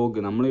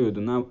നമ്മൾ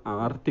എഴുതുന്ന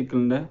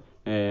ആർട്ടിക്കിളിൻ്റെ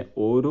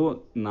ഓരോ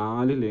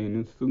 4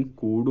 ലൈൻസും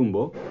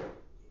കൂടുമ്പോൾ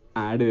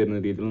ആഡ് വരുന്ന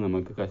രീതിയിൽ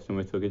നമുക്ക്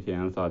കസ്റ്റമേഴ്സൊക്കെ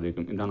ചെയ്യാൻ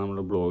സാധിക്കും. ഇതാണ്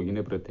നമ്മുടെ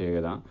ബ്ലോഗിൻ്റെ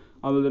പ്രത്യേകത.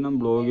 അതുപോലെ തന്നെ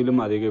ബ്ലോഗിലും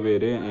അധിക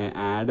പേര്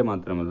ആഡ്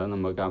മാത്രമല്ല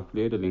നമുക്ക്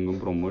അഫിലിയേറ്റ് ലിങ്കും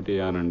പ്രൊമോട്ട്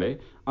ചെയ്യാറുണ്ട്.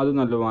 അത്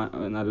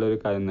നല്ലൊരു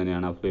കാര്യം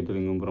തന്നെയാണ്, അഫിലിയേറ്റ്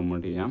ലിങ്കും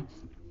പ്രൊമോട്ട് ചെയ്യാം.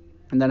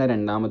 ഇതാണ്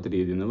രണ്ടാമത്തെ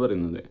രീതി എന്ന്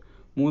പറയുന്നത്.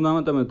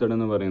 മൂന്നാമത്തെ മെത്തേഡ്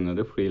എന്ന്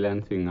പറയുന്നത്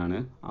ഫ്രീലാൻസിങ് ആണ്.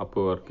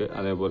 അപ്പ്വർക്ക്,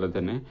 അതേപോലെ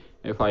തന്നെ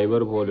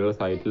ഫൈബർ പോലെയുള്ള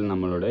സൈറ്റിൽ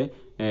നമ്മളുടെ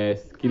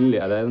സ്കില്ല്,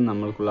 അതായത്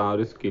നമ്മൾക്കുള്ള ആ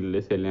ഒരു സ്കില്ല്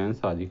സെല് ചെയ്യാൻ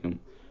സാധിക്കും.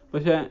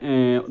 പക്ഷേ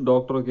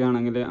ഡോക്ടറൊക്കെ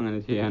ആണെങ്കിൽ അങ്ങനെ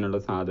ചെയ്യാനുള്ള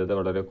സാധ്യത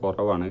വളരെ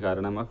കുറവാണ്.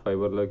 കാരണം ആ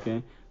ഫൈബറിലൊക്കെ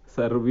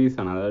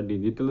സർവീസാണ്, അതായത്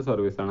ഡിജിറ്റൽ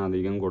സർവീസാണ്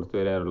അധികം കൊടുത്തു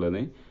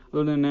വരാറുള്ളത്.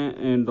 അതുകൊണ്ട് തന്നെ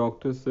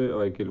ഡോക്ടേഴ്സ്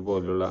വൈക്കൽ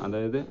പോലുള്ള,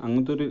 അതായത്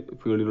അങ്ങനത്തെ ഒരു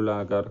ഫീൽഡിലുള്ള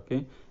ആൾക്കാർക്ക്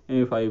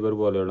ഫൈബർ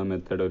പോലെയുള്ള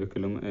മെത്തേഡ്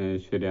ഒരിക്കലും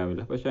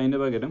ശരിയാവില്ല. പക്ഷേ അതിൻ്റെ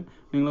പകരം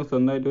നിങ്ങൾ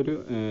സ്വന്തമായിട്ടൊരു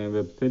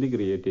വെബ്സൈറ്റ്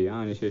ക്രിയേറ്റ് ചെയ്യുക.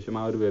 അതിനുശേഷം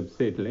ആ ഒരു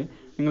വെബ്സൈറ്റിൽ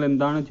നിങ്ങൾ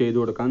എന്താണ് ചെയ്തു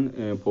കൊടുക്കാൻ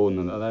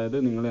പോകുന്നത്, അതായത്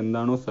നിങ്ങൾ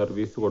എന്താണോ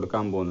സർവീസ്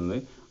കൊടുക്കാൻ പോകുന്നത്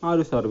ആ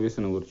ഒരു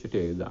സർവീസിനെ കുറിച്ചിട്ട്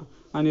എഴുതുക.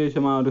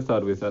 അതിനുശേഷം ആ ഒരു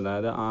സർവീസ്,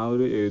 അതായത് ആ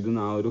ഒരു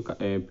എഴുതുന്ന ആ ഒരു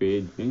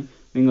പേജ്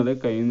നിങ്ങൾ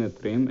കഴിയുന്ന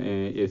എത്രയും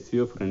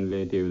SEO ഫ്രണ്ട്ലി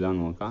ആയിട്ട് എഴുതാൻ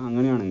നോക്കുക.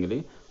 അങ്ങനെയാണെങ്കിൽ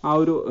ആ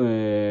ഒരു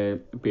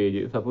പേജ്,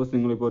 സപ്പോസ്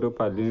നിങ്ങളിപ്പോൾ ഒരു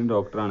പല്ലിന്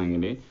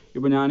ഡോക്ടറാണെങ്കിൽ,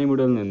 ഇപ്പോൾ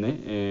ഞാനിവിടെ നിന്ന്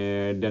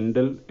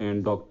ഡെൻ്റൽ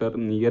ഡോക്ടർ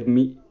നിയർ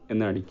മീ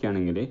എന്ന്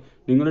അടിക്കുകയാണെങ്കിൽ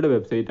നിങ്ങളുടെ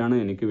വെബ്സൈറ്റാണ്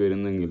എനിക്ക്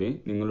വരുന്നതെങ്കിൽ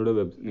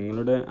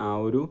നിങ്ങളുടെ ആ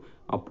ഒരു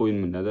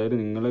അപ്പോയിൻമെൻറ്റ്, അതായത്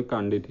നിങ്ങളെ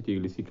കണ്ടിട്ട്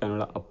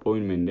ചികിത്സിക്കാനുള്ള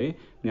അപ്പോയിൻമെൻറ്റ്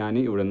ഞാൻ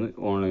ഇവിടെ നിന്ന്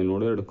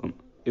ഓൺലൈനിലൂടെ എടുക്കും.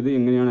 ഇത്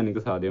എങ്ങനെയാണ്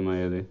എനിക്ക്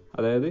സാധ്യമായത്?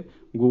 അതായത്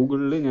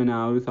ഗൂഗിളിൽ ഞാൻ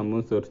ആ ഒരു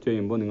സംഭവം സെർച്ച്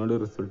ചെയ്യുമ്പോൾ നിങ്ങളുടെ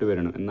റിസൾട്ട്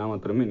വരണം, എന്നാൽ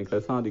മാത്രമേ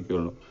എനിക്കത്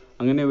സാധിക്കുകയുള്ളൂ.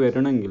 അങ്ങനെ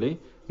വരണമെങ്കിൽ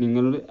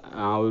നിങ്ങൾ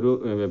ആ ഒരു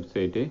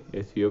വെബ്സൈറ്റ്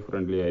SEO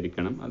ഫ്രണ്ട്ലി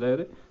ആയിരിക്കണം.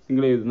 അതായത്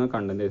നിങ്ങൾ എഴുതുന്ന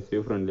കണ്ടൻറ്റ്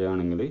SEO ഫ്രണ്ട്ലി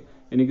ആണെങ്കിൽ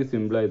എനിക്ക്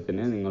സിമ്പിളായി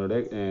തന്നെ നിങ്ങളുടെ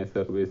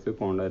സർവീസ്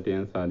കോൺടാക്ട്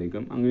ചെയ്യാൻ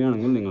സാധിക്കും.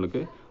 അങ്ങനെയാണെങ്കിൽ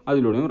നിങ്ങൾക്ക്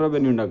അതിലൂടെയും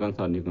റവന്യൂ ഉണ്ടാക്കാൻ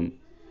സാധിക്കും.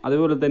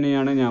 അതുപോലെ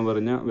തന്നെയാണ് ഞാൻ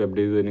പറഞ്ഞ വെബ്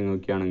ഡിസൈനിങ്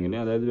ഒക്കെ ആണെങ്കിൽ,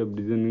 അതായത് വെബ്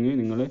ഡിസൈനിങ്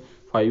നിങ്ങൾ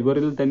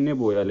ഫൈബറിൽ തന്നെ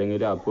പോയി,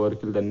 അല്ലെങ്കിൽ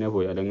അപ്വർക്കിൽ തന്നെ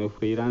പോയി, അല്ലെങ്കിൽ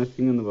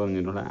ഫ്രീലാൻസിങ് എന്ന്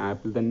പറഞ്ഞിട്ടുള്ള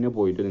ആപ്പിൽ തന്നെ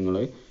പോയിട്ട് നിങ്ങൾ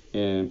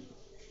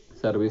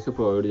സർവീസ്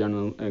പ്രൊവൈഡ്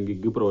ചെയ്യണം,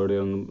 ഗിഗ് പ്രൊവൈഡ്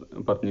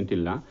ചെയ്യണമെന്ന്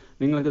പറഞ്ഞിട്ടില്ല.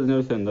 നിങ്ങൾക്ക്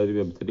ഇതിനൊരു സ്വന്തം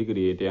വെബ്സൈറ്റ്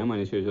ക്രിയേറ്റ് ചെയ്യാം.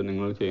 അതിനുശേഷം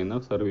നിങ്ങൾ ചെയ്യുന്ന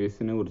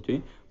സർവീസിനെ കുറിച്ച്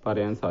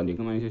പറയാൻ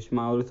സാധിക്കും. അതിനുശേഷം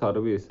ആ ഒരു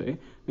സർവീസ്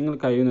നിങ്ങൾ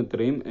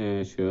കഴിയുന്നത്രയും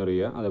ഷെയർ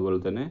ചെയ്യുക. അതുപോലെ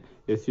തന്നെ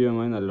SEO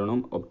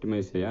നല്ലോണം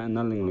ഒപ്റ്റിമൈസ് ചെയ്യുക.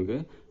 എന്നാൽ നിങ്ങൾക്ക്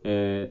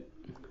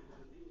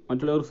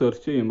മറ്റുള്ളവർ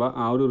സെർച്ച് ചെയ്യുമ്പോൾ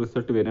ആ ഒരു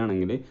റിസൾട്ട്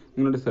വരികയാണെങ്കിൽ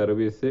നിങ്ങളുടെ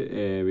സർവീസ്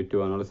വിറ്റ്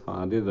പോകാനുള്ള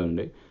സാധ്യത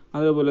ഉണ്ട്.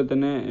 അതേപോലെ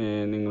തന്നെ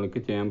നിങ്ങൾക്ക്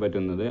ചെയ്യാൻ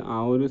പറ്റുന്നത് ആ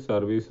ഒരു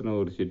സർവീസിനെ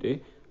കുറിച്ചിട്ട്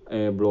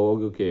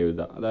ബ്ലോഗ് ഒക്കെ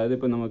എഴുതുക. അതായത്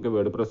ഇപ്പോൾ നമുക്ക്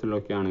വേർഡ്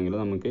പ്രസ്സിലൊക്കെ ആണെങ്കിൽ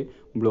നമുക്ക്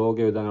ബ്ലോഗ്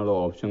എഴുതാനുള്ള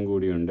ഓപ്ഷൻ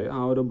കൂടിയുണ്ട്. ആ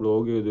ഒരു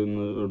ബ്ലോഗ്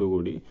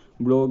എഴുതുന്നതോടുകൂടി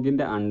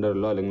ബ്ലോഗിൻ്റെ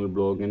അണ്ടറിലോ അല്ലെങ്കിൽ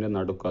ബ്ലോഗിൻ്റെ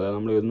നടുക്കോ, അതായത്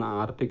നമ്മൾ എഴുതുന്ന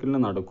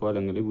ആർട്ടിക്കിളിൻ്റെ നടുക്കോ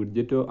അല്ലെങ്കിൽ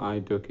വിഡ്ജറ്റോ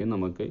ആയിട്ടൊക്കെ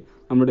നമുക്ക്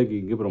നമ്മുടെ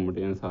ഗിഗ് പ്രൊമോട്ട്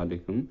ചെയ്യാൻ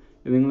സാധിക്കും.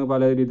 ഇത് നിങ്ങൾ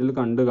പല രീതിയിൽ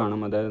കണ്ടു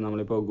കാണും. അതായത്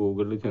നമ്മളിപ്പോൾ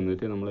ഗൂഗിളിൽ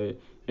ചെന്നിട്ട് നമ്മൾ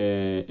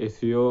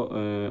SEO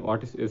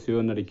വാട്ട് ഈസ് SEO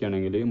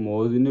എന്നടിക്കുകയാണെങ്കിൽ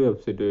മോസിൻ്റെ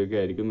വെബ്സൈറ്റിലൊക്കെ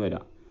ആയിരിക്കും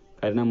വരാം.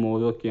 കാരണം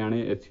മോസൊക്കെയാണ്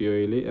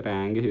SEOയിൽ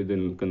റാങ്ക് ചെയ്ത്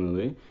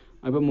നിൽക്കുന്നത്.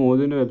 അപ്പോൾ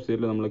മോസിൻ്റെ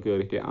വെബ്സൈറ്റിൽ നമ്മൾ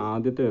കയറിയിട്ട്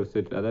ആദ്യത്തെ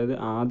വെബ്സൈറ്റിൽ, അതായത്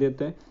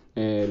ആദ്യത്തെ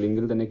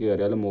ലിങ്കിൽ തന്നെ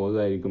കയറിയാൽ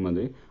മോസായിരിക്കും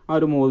അത്. ആ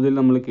ഒരു മോസിൽ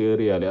നമ്മൾ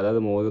കയറിയാൽ, അതായത്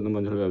മോസ് എന്ന്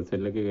പറഞ്ഞ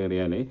വെബ്സൈറ്റിലേക്ക്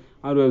കയറിയാൽ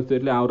ആ ഒരു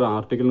വെബ്സൈറ്റിൽ ആ ഒരു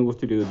ആർട്ടിക്കിളിനെ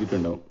കുറിച്ചിട്ട്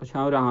എഴുതിയിട്ടുണ്ടാവും. പക്ഷേ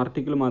ആ ഒരു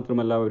ആർട്ടിക്കിൾ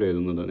മാത്രമല്ല അവർ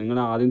എഴുതുന്നത്. നിങ്ങൾ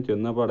ആദ്യം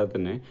ചെന്ന പാടെ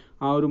തന്നെ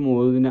ആ ഒരു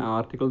മോസിൻ്റെ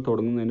ആർട്ടിക്കിൾ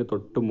തുടങ്ങുന്നതിൻ്റെ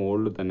തൊട്ട്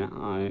മുകളിൽ തന്നെ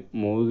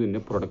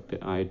മോസിൻ്റെ പ്രൊഡക്റ്റ്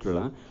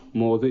ആയിട്ടുള്ള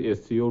മോസ്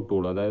SEO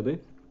ടൂൾ, അതായത്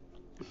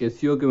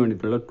SEOക്ക്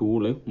വേണ്ടിയിട്ടുള്ള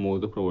ടൂള്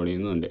മോസ് പ്രൊവൈഡ്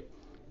ചെയ്യുന്നുണ്ട്.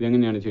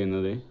 ഇതെങ്ങനെയാണ്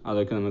ചെയ്യുന്നത്?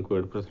 അതൊക്കെ നമുക്ക്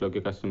വേർഡ് പ്രസ്സിലൊക്കെ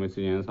കസ്റ്റമൈസ്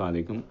ചെയ്യാൻ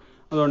സാധിക്കും.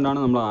 അതുകൊണ്ടാണ്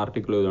നമ്മൾ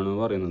ആർട്ടിക്കിൾ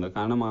എഴുതണമെന്ന് പറയുന്നത്.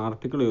 കാരണം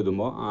ആർട്ടിക്കിൾ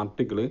എഴുതുമ്പോൾ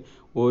ആർട്ടിക്കിൾ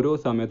ഓരോ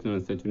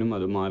സമയത്തിനനുസരിച്ചും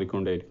അത്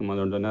മാറിക്കൊണ്ടേയിരിക്കും.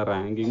 അതുകൊണ്ട് തന്നെ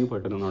റാങ്കിങ്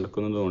പെട്ടെന്ന്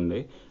നടക്കുന്നതുകൊണ്ട്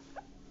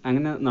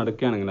അങ്ങനെ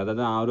നടക്കുകയാണെങ്കിൽ,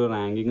 അതായത് ആ ഒരു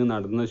റാങ്കിങ്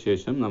നടന്ന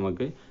ശേഷം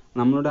നമുക്ക്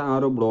നമ്മളുടെ ആ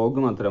ഒരു ബ്ലോഗ്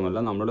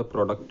മാത്രമല്ല നമ്മുടെ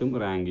പ്രൊഡക്റ്റും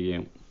റാങ്ക്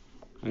ചെയ്യാം.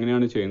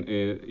 അങ്ങനെയാണ്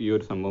ഈ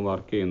ഒരു സംഭവം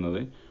വർക്ക്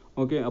ചെയ്യുന്നത്.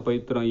 ഓക്കെ, അപ്പോൾ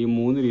ഈ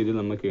 3 രീതിയിൽ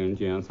നമുക്ക് ഏൺ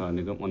ചെയ്യാൻ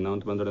സാധിക്കും.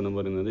 ഒന്നാമത്തെ മെത്തേഡ് എന്ന്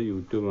പറയുന്നത്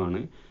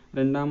യൂട്യൂബാണ്.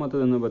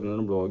 രണ്ടാമത്തേതെന്ന്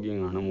പറയുന്നത്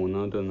ബ്ലോഗിങ് ആണ്.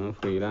 മൂന്നാമത്തേതെന്ന്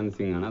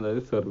ഫ്രീലാൻസിങ് ആണ്,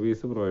 അതായത്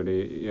സർവീസ് പ്രൊവൈഡ്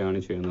ചെയ്യുകയാണ്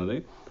ചെയ്യുന്നത്.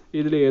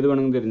 ഇതിൽ ഏത്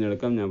വേണമെങ്കിലും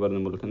തിരഞ്ഞെടുക്കാം. ഞാൻ പറഞ്ഞ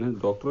പോലെ തന്നെ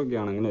ഡോക്ടറൊക്കെ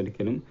ആണെങ്കിൽ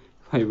ഒരിക്കലും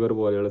ഫൈബർ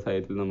പോലെയുള്ള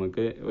സൈറ്റിൽ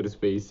നമുക്ക് ഒരു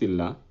സ്പേസ്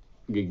ഇല്ല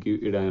ഗിഗ്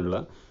ഇടാനുള്ള.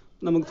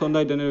 നമുക്ക്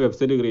സ്വന്തമായിട്ട് തന്നെ ഒരു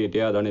വെബ്സൈറ്റ് ക്രിയേറ്റ്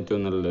ചെയ്യുക, അതാണ്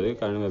ഏറ്റവും നല്ലത്.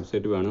 കാരണം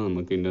വെബ്സൈറ്റ് വേണം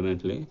നമുക്ക്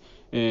ഇൻ്റർനെറ്റിൽ.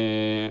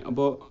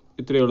 അപ്പോൾ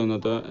ഇത്രയേ ഉള്ളൂ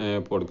ഇന്നത്തെ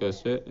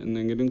പോഡ്കാസ്റ്റ്.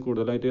 എന്തെങ്കിലും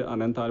കൂടുതലായിട്ട്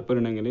അറിയാൻ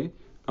താല്പര്യമുണ്ടെങ്കിൽ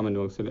കമൻറ്റ്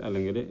ബോക്സിൽ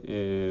അല്ലെങ്കിൽ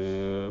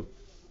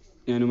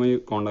ഞാനുമായി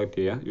കോൺടാക്ട്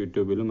ചെയ്യുക.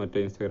 യൂട്യൂബിലും മറ്റേ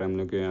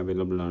ഇൻസ്റ്റാഗ്രാമിലൊക്കെ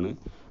അവൈലബിൾ ആണ്.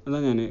 അതാ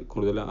ഞാൻ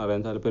കൂടുതൽ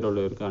അറിയാൻ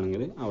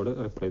താല്പര്യമുള്ളവർക്കാണെങ്കിൽ അവിടെ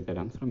റിപ്ലൈ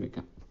തരാൻ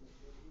ശ്രമിക്കാം.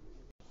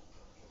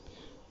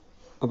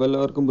 അപ്പോൾ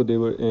എല്ലാവർക്കും പുതിയ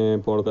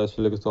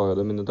പോഡ്കാസ്റ്റിലേക്ക്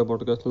സ്വാഗതം. ഇന്നത്തെ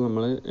പോഡ്കാസ്റ്റിൽ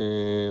നമ്മൾ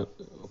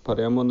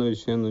പറയാൻ പോകുന്ന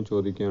വിഷയം എന്ന്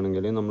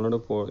ചോദിക്കുകയാണെങ്കിൽ,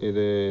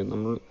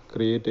 നമ്മൾ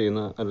ക്രിയേറ്റ്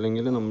ചെയ്യുന്ന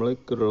അല്ലെങ്കിൽ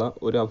നമ്മൾക്കുള്ള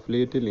ഒരു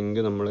അഫിലിയേറ്റ്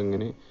ലിങ്ക്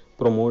നമ്മളെങ്ങനെ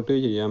പ്രൊമോട്ട്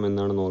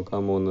ചെയ്യാമെന്നാണ്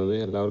നോക്കാൻ പോകുന്നത്.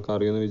 എല്ലാവർക്കും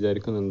അറിയുമെന്ന്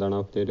വിചാരിക്കുന്നു എന്താണ്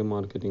അഫിലിയേറ്റ്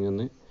മാർക്കറ്റിംഗ്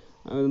എന്ന്.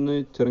 അതൊന്ന്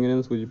ചെറുങ്ങനെ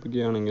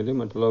സൂചിപ്പിക്കുകയാണെങ്കിൽ,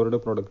 മറ്റുള്ളവരുടെ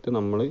പ്രൊഡക്റ്റ്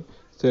നമ്മൾ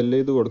സെല്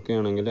ചെയ്ത്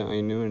കൊടുക്കുകയാണെങ്കിൽ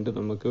അതിന് വേണ്ടി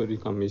നമുക്ക് ഒരു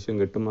കമ്മീഷൻ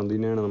കിട്ടും.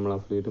 അതിനെയാണ് നമ്മൾ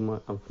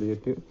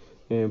അഫിലിയേറ്റ്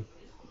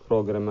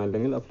പ്രോഗ്രാം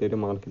അല്ലെങ്കിൽ അഫിലിയേറ്റ്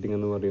മാർക്കറ്റിംഗ്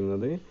എന്ന്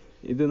പറയുന്നത്.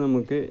 ഇത്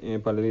നമുക്ക്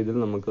പല രീതിയിൽ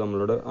നമുക്ക്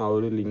നമ്മളുടെ ആ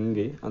ഒരു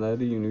ലിങ്ക്,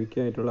 അതായത് യുണീക്ക്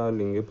ആയിട്ടുള്ള ആ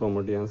ലിങ്ക്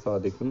പ്രൊമോട്ട് ചെയ്യാൻ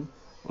സാധിക്കും.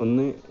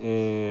 ഒന്ന്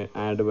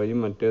ആഡ് വഴി,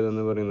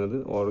 മറ്റേതെന്ന് പറയുന്നത്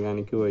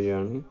ഓർഗാനിക്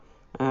വഴിയാണ്.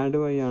 ആഡ്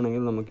വഴി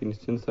ആണെങ്കിൽ നമുക്ക്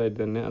ഇൻസ്റ്റൻസ് ആയിട്ട്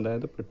തന്നെ,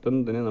 അതായത്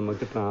പെട്ടെന്ന് തന്നെ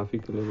നമുക്ക്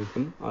ട്രാഫിക്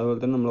ലഭിക്കും. അതുപോലെ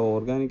തന്നെ നമ്മൾ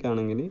ഓർഗാനിക്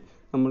ആണെങ്കിൽ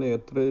നമ്മൾ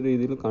എത്ര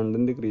രീതിയിൽ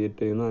കണ്ടൻറ്റ് ക്രിയേറ്റ്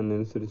ചെയ്യുന്നു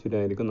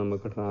അതിനനുസരിച്ചിട്ടായിരിക്കും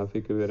നമുക്ക്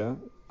ട്രാഫിക് വരിക.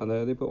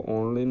 അതായത് ഇപ്പോൾ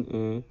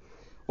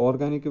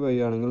ഓർഗാനിക്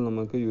വഴിയാണെങ്കിൽ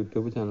നമുക്ക്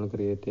യൂട്യൂബ് ചാനൽ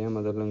ക്രിയേറ്റ് ചെയ്യാം,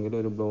 അതല്ലെങ്കിൽ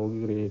ഒരു ബ്ലോഗ്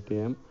ക്രിയേറ്റ്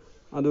ചെയ്യാം.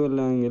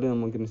 അതുമല്ലെങ്കിൽ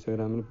നമുക്ക്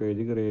ഇൻസ്റ്റാഗ്രാമിൽ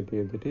പേജ് ക്രിയേറ്റ്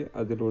ചെയ്തിട്ട്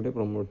അതിലൂടെ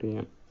പ്രൊമോട്ട്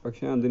ചെയ്യാം.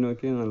 പക്ഷേ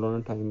അതിനൊക്കെ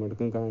നല്ലോണം ടൈം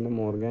എടുക്കും. കാരണം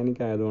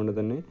ഓർഗാനിക് ആയതുകൊണ്ട്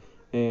തന്നെ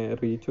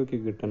റീച്ചൊക്കെ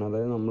കിട്ടണം.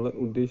 അതായത് നമ്മൾ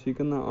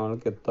ഉദ്ദേശിക്കുന്ന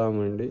ആൾക്ക് എത്താൻ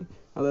വേണ്ടി,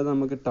 അതായത്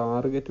നമുക്ക്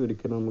ടാർഗറ്റ്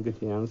ഒരിക്കലും നമുക്ക്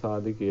ചെയ്യാൻ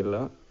സാധിക്കില്ല.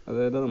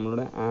 അതായത്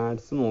നമ്മളുടെ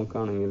ആഡ്സ്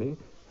നോക്കുകയാണെങ്കിൽ,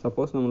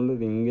 സപ്പോസ് നമ്മളുടെ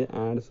ലിങ്ക്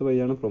ആഡ്സ്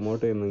വഴിയാണ്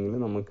പ്രൊമോട്ട്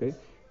ചെയ്യുന്നതെങ്കിൽ നമുക്ക്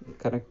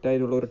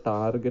കറക്റ്റായിട്ടുള്ള ഒരു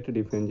ടാർഗറ്റ്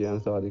ഡിഫൈൻ ചെയ്യാൻ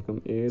സാധിക്കും.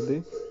 ഏത്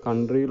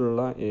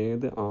കൺട്രിയിലുള്ള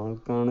ഏത്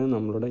ആൾക്കാണ്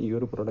നമ്മളുടെ ഈ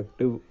ഒരു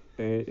പ്രൊഡക്റ്റ്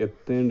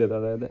എത്തേണ്ടത്,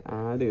 അതായത്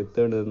ആഡ്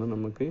എത്തേണ്ടതെന്ന്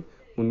നമുക്ക്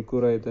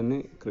മുൻകൂറായി തന്നെ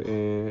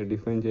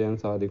ഡിഫൈൻ ചെയ്യാൻ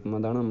സാധിക്കും.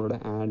 അതാണ് നമ്മുടെ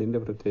ആഡിൻ്റെ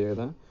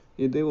പ്രത്യേകത.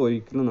 ഇത്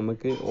ഒരിക്കലും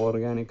നമുക്ക്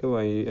ഓർഗാനിക്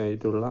വഴി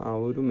ആയിട്ടുള്ള ആ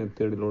ഒരു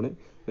മെത്തേഡിലൂടെ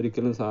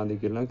ഒരിക്കലും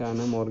സാധിക്കില്ല.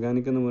 കാരണം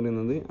ഓർഗാനിക് എന്ന്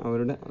പറയുന്നത്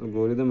അവരുടെ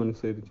അൽഗോരിതം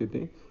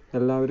അനുസരിച്ചിട്ട്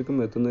എല്ലാവർക്കും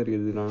എത്തുന്ന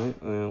രീതിയിലാണ്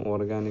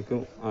ഓർഗാനിക്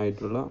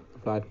ആയിട്ടുള്ള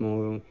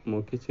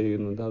പ്ലാറ്റ്ഫോമൊക്കെ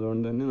ചെയ്യുന്നത്.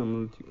 അതുകൊണ്ട് തന്നെ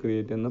നമ്മൾ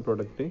ക്രിയേറ്റ് ചെയ്യുന്ന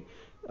പ്രൊഡക്റ്റ്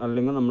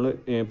അല്ലെങ്കിൽ നമ്മൾ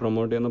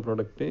പ്രൊമോട്ട് ചെയ്യുന്ന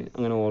പ്രൊഡക്റ്റ്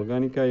അങ്ങനെ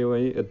ഓർഗാനിക്കായി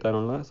വഴി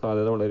എത്താനുള്ള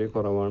സാധ്യത വളരെ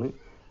കുറവാണ്.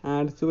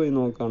 ആഡ്സ് വഴി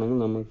നോക്കുകയാണെങ്കിൽ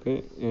നമുക്ക്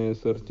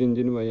സെർച്ച്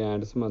എഞ്ചിൻ വഴി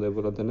ആഡ്സും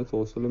അതേപോലെ തന്നെ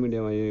സോഷ്യൽ മീഡിയ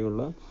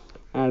വഴിയുള്ള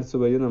ആഡ്സ്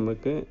വഴി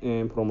നമുക്ക്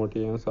പ്രൊമോട്ട്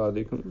ചെയ്യാൻ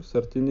സാധിക്കും.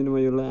 സെർച്ച് എഞ്ചിൻ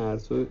വഴിയുള്ള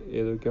ആഡ്സ്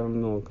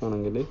ഏതൊക്കെയാണെന്ന്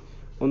നോക്കുകയാണെങ്കിൽ,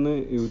 ഒന്ന്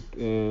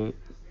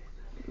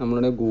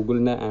നമ്മളുടെ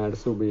ഗൂഗിളിൻ്റെ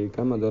ആഡ്സ്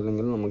ഉപയോഗിക്കാം,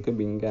 അതല്ലെങ്കിൽ നമുക്ക്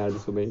ബിങ്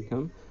ആഡ്സ്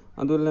ഉപയോഗിക്കാം.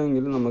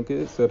 അതുമല്ലെങ്കിൽ നമുക്ക്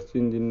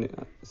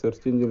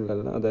സെർച്ച്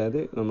എഞ്ചിനിലല്ല, അതായത്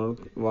നമ്മൾ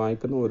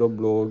വായിക്കുന്ന ഓരോ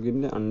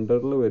ബ്ലോഗിൻ്റെ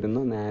അണ്ടറിൽ വരുന്ന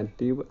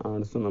നാറ്റീവ്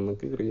ആഡ്സ്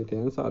നമുക്ക് ക്രിയേറ്റ്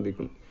ചെയ്യാൻ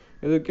സാധിക്കും.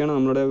 ഇതൊക്കെയാണ്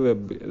നമ്മുടെ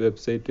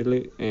വെബ്സൈറ്റിൽ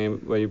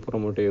വഴി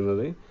പ്രൊമോട്ട്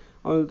ചെയ്യുന്നത്.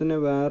 അതുപോലെ തന്നെ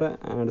വേറെ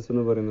ആഡ്സ്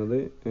എന്ന് പറയുന്നത്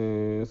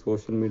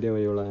സോഷ്യൽ മീഡിയ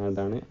വഴിയുള്ള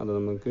ആഡാണ്. അത്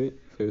നമുക്ക്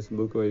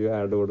ഫേസ്ബുക്ക് വഴി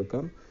ആഡ്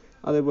കൊടുക്കാം.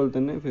 അതേപോലെ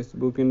തന്നെ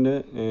ഫേസ്ബുക്കിൻ്റെ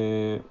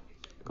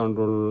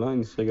കൺട്രോളിലുള്ള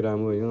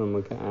ഇൻസ്റ്റാഗ്രാം വഴി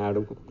നമുക്ക് ആഡ്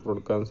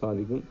കൊടുക്കാൻ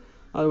സാധിക്കും.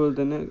 അതുപോലെ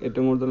തന്നെ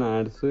ഏറ്റവും കൂടുതൽ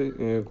ആഡ്സ്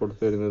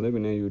കൊടുത്തു വരുന്നത്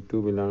പിന്നെ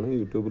യൂട്യൂബിലാണ്.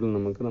 യൂട്യൂബിൽ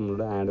നമുക്ക്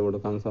നമ്മളുടെ ആഡ്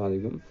കൊടുക്കാൻ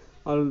സാധിക്കും.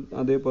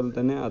 അതേപോലെ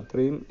തന്നെ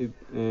അത്രയും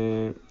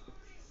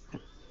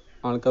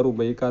ആൾക്കാർ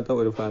ഉപയോഗിക്കാത്ത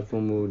ഒരു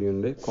പ്ലാറ്റ്ഫോം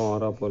കൂടിയുണ്ട്,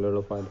 കോറ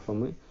പോലെയുള്ള പ്ലാറ്റ്ഫോം,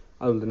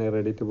 അതുപോലെ തന്നെ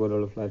റെഡിറ്റ്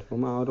പോലെയുള്ള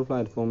പ്ലാറ്റ്ഫോം. ആ ഒരു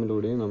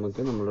പ്ലാറ്റ്ഫോമിലൂടെയും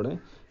നമുക്ക് നമ്മളുടെ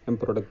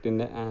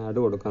പ്രൊഡക്റ്റിൻ്റെ ആഡ്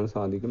കൊടുക്കാൻ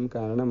സാധിക്കും.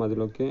 കാരണം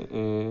അതിലൊക്കെ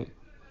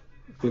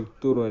ക്ലിക്ക്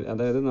ത്രൂ,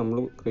 അതായത് നമ്മൾ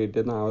ക്രിയേറ്റ്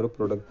ചെയ്യുന്ന ആ ഒരു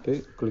പ്രൊഡക്റ്റ്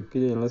ക്ലിക്ക്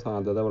ചെയ്യാനുള്ള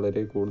സാധ്യത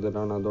വളരെ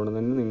കൂടുതലാണ്. അതുകൊണ്ട്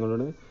തന്നെ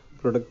നിങ്ങളുടെ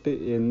പ്രൊഡക്റ്റ്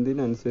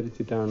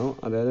എന്തിനനുസരിച്ചിട്ടാണോ,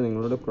 അതായത്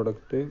നിങ്ങളുടെ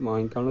പ്രൊഡക്റ്റ്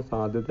വാങ്ങിക്കാനുള്ള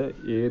സാധ്യത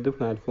ഏത്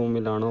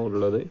പ്ലാറ്റ്ഫോമിലാണോ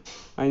ഉള്ളത്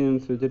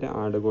അതിനനുസരിച്ചിട്ട്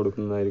ആഡ്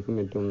കൊടുക്കുന്നതായിരിക്കും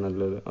ഏറ്റവും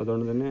നല്ലത്.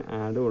 അതുകൊണ്ട് തന്നെ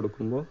ആഡ്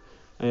കൊടുക്കുമ്പോൾ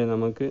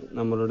നമുക്ക്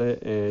നമ്മളുടെ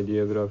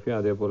ജിയോഗ്രാഫി,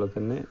 അതേപോലെ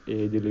തന്നെ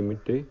ഏജ്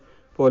ലിമിറ്റ്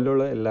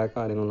പോലെയുള്ള എല്ലാ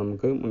കാര്യങ്ങളും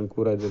നമുക്ക്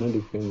മുൻകൂറായി തന്നെ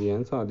ഡിഫൈൻ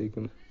ചെയ്യാൻ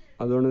സാധിക്കും.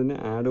 അതുകൊണ്ട് തന്നെ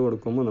ആഡ്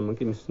കൊടുക്കുമ്പോൾ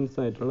നമുക്ക് ഇൻസ്റ്റൻസ്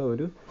ആയിട്ടുള്ള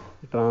ഒരു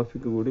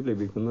ട്രാഫിക് കൂടി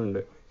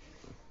ലഭിക്കുന്നുണ്ട്.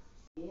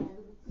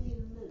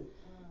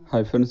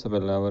 ഹായ് ഫ്രണ്ട്സ്, അപ്പോൾ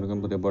എല്ലാവർക്കും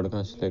പുതിയ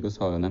പോഡ്കാസ്റ്റിലേക്ക്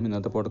സ്വാഗതം.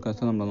 ഇന്നത്തെ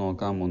പോഡ്കാസ്റ്റ് നമ്മൾ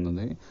നോക്കാൻ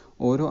പോകുന്നത്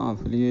ഓരോ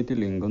അഫിലിയേറ്റ്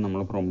ലിങ്കും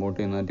നമ്മൾ പ്രൊമോട്ട്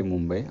ചെയ്യുന്നതിന്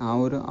മുമ്പേ ആ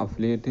ഒരു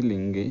അഫിലിയേറ്റ്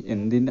ലിങ്ക്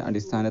എന്തിൻ്റെ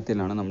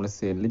അടിസ്ഥാനത്തിലാണ് നമ്മൾ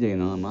സെല്ല്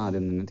ചെയ്യുന്നത് നമ്മൾ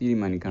ആദ്യം തന്നെ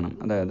തീരുമാനിക്കണം.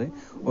 അതായത്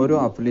ഓരോ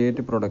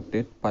അഫിലിയേറ്റ്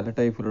പ്രൊഡക്റ്റ് പല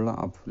ടൈപ്പിലുള്ള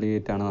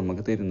അഫിലിയേറ്റാണ്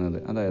നമുക്ക് തരുന്നത്.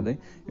 അതായത്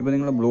ഇപ്പോൾ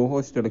നിങ്ങൾ ബ്ലൂ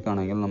ഹോസ്റ്റ്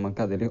എടുക്കുകയാണെങ്കിൽ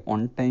നമുക്ക് അതിൽ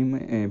ഓൺ ടൈം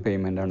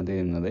പേയ്മെൻറ്റാണ്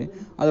തരുന്നത്.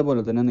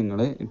 അതുപോലെ തന്നെ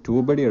നിങ്ങൾ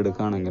ട്യൂബഡി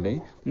എടുക്കുകയാണെങ്കിൽ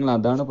നിങ്ങൾ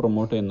അതാണ്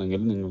പ്രൊമോട്ട്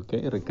ചെയ്യുന്നതെങ്കിൽ നിങ്ങൾക്ക്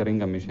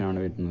റിക്കറിങ് കമ്മീഷനാണ്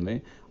വരുന്നത്.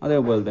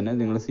 അതേപോലെ തന്നെ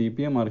നിങ്ങൾ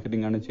CPA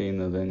മാർക്കറ്റിംഗ് ആണ്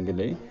ചെയ്യുന്നതെങ്കിൽ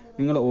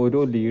നിങ്ങൾ ഓരോ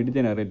ലീഡ്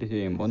ജനറേറ്റ്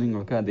ചെയ്യുമ്പോൾ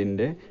നിങ്ങൾക്ക്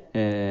അതിൻ്റെ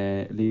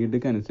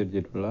ലീഡിക്ക്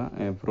അനുസരിച്ചിട്ടുള്ള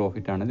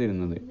പ്രോഫിറ്റാണ്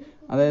തരുന്നത്.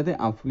 അതായത്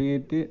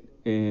അഫിലിയേറ്റ്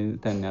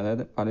തന്നെ,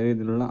 അതായത് പല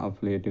രീതിയിലുള്ള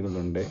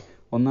അഫിലിയേറ്റുകളുണ്ട്.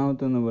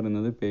 ഒന്നാമത്തെന്ന്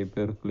പറയുന്നത്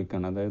പേപ്പർ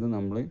ക്ലിക്കാണ്. അതായത്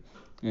നമ്മൾ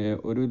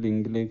ഒരു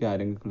ലിങ്കിലേക്ക്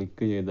ആരെങ്കിലും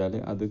ക്ലിക്ക് ചെയ്താൽ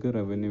അതൊക്കെ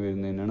റവന്യൂ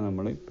വരുന്നതിനാണ്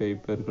നമ്മൾ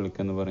പേപ്പർ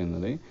ക്ലിക്ക് എന്ന്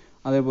പറയുന്നത്.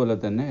 അതേപോലെ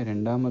തന്നെ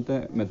രണ്ടാമത്തെ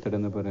മെത്തേഡ്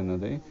എന്ന്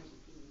പറയുന്നത്,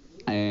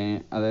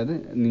 അതായത്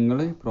നിങ്ങൾ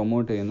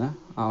പ്രൊമോട്ട് ചെയ്യുന്ന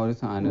ആ ഒരു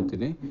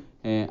സാധനത്തിൽ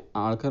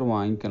ആൾക്കാർ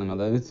വാങ്ങിക്കണം,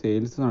 അതായത്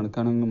സെയിൽസ്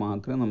നടക്കുകയാണെങ്കിൽ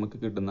മാത്രമേ നമുക്ക്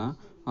കിട്ടുന്ന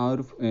ആ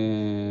ഒരു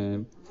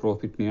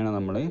പ്രോഫിറ്റിനെയാണ്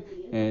നമ്മൾ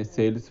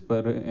സെയിൽസ്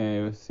പെർ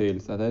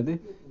സെയിൽസ്, അതായത്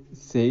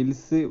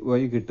സെയിൽസ്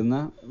വഴി കിട്ടുന്ന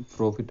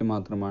പ്രോഫിറ്റ്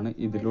മാത്രമാണ്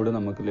ഇതിലൂടെ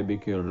നമുക്ക്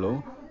ലഭിക്കുകയുള്ളൂ.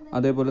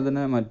 അതേപോലെ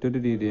തന്നെ മറ്റൊരു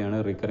രീതിയാണ്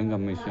റിക്കറിങ്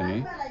കമ്മീഷന്.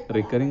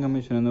 റിക്കറിങ്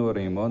കമ്മീഷൻ എന്ന്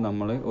പറയുമ്പോൾ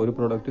നമ്മൾ ഒരു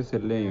പ്രൊഡക്റ്റ്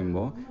സെല്ല്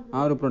ചെയ്യുമ്പോൾ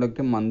ആ ഒരു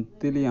പ്രൊഡക്റ്റ്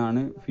മന്ത്ലി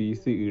ആണ്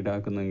ഫീസ്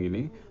ഈടാക്കുന്നതെങ്കിൽ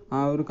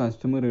ആ ഒരു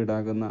കസ്റ്റമർ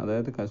ഈടാക്കുന്ന,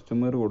 അതായത്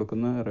കസ്റ്റമർ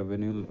കൊടുക്കുന്ന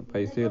റവന്യൂ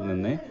പൈസയിൽ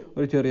നിന്ന്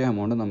ഒരു ചെറിയ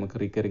എമൗണ്ട് നമുക്ക്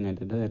റിക്കറിങ്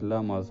ആയിട്ട് എല്ലാ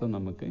മാസവും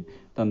നമുക്ക്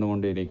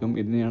തന്നുകൊണ്ടേയിരിക്കും.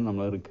 ഇതിനെയാണ്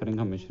നമ്മൾ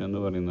റിക്കറിങ് കമ്മീഷൻ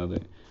എന്ന് പറയുന്നത്.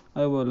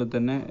 അതുപോലെ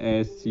തന്നെ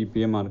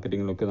CPA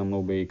മാർക്കറ്റിങ്ങിലൊക്കെ നമ്മൾ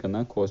ഉപയോഗിക്കുന്ന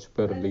കോസ്റ്റ്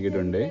പെർ ലീഡ്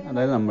ഉണ്ട്.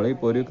 അതായത്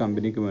നമ്മളിപ്പോൾ ഒരു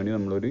കമ്പനിക്ക് വേണ്ടി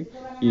നമ്മളൊരു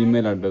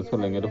ഇമെയിൽ അഡ്രസ്സോ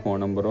അല്ലെങ്കിൽ ഫോൺ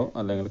നമ്പറോ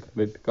അല്ലെങ്കിൽ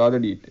ക്രെഡിറ്റ് കാർഡ്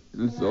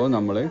ഡീറ്റെയിൽസോ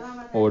നമ്മൾ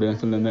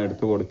ഓഡിയൻസിൽ നിന്ന്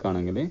എടുത്ത്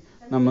കൊടുക്കുകയാണെങ്കിൽ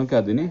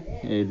നമുക്കതിന്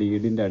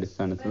ലീഡിൻ്റെ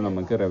അടിസ്ഥാനത്തിൽ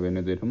നമുക്ക്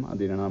റവന്യൂ തരും.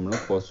 അതിനാണ് നമ്മൾ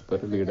കോസ്റ്റ്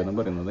പെർ ലീഡ് എന്ന്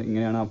പറയുന്നത്.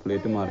 ഇങ്ങനെയാണ്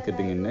അഫിലിയേറ്റ്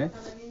മാർക്കറ്റിങ്ങിൻ്റെ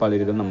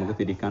പലരിലും നമുക്ക്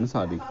തിരിക്കാൻ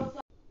സാധിക്കും.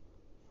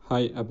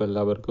 ഹായ്, അപ്പോൾ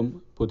എല്ലാവർക്കും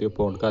പുതിയ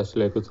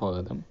പോഡ്കാസ്റ്റിലേക്ക്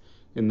സ്വാഗതം.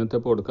 ഇന്നത്തെ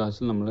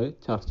പോഡ്കാസ്റ്റിൽ നമ്മൾ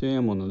ചർച്ച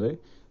ചെയ്യാൻ പോകുന്നത്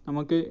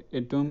നമുക്ക്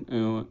ഏറ്റവും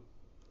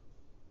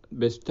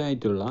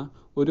ബെസ്റ്റായിട്ടുള്ള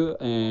ഒരു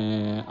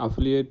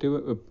അഫിലിയേറ്റ്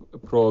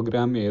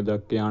പ്രോഗ്രാം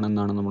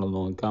ഏതൊക്കെയാണെന്നാണ് നമ്മൾ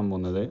നോക്കാൻ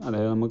പോകുന്നത്.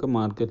 അതായത് നമുക്ക്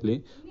മാർക്കറ്റിൽ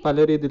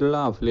പല രീതിയിലുള്ള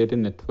അഫിലിയേറ്റ്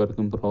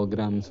നെറ്റ്വർക്കും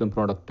പ്രോഗ്രാംസും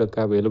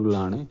പ്രൊഡക്റ്റൊക്കെ അവൈലബിൾ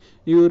ആണ്.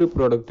 ഈ ഒരു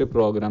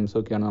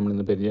പ്രോഗ്രാംസൊക്കെയാണ്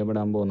നമ്മളിന്ന്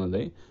പരിചയപ്പെടാൻ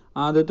പോകുന്നത്.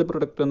 ആദ്യത്തെ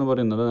പ്രൊഡക്റ്റ് എന്ന്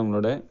പറയുന്നത്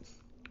നമ്മളുടെ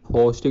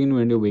ഹോസ്റ്റിങ്ങിന്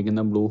വേണ്ടി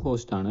ഉപയോഗിക്കുന്ന ബ്ലൂ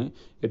ഹോസ്റ്റ് ആണ്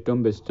ഏറ്റവും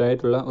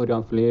ബെസ്റ്റായിട്ടുള്ള ഒരു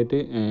അഫിലിയേറ്റ്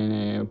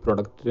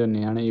പ്രൊഡക്റ്റ്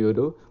തന്നെയാണ് ഈ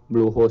ഒരു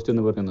ബ്ലൂ ഹോസ്റ്റ്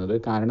എന്ന് പറയുന്നത്.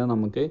 കാരണം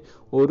നമുക്ക്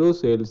ഓരോ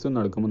സെയിൽസും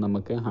നടക്കുമ്പോൾ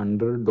നമുക്ക്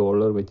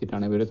 $100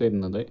 വെച്ചിട്ടാണ് ഇവർ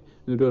തരുന്നത്.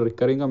 ഇതൊരു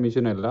റിക്കറിങ്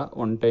കമ്മീഷൻ അല്ല,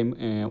 വൺ ടൈം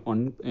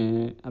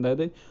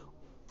അതായത്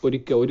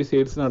ഒരു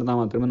സെയിൽസ് നടന്നാൽ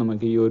മാത്രമേ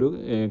നമുക്ക് ഈ ഒരു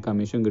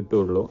കമ്മീഷൻ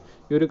കിട്ടുകയുള്ളൂ.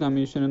 ഈ ഒരു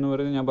കമ്മീഷൻ എന്ന്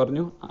പറയുന്നത് ഞാൻ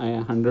പറഞ്ഞു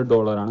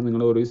 $100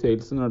 നിങ്ങൾ ഒരു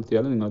സെയിൽസ്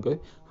നടത്തിയാൽ നിങ്ങൾക്ക്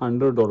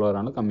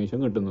 $100 കമ്മീഷൻ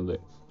കിട്ടുന്നത്.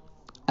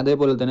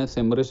 അതേപോലെ തന്നെ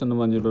സെമറിഷ് എന്ന്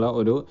പറഞ്ഞിട്ടുള്ള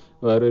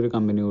വേറൊരു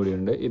കമ്പനി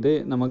കൂടിയുണ്ട്. ഇത്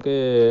നമുക്ക്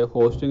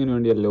ഹോസ്റ്റിങ്ങിന്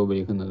വേണ്ടിയല്ല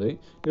ഉപയോഗിക്കുന്നത്.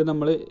 ഇത്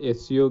നമ്മൾ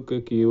SEO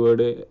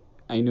കീവേഡ്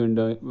അതിന്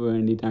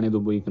വേണ്ടിയിട്ടാണ് ഇത്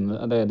ഉപയോഗിക്കുന്നത്.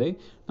 അതായത്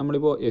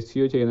നമ്മളിപ്പോൾ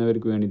SEO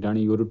ചെയ്യുന്നവർക്ക് വേണ്ടിയിട്ടാണ്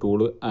ഈ ഒരു ടൂൾ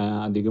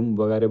അധികം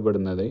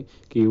ഉപകാരപ്പെടുന്നത്.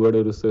 കീവേഡ്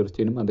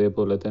റിസർച്ചിനും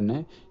അതേപോലെ തന്നെ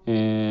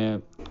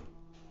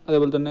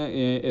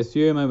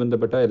SEOയുമായി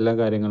ബന്ധപ്പെട്ട എല്ലാ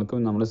കാര്യങ്ങൾക്കും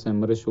നമ്മൾ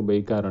സെമറിഷ്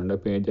ഉപയോഗിക്കാറുണ്ട്.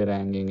 പേജ്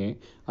റാങ്കിങ്,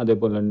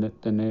 അതേപോലെ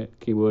തന്നെ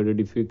കീവേഡ്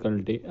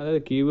ഡിഫിക്കൽട്ടി,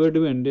 അതായത് കീവേഡ്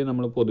വേണ്ടി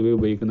നമ്മൾ പൊതുവെ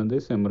ഉപയോഗിക്കുന്നത്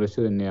സെമറിഷ്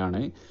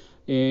തന്നെയാണ്.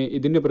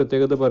 ഇതിൻ്റെ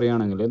പ്രത്യേകത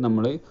പറയുകയാണെങ്കിൽ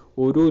നമ്മൾ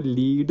ഒരു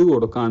ലീഡ്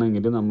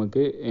കൊടുക്കുകയാണെങ്കിൽ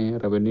നമുക്ക്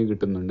റവന്യൂ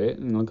കിട്ടുന്നുണ്ട്.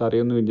 നിങ്ങൾക്ക്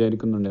അറിയുമെന്ന്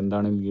വിചാരിക്കുന്നുണ്ട്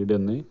എന്താണ് ലീഡ്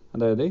എന്ന്.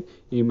 അതായത്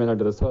ഇമെയിൽ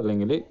അഡ്രസ്സോ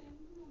അല്ലെങ്കിൽ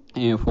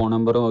ഫോൺ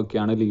നമ്പറും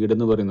ഒക്കെയാണ് ലീഡ്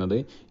എന്ന് പറയുന്നത്.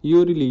 ഈ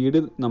ഒരു ലീഡ്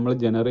നമ്മൾ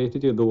ജനറേറ്റ്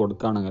ചെയ്ത്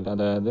കൊടുക്കുകയാണെങ്കിൽ,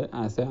 അതായത്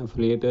ആസ് എ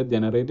അഫിലിയേറ്റ്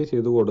ജനറേറ്റ്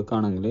ചെയ്ത്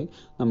കൊടുക്കുകയാണെങ്കിൽ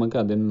നമുക്ക്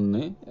അതിൽ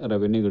നിന്ന്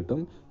റവന്യൂ കിട്ടും.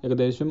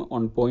 ഏകദേശം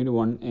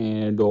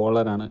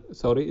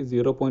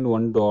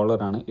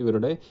 $0.1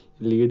 ഇവരുടെ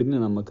ലീഡിന്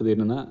നമുക്ക്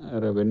തരുന്ന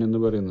റവന്യൂ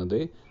എന്ന് പറയുന്നത്.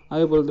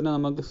 അതേപോലെ തന്നെ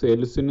നമുക്ക്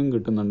സെയിൽസിനും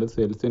കിട്ടുന്നുണ്ട്.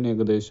 സെയിൽസിന്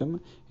ഏകദേശം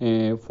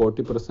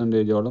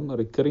 40%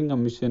 റിക്കറിങ്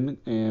കമ്മീഷൻ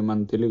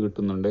മന്ത്ലി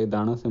കിട്ടുന്നുണ്ട്.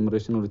 ഇതാണ്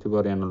സെമറിഷിനെ കുറിച്ച്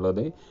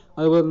പറയാനുള്ളത്.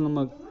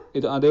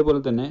 അതേപോലെ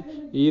തന്നെ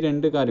ഈ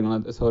രണ്ട് കാര്യങ്ങൾ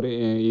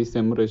ഈ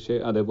സെമറിഷ്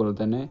അതേപോലെ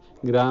തന്നെ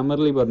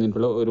ഗ്രാമർലി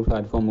പറഞ്ഞിട്ടുള്ള ഒരു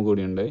പ്ലാറ്റ്ഫോം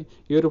കൂടിയുണ്ട്.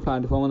 ഈ ഒരു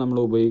പ്ലാറ്റ്ഫോം നമ്മൾ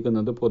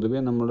ഉപയോഗിക്കുന്നത് പൊതുവെ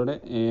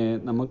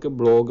നമുക്ക്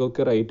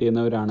ബ്ലോഗൊക്കെ റൈറ്റ്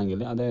ചെയ്യുന്നവരാണെങ്കിൽ,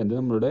 അതായത്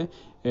നമ്മളുടെ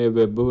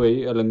വെബ് വഴി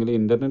അല്ലെങ്കിൽ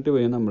ഇൻ്റർനെറ്റ്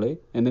വഴി നമ്മൾ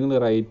എന്തെങ്കിലും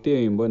റൈറ്റ്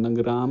ചെയ്യുമ്പോൾ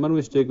എന്തെങ്കിലും ഗ്രാമർ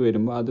മിസ്റ്റേക്ക്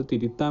വരുമ്പോൾ അത്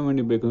തിരുത്താൻ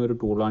വേണ്ടി ഉപയോഗിക്കുന്ന ഒരു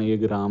ടൂളാണ് ഈ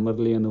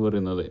ഗ്രാമർലി എന്ന്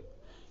പറയുന്നത്.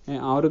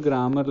 ആ ഒരു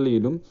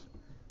ഗ്രാമർലിയിലും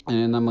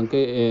നമുക്ക്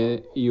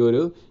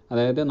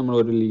അതായത്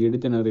നമ്മളൊരു ലീഡ്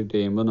ജനറേറ്റ്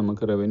ചെയ്യുമ്പോൾ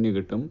നമുക്ക് റവന്യൂ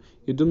കിട്ടും.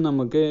 ഇതും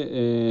നമുക്ക്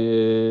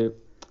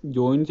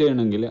ജോയിൻ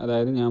ചെയ്യണമെങ്കിൽ,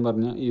 അതായത് ഞാൻ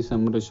പറഞ്ഞ ഈ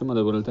സെമറിഷും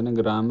അതേപോലെ തന്നെ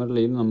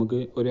ഗ്രാമർലിയും നമുക്ക്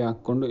ഒരു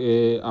അക്കൗണ്ട്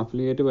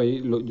അഫിലിയേറ്റ് വഴി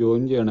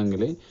ജോയിൻ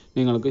ചെയ്യണമെങ്കിൽ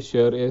നിങ്ങൾക്ക്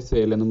ഷെയർ എ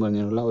സെയിൽ എന്ന്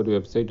പറഞ്ഞിട്ടുള്ള ഒരു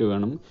വെബ്സൈറ്റ്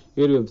വേണം. ഈ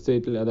ഒരു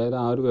വെബ്സൈറ്റിൽ, അതായത്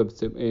ആ ഒരു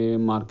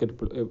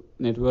മാർക്കറ്റ്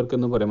നെറ്റ്വർക്ക്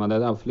എന്ന് പറയാം,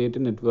 അതായത് അഫിലിയേറ്റ്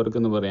നെറ്റ്വർക്ക്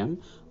എന്ന് പറയാം.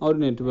 ആ ഒരു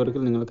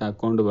നെറ്റ്വർക്കിൽ നിങ്ങൾക്ക്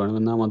അക്കൗണ്ട് വേണം.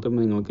 എന്നാൽ മാത്രമേ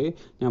നിങ്ങൾക്ക്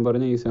ഞാൻ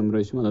പറഞ്ഞ ഈ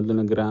സെമറിഷും അതുപോലെ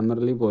തന്നെ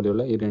ഗ്രാമർലി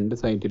പോലെയുള്ള ഈ രണ്ട്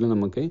സൈറ്റിലും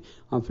നമുക്ക്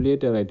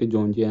അഫിലിയേറ്ററായിട്ട്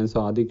ജോയിൻ ചെയ്യാൻ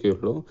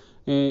സാധിക്കുകയുള്ളൂ.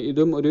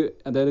 ഇതും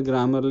അതായത്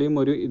ഗ്രാമർലിയും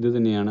ഒരു ഇത്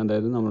തന്നെയാണ്.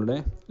 അതായത് നമ്മളുടെ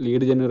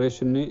ലീഡ്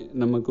ജനറേഷന്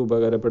നമുക്ക്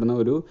ഉപകാരപ്പെടുന്ന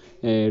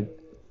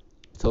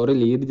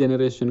ലീഡ്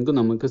ജനറേഷനക്ക്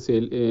നമുക്ക്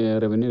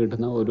റവന്യൂ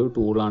കിട്ടുന്ന ഒരു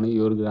ടൂളാണ് ഈ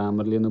ഒരു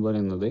ഗ്രാമർലി എന്ന്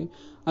പറയുന്നത്.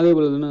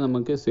 അതേപോലെ തന്നെ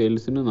നമുക്ക്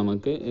സെയിൽസിന്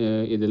നമുക്ക്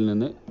ഇതിൽ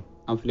നിന്ന്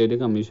അഫിലിയേറ്റ്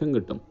കമ്മീഷൻ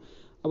കിട്ടും.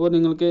 അപ്പോൾ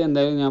നിങ്ങൾക്ക്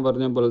എന്തായാലും ഞാൻ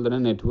പറഞ്ഞ പോലെ തന്നെ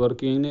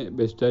നെറ്റ്വർക്കിങ്ങിന്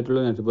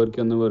ബെസ്റ്റായിട്ടുള്ള നെറ്റ്വർക്ക്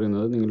എന്ന്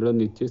പറയുന്നത് നിങ്ങളുടെ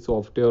നിച്ച്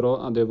സോഫ്റ്റ്വെയറോ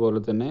അതേപോലെ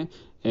തന്നെ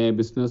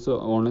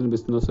ഓൺലൈൻ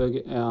ബിസിനസ്സോ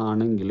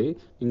ആണെങ്കിൽ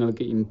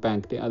നിങ്ങൾക്ക്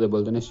ഇമ്പാക്റ്റ്,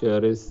 അതേപോലെ തന്നെ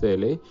ഷെയർ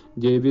സെയിൽ,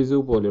 JVZoo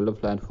പോലെയുള്ള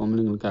പ്ലാറ്റ്ഫോമിൽ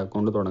നിങ്ങൾക്ക്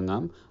അക്കൗണ്ട്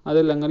തുടങ്ങാം.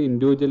 അതല്ലെങ്കിൽ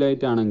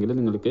ഇൻഡിവിജ്വലായിട്ടാണെങ്കിൽ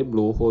നിങ്ങൾക്ക്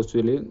ബ്ലൂ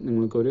ഹോസ്റ്റിൽ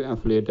നിങ്ങൾക്കൊരു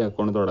അഫിലിയേറ്റ്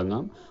അക്കൗണ്ട്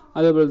തുടങ്ങാം.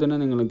 അതേപോലെ തന്നെ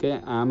നിങ്ങൾക്ക്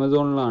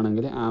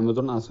ആമസോണിലാണെങ്കിൽ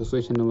ആമസോൺ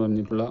അസോസിയേഷൻ എന്ന്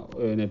പറഞ്ഞിട്ടുള്ള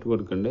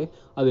നെറ്റ്വർക്ക് ഉണ്ട്,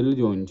 അതിൽ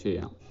ജോയിൻ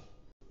ചെയ്യാം.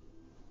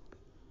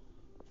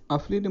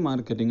 അഫിലിയേറ്റ്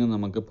മാർക്കറ്റിംഗ്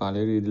നമുക്ക് പല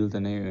രീതിയിൽ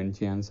തന്നെ ഏൺ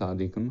ചെയ്യാൻ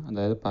സാധിക്കും.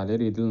 അതായത് പല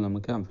രീതിയിൽ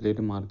നമുക്ക്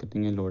അഫിലിയേറ്റ്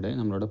മാർക്കറ്റിങ്ങിലൂടെ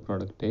നമ്മുടെ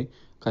പ്രൊഡക്റ്റ്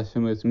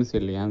കസ്റ്റമേഴ്സിന്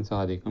സെല് ചെയ്യാൻ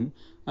സാധിക്കും.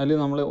 അതിൽ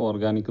നമ്മൾ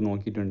ഓർഗാനിക്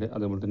നോക്കിയിട്ടുണ്ട്,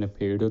 അതേപോലെ തന്നെ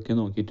പെയ്ഡൊക്കെ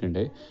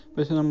നോക്കിയിട്ടുണ്ട്.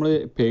 പക്ഷേ നമ്മൾ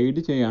പെയ്ഡ്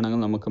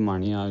ചെയ്യുകയാണെങ്കിൽ നമുക്ക്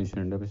മണി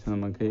ആവശ്യമുണ്ട്. പക്ഷേ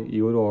നമുക്ക്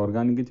ഈ ഒരു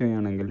ഓർഗാനിക്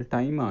ചെയ്യുകയാണെങ്കിൽ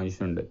ടൈം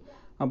ആവശ്യമുണ്ട്.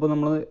 അപ്പോൾ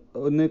നമ്മൾ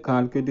ഒന്ന്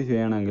കാൽക്കുലേറ്റ്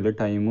ചെയ്യുകയാണെങ്കിൽ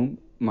ടൈമും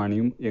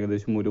മണിയും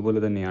ഏകദേശം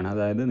ഒരുപോലെ തന്നെയാണ്.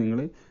 അതായത്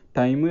നിങ്ങൾ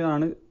ടൈം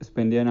ആണ്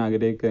സ്പെൻഡ് ചെയ്യാൻ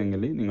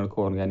ആഗ്രഹിക്കുകയെങ്കിൽ നിങ്ങൾക്ക്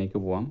ഓർഗാനിക്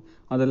പോവാം.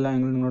 അതല്ല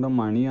എങ്കിൽ നിങ്ങളുടെ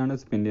മണിയാണ്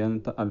സ്പെൻഡ് ചെയ്യാൻ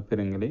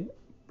താല്പര്യമെങ്കിൽ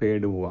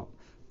പെയ്ഡ് പോവാം.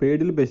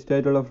 പെയ്ഡിൽ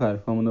ബെസ്റ്റായിട്ടുള്ള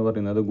പ്ലാറ്റ്ഫോം എന്ന്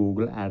പറയുന്നത്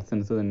ഗൂഗിൾ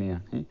ആഡ്സെൻസ്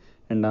തന്നെയാണ്.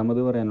 രണ്ടാമത്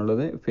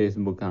പറയാനുള്ളത്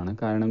ഫേസ്ബുക്കാണ്.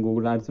 കാരണം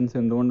ഗൂഗിൾ ആഡ്സെൻസ്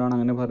എന്തുകൊണ്ടാണ്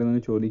അങ്ങനെ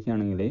പറയുന്നത്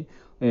ചോദിക്കുകയാണെങ്കിൽ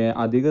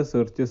അധിക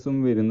സെർച്ചസും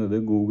വരുന്നത്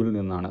ഗൂഗിളിൽ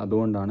നിന്നാണ്.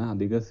 അതുകൊണ്ടാണ്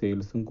അധിക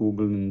സെയിൽസും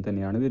ഗൂഗിളിൽ നിന്ന്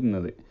തന്നെയാണ്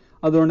വരുന്നത്.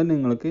 അതുകൊണ്ട്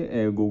നിങ്ങൾക്ക്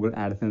ഗൂഗിൾ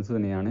ആഡ്സെൻസ്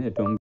തന്നെയാണ്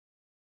ഏറ്റവും.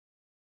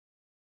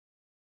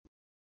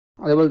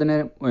 അതേപോലെ തന്നെ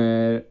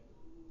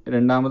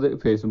രണ്ടാമത്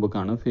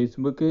ഫേസ്ബുക്കാണ്.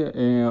 ഫേസ്ബുക്ക്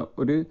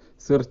ഒരു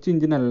സെർച്ച്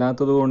എഞ്ചിൻ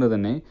അല്ലാത്തത് കൊണ്ട്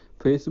തന്നെ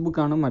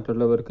ഫേസ്ബുക്കാണ്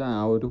മറ്റുള്ളവർക്ക്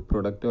ആ ഒരു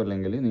പ്രൊഡക്റ്റോ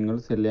അല്ലെങ്കിൽ നിങ്ങൾ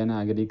സെല് ചെയ്യാൻ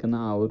ആഗ്രഹിക്കുന്ന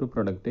ആ ഒരു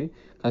പ്രൊഡക്റ്റ്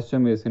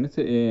കസ്റ്റമേഴ്സിന്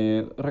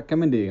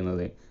റെക്കമെൻഡ്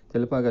ചെയ്യുന്നത്.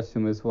 ചിലപ്പോൾ ആ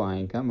കസ്റ്റമേഴ്സ്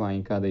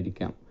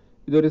വാങ്ങിക്കാതിരിക്കാം.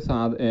 ഇതൊരു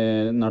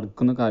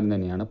നടക്കുന്ന കാര്യം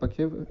തന്നെയാണ്.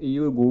 പക്ഷേ ഈ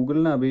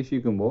ഗൂഗിളിനെ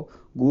അപേക്ഷിക്കുമ്പോൾ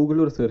ഗൂഗിൾ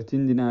ഒരു സെർച്ച്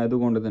എഞ്ചിൻ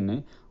ആയതുകൊണ്ട് തന്നെ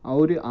ആ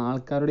ഒരു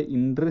ആൾക്കാരുടെ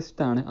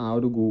ഇൻട്രസ്റ്റ് ആണ് ആ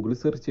ഒരു ഗൂഗിൾ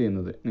സെർച്ച്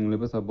ചെയ്യുന്നത്.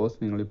 നിങ്ങളിപ്പോൾ സപ്പോസ്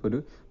നിങ്ങളിപ്പോൾ ഒരു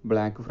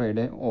ബ്ലാക്ക്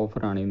ഫ്രൈഡേ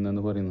ഓഫറാണ്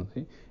ഇന്നെന്ന് പറയുന്നത്.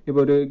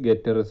 ഇപ്പോൾ ഒരു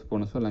ഗെറ്റ്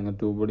റെസ്പോൺസോ അല്ലെങ്കിൽ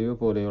ട്യൂബഡിയോ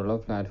പോലെയുള്ള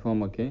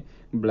പ്ലാറ്റ്ഫോമൊക്കെ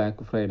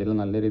ബ്ലാക്ക് ഫ്രൈഡേയിൽ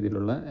നല്ല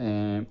രീതിയിലുള്ള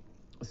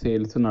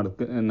സെയിൽസ്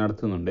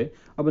നടത്തുന്നുണ്ട്.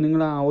 അപ്പോൾ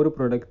നിങ്ങൾ ആ ഒരു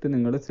പ്രൊഡക്റ്റ്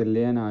നിങ്ങൾ സെല്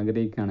ചെയ്യാൻ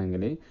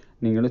ആഗ്രഹിക്കുകയാണെങ്കിൽ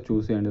നിങ്ങൾ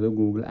ചൂസ് ചെയ്യേണ്ടത്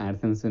ഗൂഗിൾ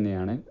ആഡ്സെൻസ്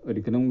തന്നെയാണ്.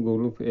 ഒരിക്കലും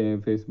ഗൂഗിൾ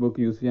ഫേസ്ബുക്ക്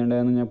യൂസ്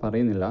ചെയ്യേണ്ടതെന്ന് ഞാൻ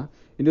പറയുന്നില്ല.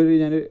 ഇതിൻ്റെ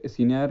ഞാൻ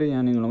സിനാറിയോ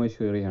ഞാൻ നിങ്ങളുമായി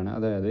ഷെയർ ചെയ്യുകയാണ്.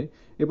 അതായത്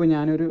ഇപ്പോൾ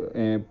ഞാനൊരു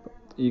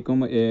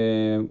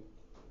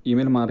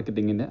ഇമെയിൽ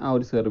മാർക്കറ്റിങ്ങിൻ്റെ ആ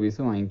ഒരു സർവീസ്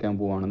വാങ്ങിക്കാൻ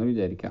പോവുകയാണെന്ന്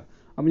വിചാരിക്കാം.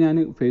 അപ്പോൾ ഞാൻ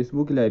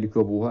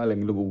ഫേസ്ബുക്കിലായിരിക്കുമോ പോവുക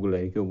അല്ലെങ്കിൽ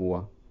ഗൂഗിളിലായിരിക്കുമോ പോവുക?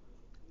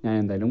 ഞാൻ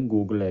എന്തായാലും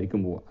ഗൂഗിളിലായിരിക്കും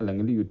പോവുക,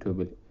 അല്ലെങ്കിൽ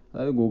യൂട്യൂബിൽ.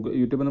 അതായത്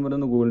യൂട്യൂബ് എന്ന്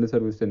പറയുന്നത് ഗൂഗിളിൻ്റെ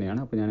സർവീസ് തന്നെയാണ്.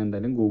 അപ്പോൾ ഞാൻ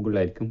എന്തായാലും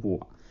ഗൂഗിളിലായിരിക്കും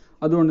പോവുക.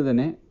 അതുകൊണ്ട്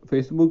തന്നെ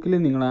ഫേസ്ബുക്കിൽ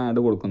നിങ്ങൾ ആഡ്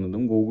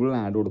കൊടുക്കുന്നതും ഗൂഗിളിൽ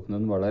ആഡ്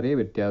കൊടുക്കുന്നതും വളരെ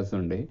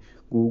വ്യത്യാസമുണ്ട്.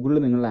 ഗൂഗിളിൽ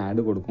നിങ്ങൾ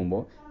ആഡ്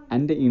കൊടുക്കുമ്പോൾ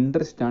എൻ്റെ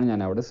ഇൻട്രസ്റ്റാണ് ഞാൻ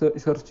അവിടെ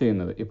സെർച്ച്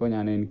ചെയ്യുന്നത്. ഇപ്പോൾ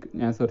ഞാൻ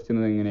സെർച്ച്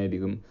ചെയ്യുന്നത്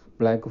എങ്ങനെയായിരിക്കും?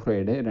 Black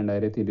Friday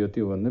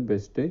 2021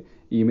 best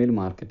email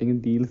marketing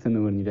deals എന്ന്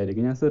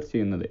പറഞ്ഞിട്ടായിരിക്കും ഞാൻ സെർച്ച്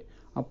ചെയ്യുന്നത്.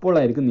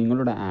 അപ്പോഴായിരിക്കും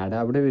നിങ്ങളുടെ ആഡ്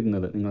അവിടെ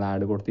വരുന്നത്, നിങ്ങൾ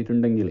ആഡ്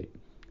കൊടുത്തിട്ടുണ്ടെങ്കിൽ.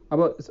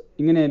 അപ്പോൾ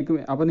ഇങ്ങനെയായിരിക്കും.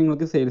 അപ്പോൾ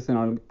നിങ്ങൾക്ക് സെയിൽസ്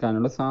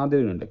നടക്കാനുള്ള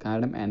സാധ്യതയുണ്ട്.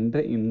 കാരണം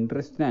എൻ്റെ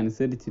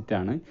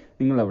ഇൻട്രസ്റ്റിനനുസരിച്ചിട്ടാണ്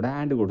നിങ്ങളവിടെ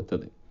ആഡ്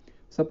കൊടുത്തത്.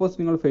 സപ്പോസ്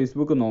നിങ്ങൾ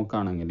ഫേസ്ബുക്ക്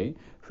നോക്കുകയാണെങ്കിൽ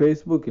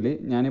ഫേസ്ബുക്കിൽ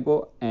ഞാനിപ്പോൾ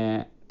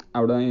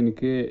അവിടെ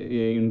എനിക്ക്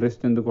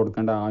ഇൻട്രസ്റ്റ് എന്ത്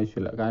കൊടുക്കേണ്ട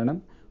ആവശ്യമില്ല. കാരണം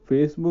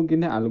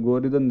ഫേസ്ബുക്കിൻ്റെ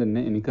അൽഗോരിതം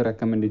തന്നെ എനിക്ക്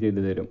റെക്കമെൻഡ്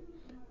ചെയ്ത് തരും.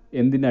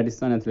 എന്തിൻ്റെ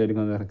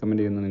അടിസ്ഥാനത്തിലായിരിക്കും അത് റെക്കമെൻഡ്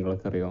ചെയ്യുന്നത്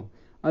നിങ്ങൾക്കറിയോ?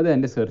 അത്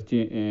എൻ്റെ സെർച്ച്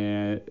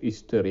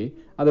ഹിസ്റ്ററി,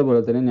 അതുപോലെ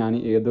തന്നെ ഞാൻ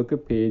ഏതൊക്കെ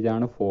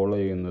പേജാണ് ഫോളോ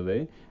ചെയ്യുന്നത്,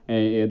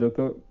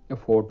 ഏതൊക്കെ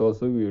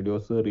ഫോട്ടോസ്,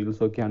 വീഡിയോസ്,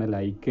 റീൽസൊക്കെയാണ്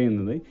ലൈക്ക്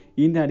ചെയ്യുന്നത്,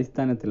 ഇതിൻ്റെ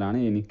അടിസ്ഥാനത്തിലാണ്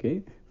എനിക്ക്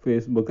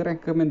ഫേസ്ബുക്ക്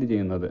റെക്കമെൻഡ്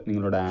ചെയ്യുന്നത്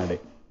നിങ്ങളുടെ ആഡ്.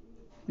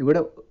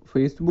 ഇവിടെ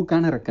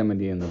ഫേസ്ബുക്കാണ്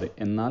റെക്കമെൻഡ് ചെയ്യുന്നത്.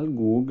 എന്നാൽ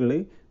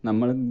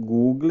നമ്മൾ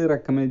ഗൂഗിൾ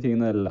റെക്കമെൻഡ്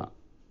ചെയ്യുന്നതല്ല.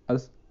 അത്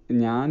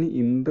ഞാൻ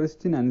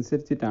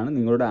ഇൻട്രസ്റ്റിനനുസരിച്ചിട്ടാണ്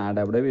നിങ്ങളുടെ ആഡ്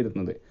അവിടെ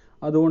വരുന്നത്.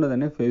 അതുകൊണ്ട്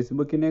തന്നെ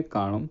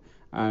ഫേസ്ബുക്കിനേക്കാളും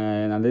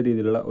നല്ല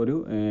രീതിയിലുള്ള ഒരു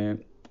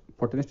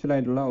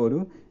പൊട്ടൻഷ്യലായിട്ടുള്ള ഒരു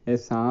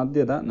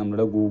സാധ്യത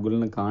നമ്മുടെ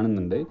ഗൂഗിളിന്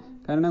കാണുന്നുണ്ട്.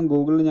 കാരണം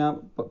ഗൂഗിളിൽ ഞാൻ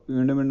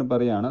വീണ്ടും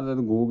പറയുകയാണ്,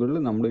 അതായത് ഗൂഗിളിൽ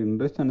നമ്മുടെ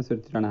ഇൻട്രസ്റ്റ്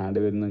അനുസരിച്ചിട്ടാണ് ആഡ്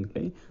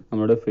വരുന്നതെങ്കിൽ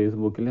നമ്മുടെ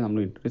ഫേസ്ബുക്കിൽ നമ്മൾ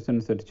ഇൻട്രസ്റ്റ്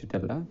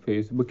അനുസരിച്ചിട്ടല്ല,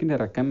 ഫേസ്ബുക്കിൻ്റെ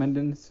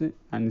റെക്കമെൻഡൻസ്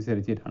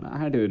അനുസരിച്ചിട്ടാണ്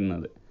ആഡ്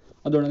വരുന്നത്.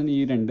 അതുകൊണ്ട് തന്നെ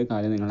ഈ രണ്ട്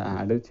കാര്യം നിങ്ങൾ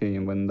ആഡ്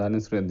ചെയ്യുമ്പോൾ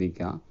എന്തായാലും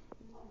ശ്രദ്ധിക്കുക.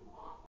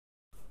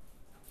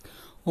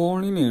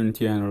 ഓൺലൈൻ ഏൺ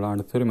ചെയ്യാനുള്ള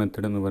അടുത്തൊരു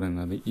മെത്തേഡ് എന്ന്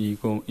പറയുന്നത്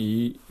ഈ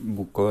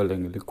ബുക്കോ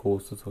അല്ലെങ്കിൽ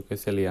കോഴ്സസോ ഒക്കെ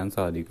സെല് ചെയ്യാൻ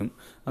സാധിക്കും.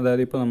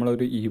 അതായത് ഇപ്പോൾ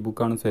നമ്മളൊരു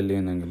ബുക്കാണ് സെല്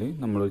ചെയ്യുന്നതെങ്കിൽ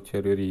നമ്മളൊരു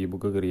ചെറിയൊരു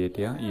ബുക്ക് ക്രിയേറ്റ്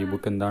ചെയ്യുക.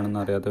 ബുക്ക് എന്താണെന്ന്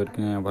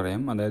അറിയാത്തവർക്ക് ഞാൻ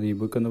പറയാം. അതായത്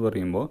ബുക്ക് എന്ന്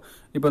പറയുമ്പോൾ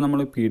ഇപ്പോൾ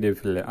നമ്മൾ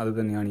PDF അത്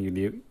തന്നെയാണ്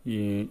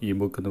ഈ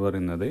ബുക്ക് എന്ന്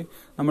പറയുന്നത്.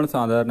 നമ്മൾ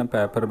സാധാരണ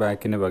പേപ്പർ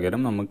ബാക്കിന്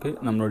പകരം നമുക്ക്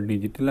നമ്മൾ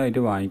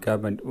ഡിജിറ്റലായിട്ട്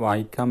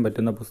വായിക്കാൻ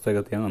പറ്റുന്ന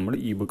പുസ്തകത്തെയാണ് നമ്മൾ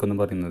ബുക്ക് എന്ന്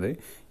പറയുന്നത്.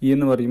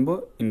 എന്ന് പറയുമ്പോൾ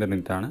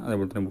ഇൻ്റർനെറ്റാണ്.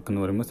 അതേപോലെ തന്നെ ബുക്ക്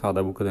എന്ന് പറയുമ്പോൾ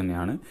സാധാ ബുക്ക്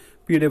തന്നെയാണ്.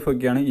 PDF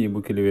ഒക്കെയാണ്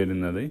ബുക്കിൽ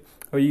വരുന്നത്.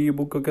 അപ്പോൾ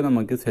ബുക്കൊക്കെ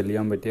നമുക്ക് സെല്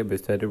ചെയ്യാൻ പറ്റിയ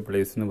ബെസ്റ്റ്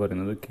പ്ലേസ് എന്ന്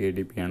പറയുന്നത്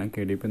KDP ആണ്.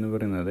 KDP എന്ന്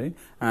പറയുന്നത്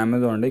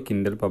ആമസോണിൻ്റെ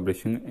കിൻഡൽ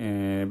പബ്ലിഷിംഗ്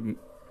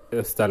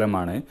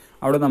സ്ഥലമാണ്.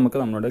 അവിടെ നമുക്ക്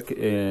നമ്മുടെ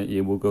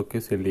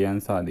ബുക്കൊക്കെ സെല് ചെയ്യാൻ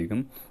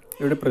സാധിക്കും.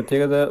 ഇവിടെ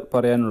പ്രത്യേകത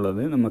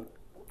പറയാനുള്ളത്,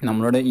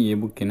 നമ്മളുടെ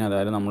ബുക്കിന്,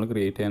 അതായത് നമ്മൾ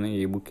ക്രിയേറ്റ്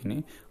ചെയ്യുന്ന ബുക്കിന്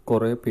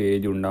കുറേ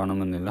പേജ്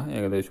ഉണ്ടാവണമെന്നില്ല.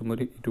 ഏകദേശം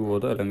ഒരു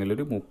 20 അല്ലെങ്കിൽ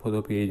ഒരു 30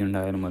 പേജ്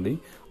ഉണ്ടായാലും മതി.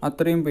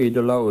 അത്രയും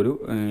പേജുള്ള ഒരു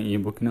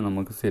ബുക്കിന്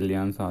നമുക്ക് സെല്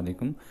ചെയ്യാൻ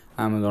സാധിക്കും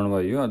ആമസോൺ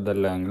വഴിയോ.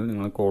 അതല്ലെങ്കിൽ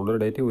നിങ്ങൾക്ക്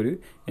ഓൾറെഡി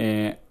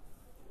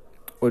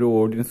ഒരു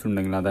ഓഡിയൻസ്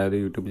ഉണ്ടെങ്കിൽ, അതായത്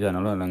യൂട്യൂബ്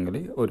ചാനലോ അല്ലെങ്കിൽ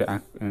ഒരു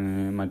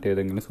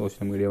മറ്റേതെങ്കിലും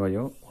സോഷ്യൽ മീഡിയ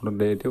വഴിയോ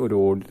ഓൾറെഡി ഒരു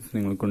ഓഡിയൻസ്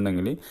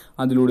നിങ്ങൾക്കുണ്ടെങ്കിൽ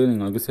അതിലൂടെ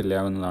നിങ്ങൾക്ക് സെല്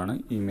ചെയ്യാവുന്നതാണ്.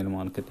 ഇമെയിൽ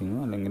മാർക്കറ്റിങ്ങോ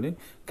അല്ലെങ്കിൽ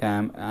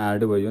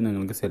ആഡ് വഴിയോ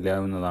നിങ്ങൾക്ക് സെല്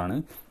ചെയ്യാവുന്നതാണ്.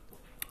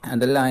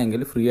 അതല്ല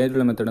എങ്കിൽ ഫ്രീ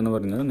ആയിട്ടുള്ള മെത്തേഡ് എന്ന്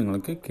പറയുന്നത്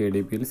നിങ്ങൾക്ക്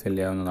KDPയിൽ സെല്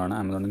ചെയ്യാവുന്നതാണ്.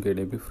 ആമസോൺ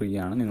KDP ഫ്രീ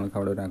ആണ്. നിങ്ങൾക്ക്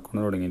അവിടെ ഒരു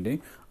അക്കൗണ്ട് തുടങ്ങിയിട്ട്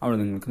അവിടെ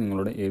നിങ്ങൾക്ക്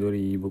നിങ്ങളുടെ ഏതൊരു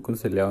ബുക്കും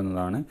സെല്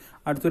ചെയ്യാവുന്നതാണ്.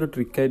 അടുത്തൊരു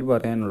ട്രിക്കായിട്ട്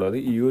പറയാനുള്ളത്,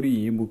 ഈ ഒരു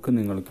ബുക്ക്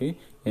നിങ്ങൾക്ക്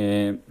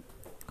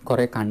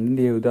കുറേ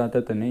കണ്ടന്റ് എഴുതാത്ത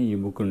തന്നെ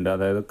ബുക്ക് ഉണ്ട്.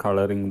 അതായത്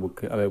കളറിങ്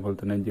ബുക്ക്, അതേപോലെ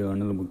തന്നെ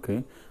ജേർണൽ ബുക്ക്,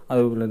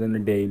 അതുപോലെ തന്നെ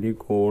ഡെയിലി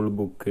കോൾ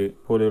ബുക്ക്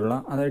പോലെയുള്ള,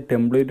 അതായത്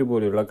ടെംപ്ലേറ്റ്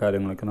പോലെയുള്ള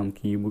കാര്യങ്ങളൊക്കെ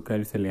നമുക്ക്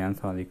ബുക്കായിട്ട് സെല് ചെയ്യാൻ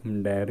സാധിക്കും.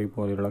 ഡയറി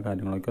പോലെയുള്ള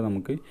കാര്യങ്ങളൊക്കെ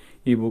നമുക്ക്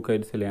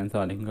ബുക്കായിട്ട് സെല് ചെയ്യാൻ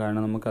സാധിക്കും.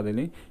 കാരണം നമുക്കതിൽ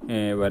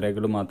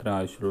വരകൾ മാത്രമേ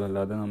ആവശ്യമുള്ളൂ,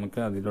 അല്ലാതെ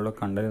നമുക്ക് അതിലുള്ള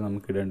കണ്ടന്റ്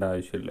നമുക്ക് ഇടേണ്ട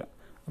ആവശ്യമില്ല.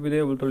 അപ്പോൾ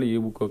ഇതേപോലത്തുള്ള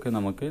ബുക്കൊക്കെ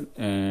നമുക്ക്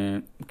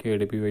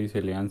KDP വഴി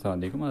സെല് ചെയ്യാൻ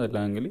സാധിക്കും.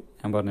 അതല്ലെങ്കിൽ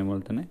ഞാൻ പറഞ്ഞ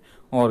പോലെ തന്നെ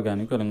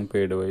ഓർഗാനിക് അല്ലെങ്കിൽ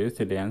പെയ്ഡ് വഴി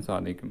സെല് ചെയ്യാൻ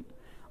സാധിക്കും.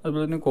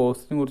 അതുപോലെ തന്നെ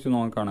കോഴ്സിനെ കുറിച്ച്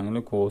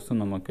നോക്കുകയാണെങ്കിൽ കോഴ്സ്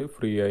നമുക്ക്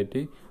ഫ്രീ ആയിട്ട്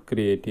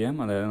ക്രിയേറ്റ് ചെയ്യാം.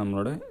 അതായത്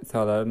നമ്മളുടെ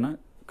സാധാരണ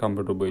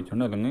കമ്പ്യൂട്ടർ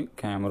ഉപയോഗിച്ചുകൊണ്ട് അല്ലെങ്കിൽ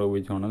ക്യാമറ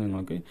ഉപയോഗിച്ചുകൊണ്ട്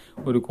നിങ്ങൾക്ക്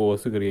ഒരു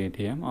കോഴ്സ് ക്രിയേറ്റ്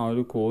ചെയ്യാം. ആ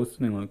ഒരു കോഴ്സ്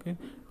നിങ്ങൾക്ക്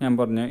ഞാൻ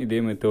പറഞ്ഞ ഇതേ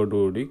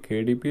മെത്തേഡോടുകൂടി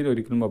KDPയിൽ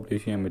ഒരിക്കലും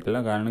പബ്ലിഷ് ചെയ്യാൻ പറ്റില്ല.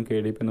 കാരണം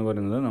KDP എന്ന്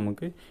പറയുന്നത്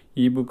നമുക്ക്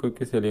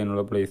ബുക്കൊക്കെ സെല്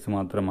ചെയ്യാനുള്ള പ്ലേസ്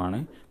മാത്രമാണ്.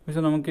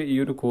 പക്ഷേ നമുക്ക് ഈ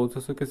ഒരു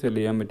കോഴ്സസൊക്കെ സെല്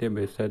ചെയ്യാൻ പറ്റിയ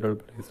ബെസ്റ്റ് ആയിട്ടുള്ള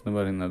പ്ലേസ് എന്ന്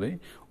പറയുന്നത്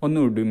ഒന്ന്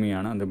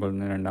ഉഡ്യൂമിയാണ്, അതേപോലെ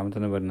തന്നെ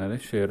രണ്ടാമത്തെന്ന് പറയുന്നത്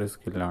ഷെയർ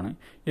സ്കില്ലാണ്.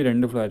 ഈ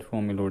രണ്ട്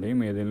പ്ലാറ്റ്ഫോമിലൂടെയും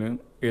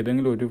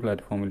ഏതെങ്കിലും ഒരു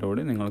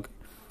പ്ലാറ്റ്ഫോമിലൂടെ നിങ്ങൾക്ക്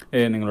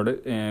നിങ്ങളുടെ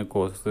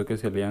കോഴ്സസൊക്കെ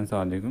സെല് ചെയ്യാൻ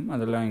സാധിക്കും.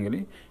 അതല്ലെങ്കിൽ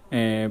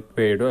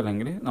പെയ്ഡോ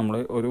അല്ലെങ്കിൽ നമ്മൾ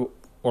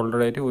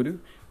ഓൾറെഡി ഒരു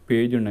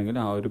പേജ് ഉണ്ടെങ്കിൽ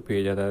ആ ഒരു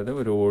പേജ്, അതായത്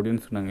ഒരു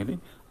ഓഡിയൻസ് ഉണ്ടെങ്കിൽ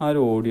ആ ഒരു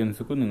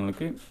ഓഡിയൻസിക്ക്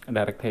നിങ്ങൾക്ക്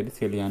ഡയറക്റ്റായിട്ട്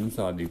സെല് ചെയ്യാനും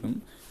സാധിക്കും.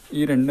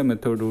 ഈ രണ്ട്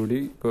മെത്തേഡ് കൂടി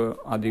ഇപ്പോൾ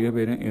അധിക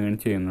പേര് ഏൺ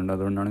ചെയ്യുന്നുണ്ട്.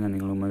 അതുകൊണ്ടാണ് ഞാൻ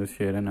നിങ്ങളുമായി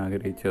ഷെയർ ചെയ്യാൻ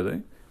ആഗ്രഹിച്ചത്.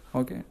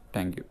 Okay,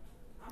 thank U.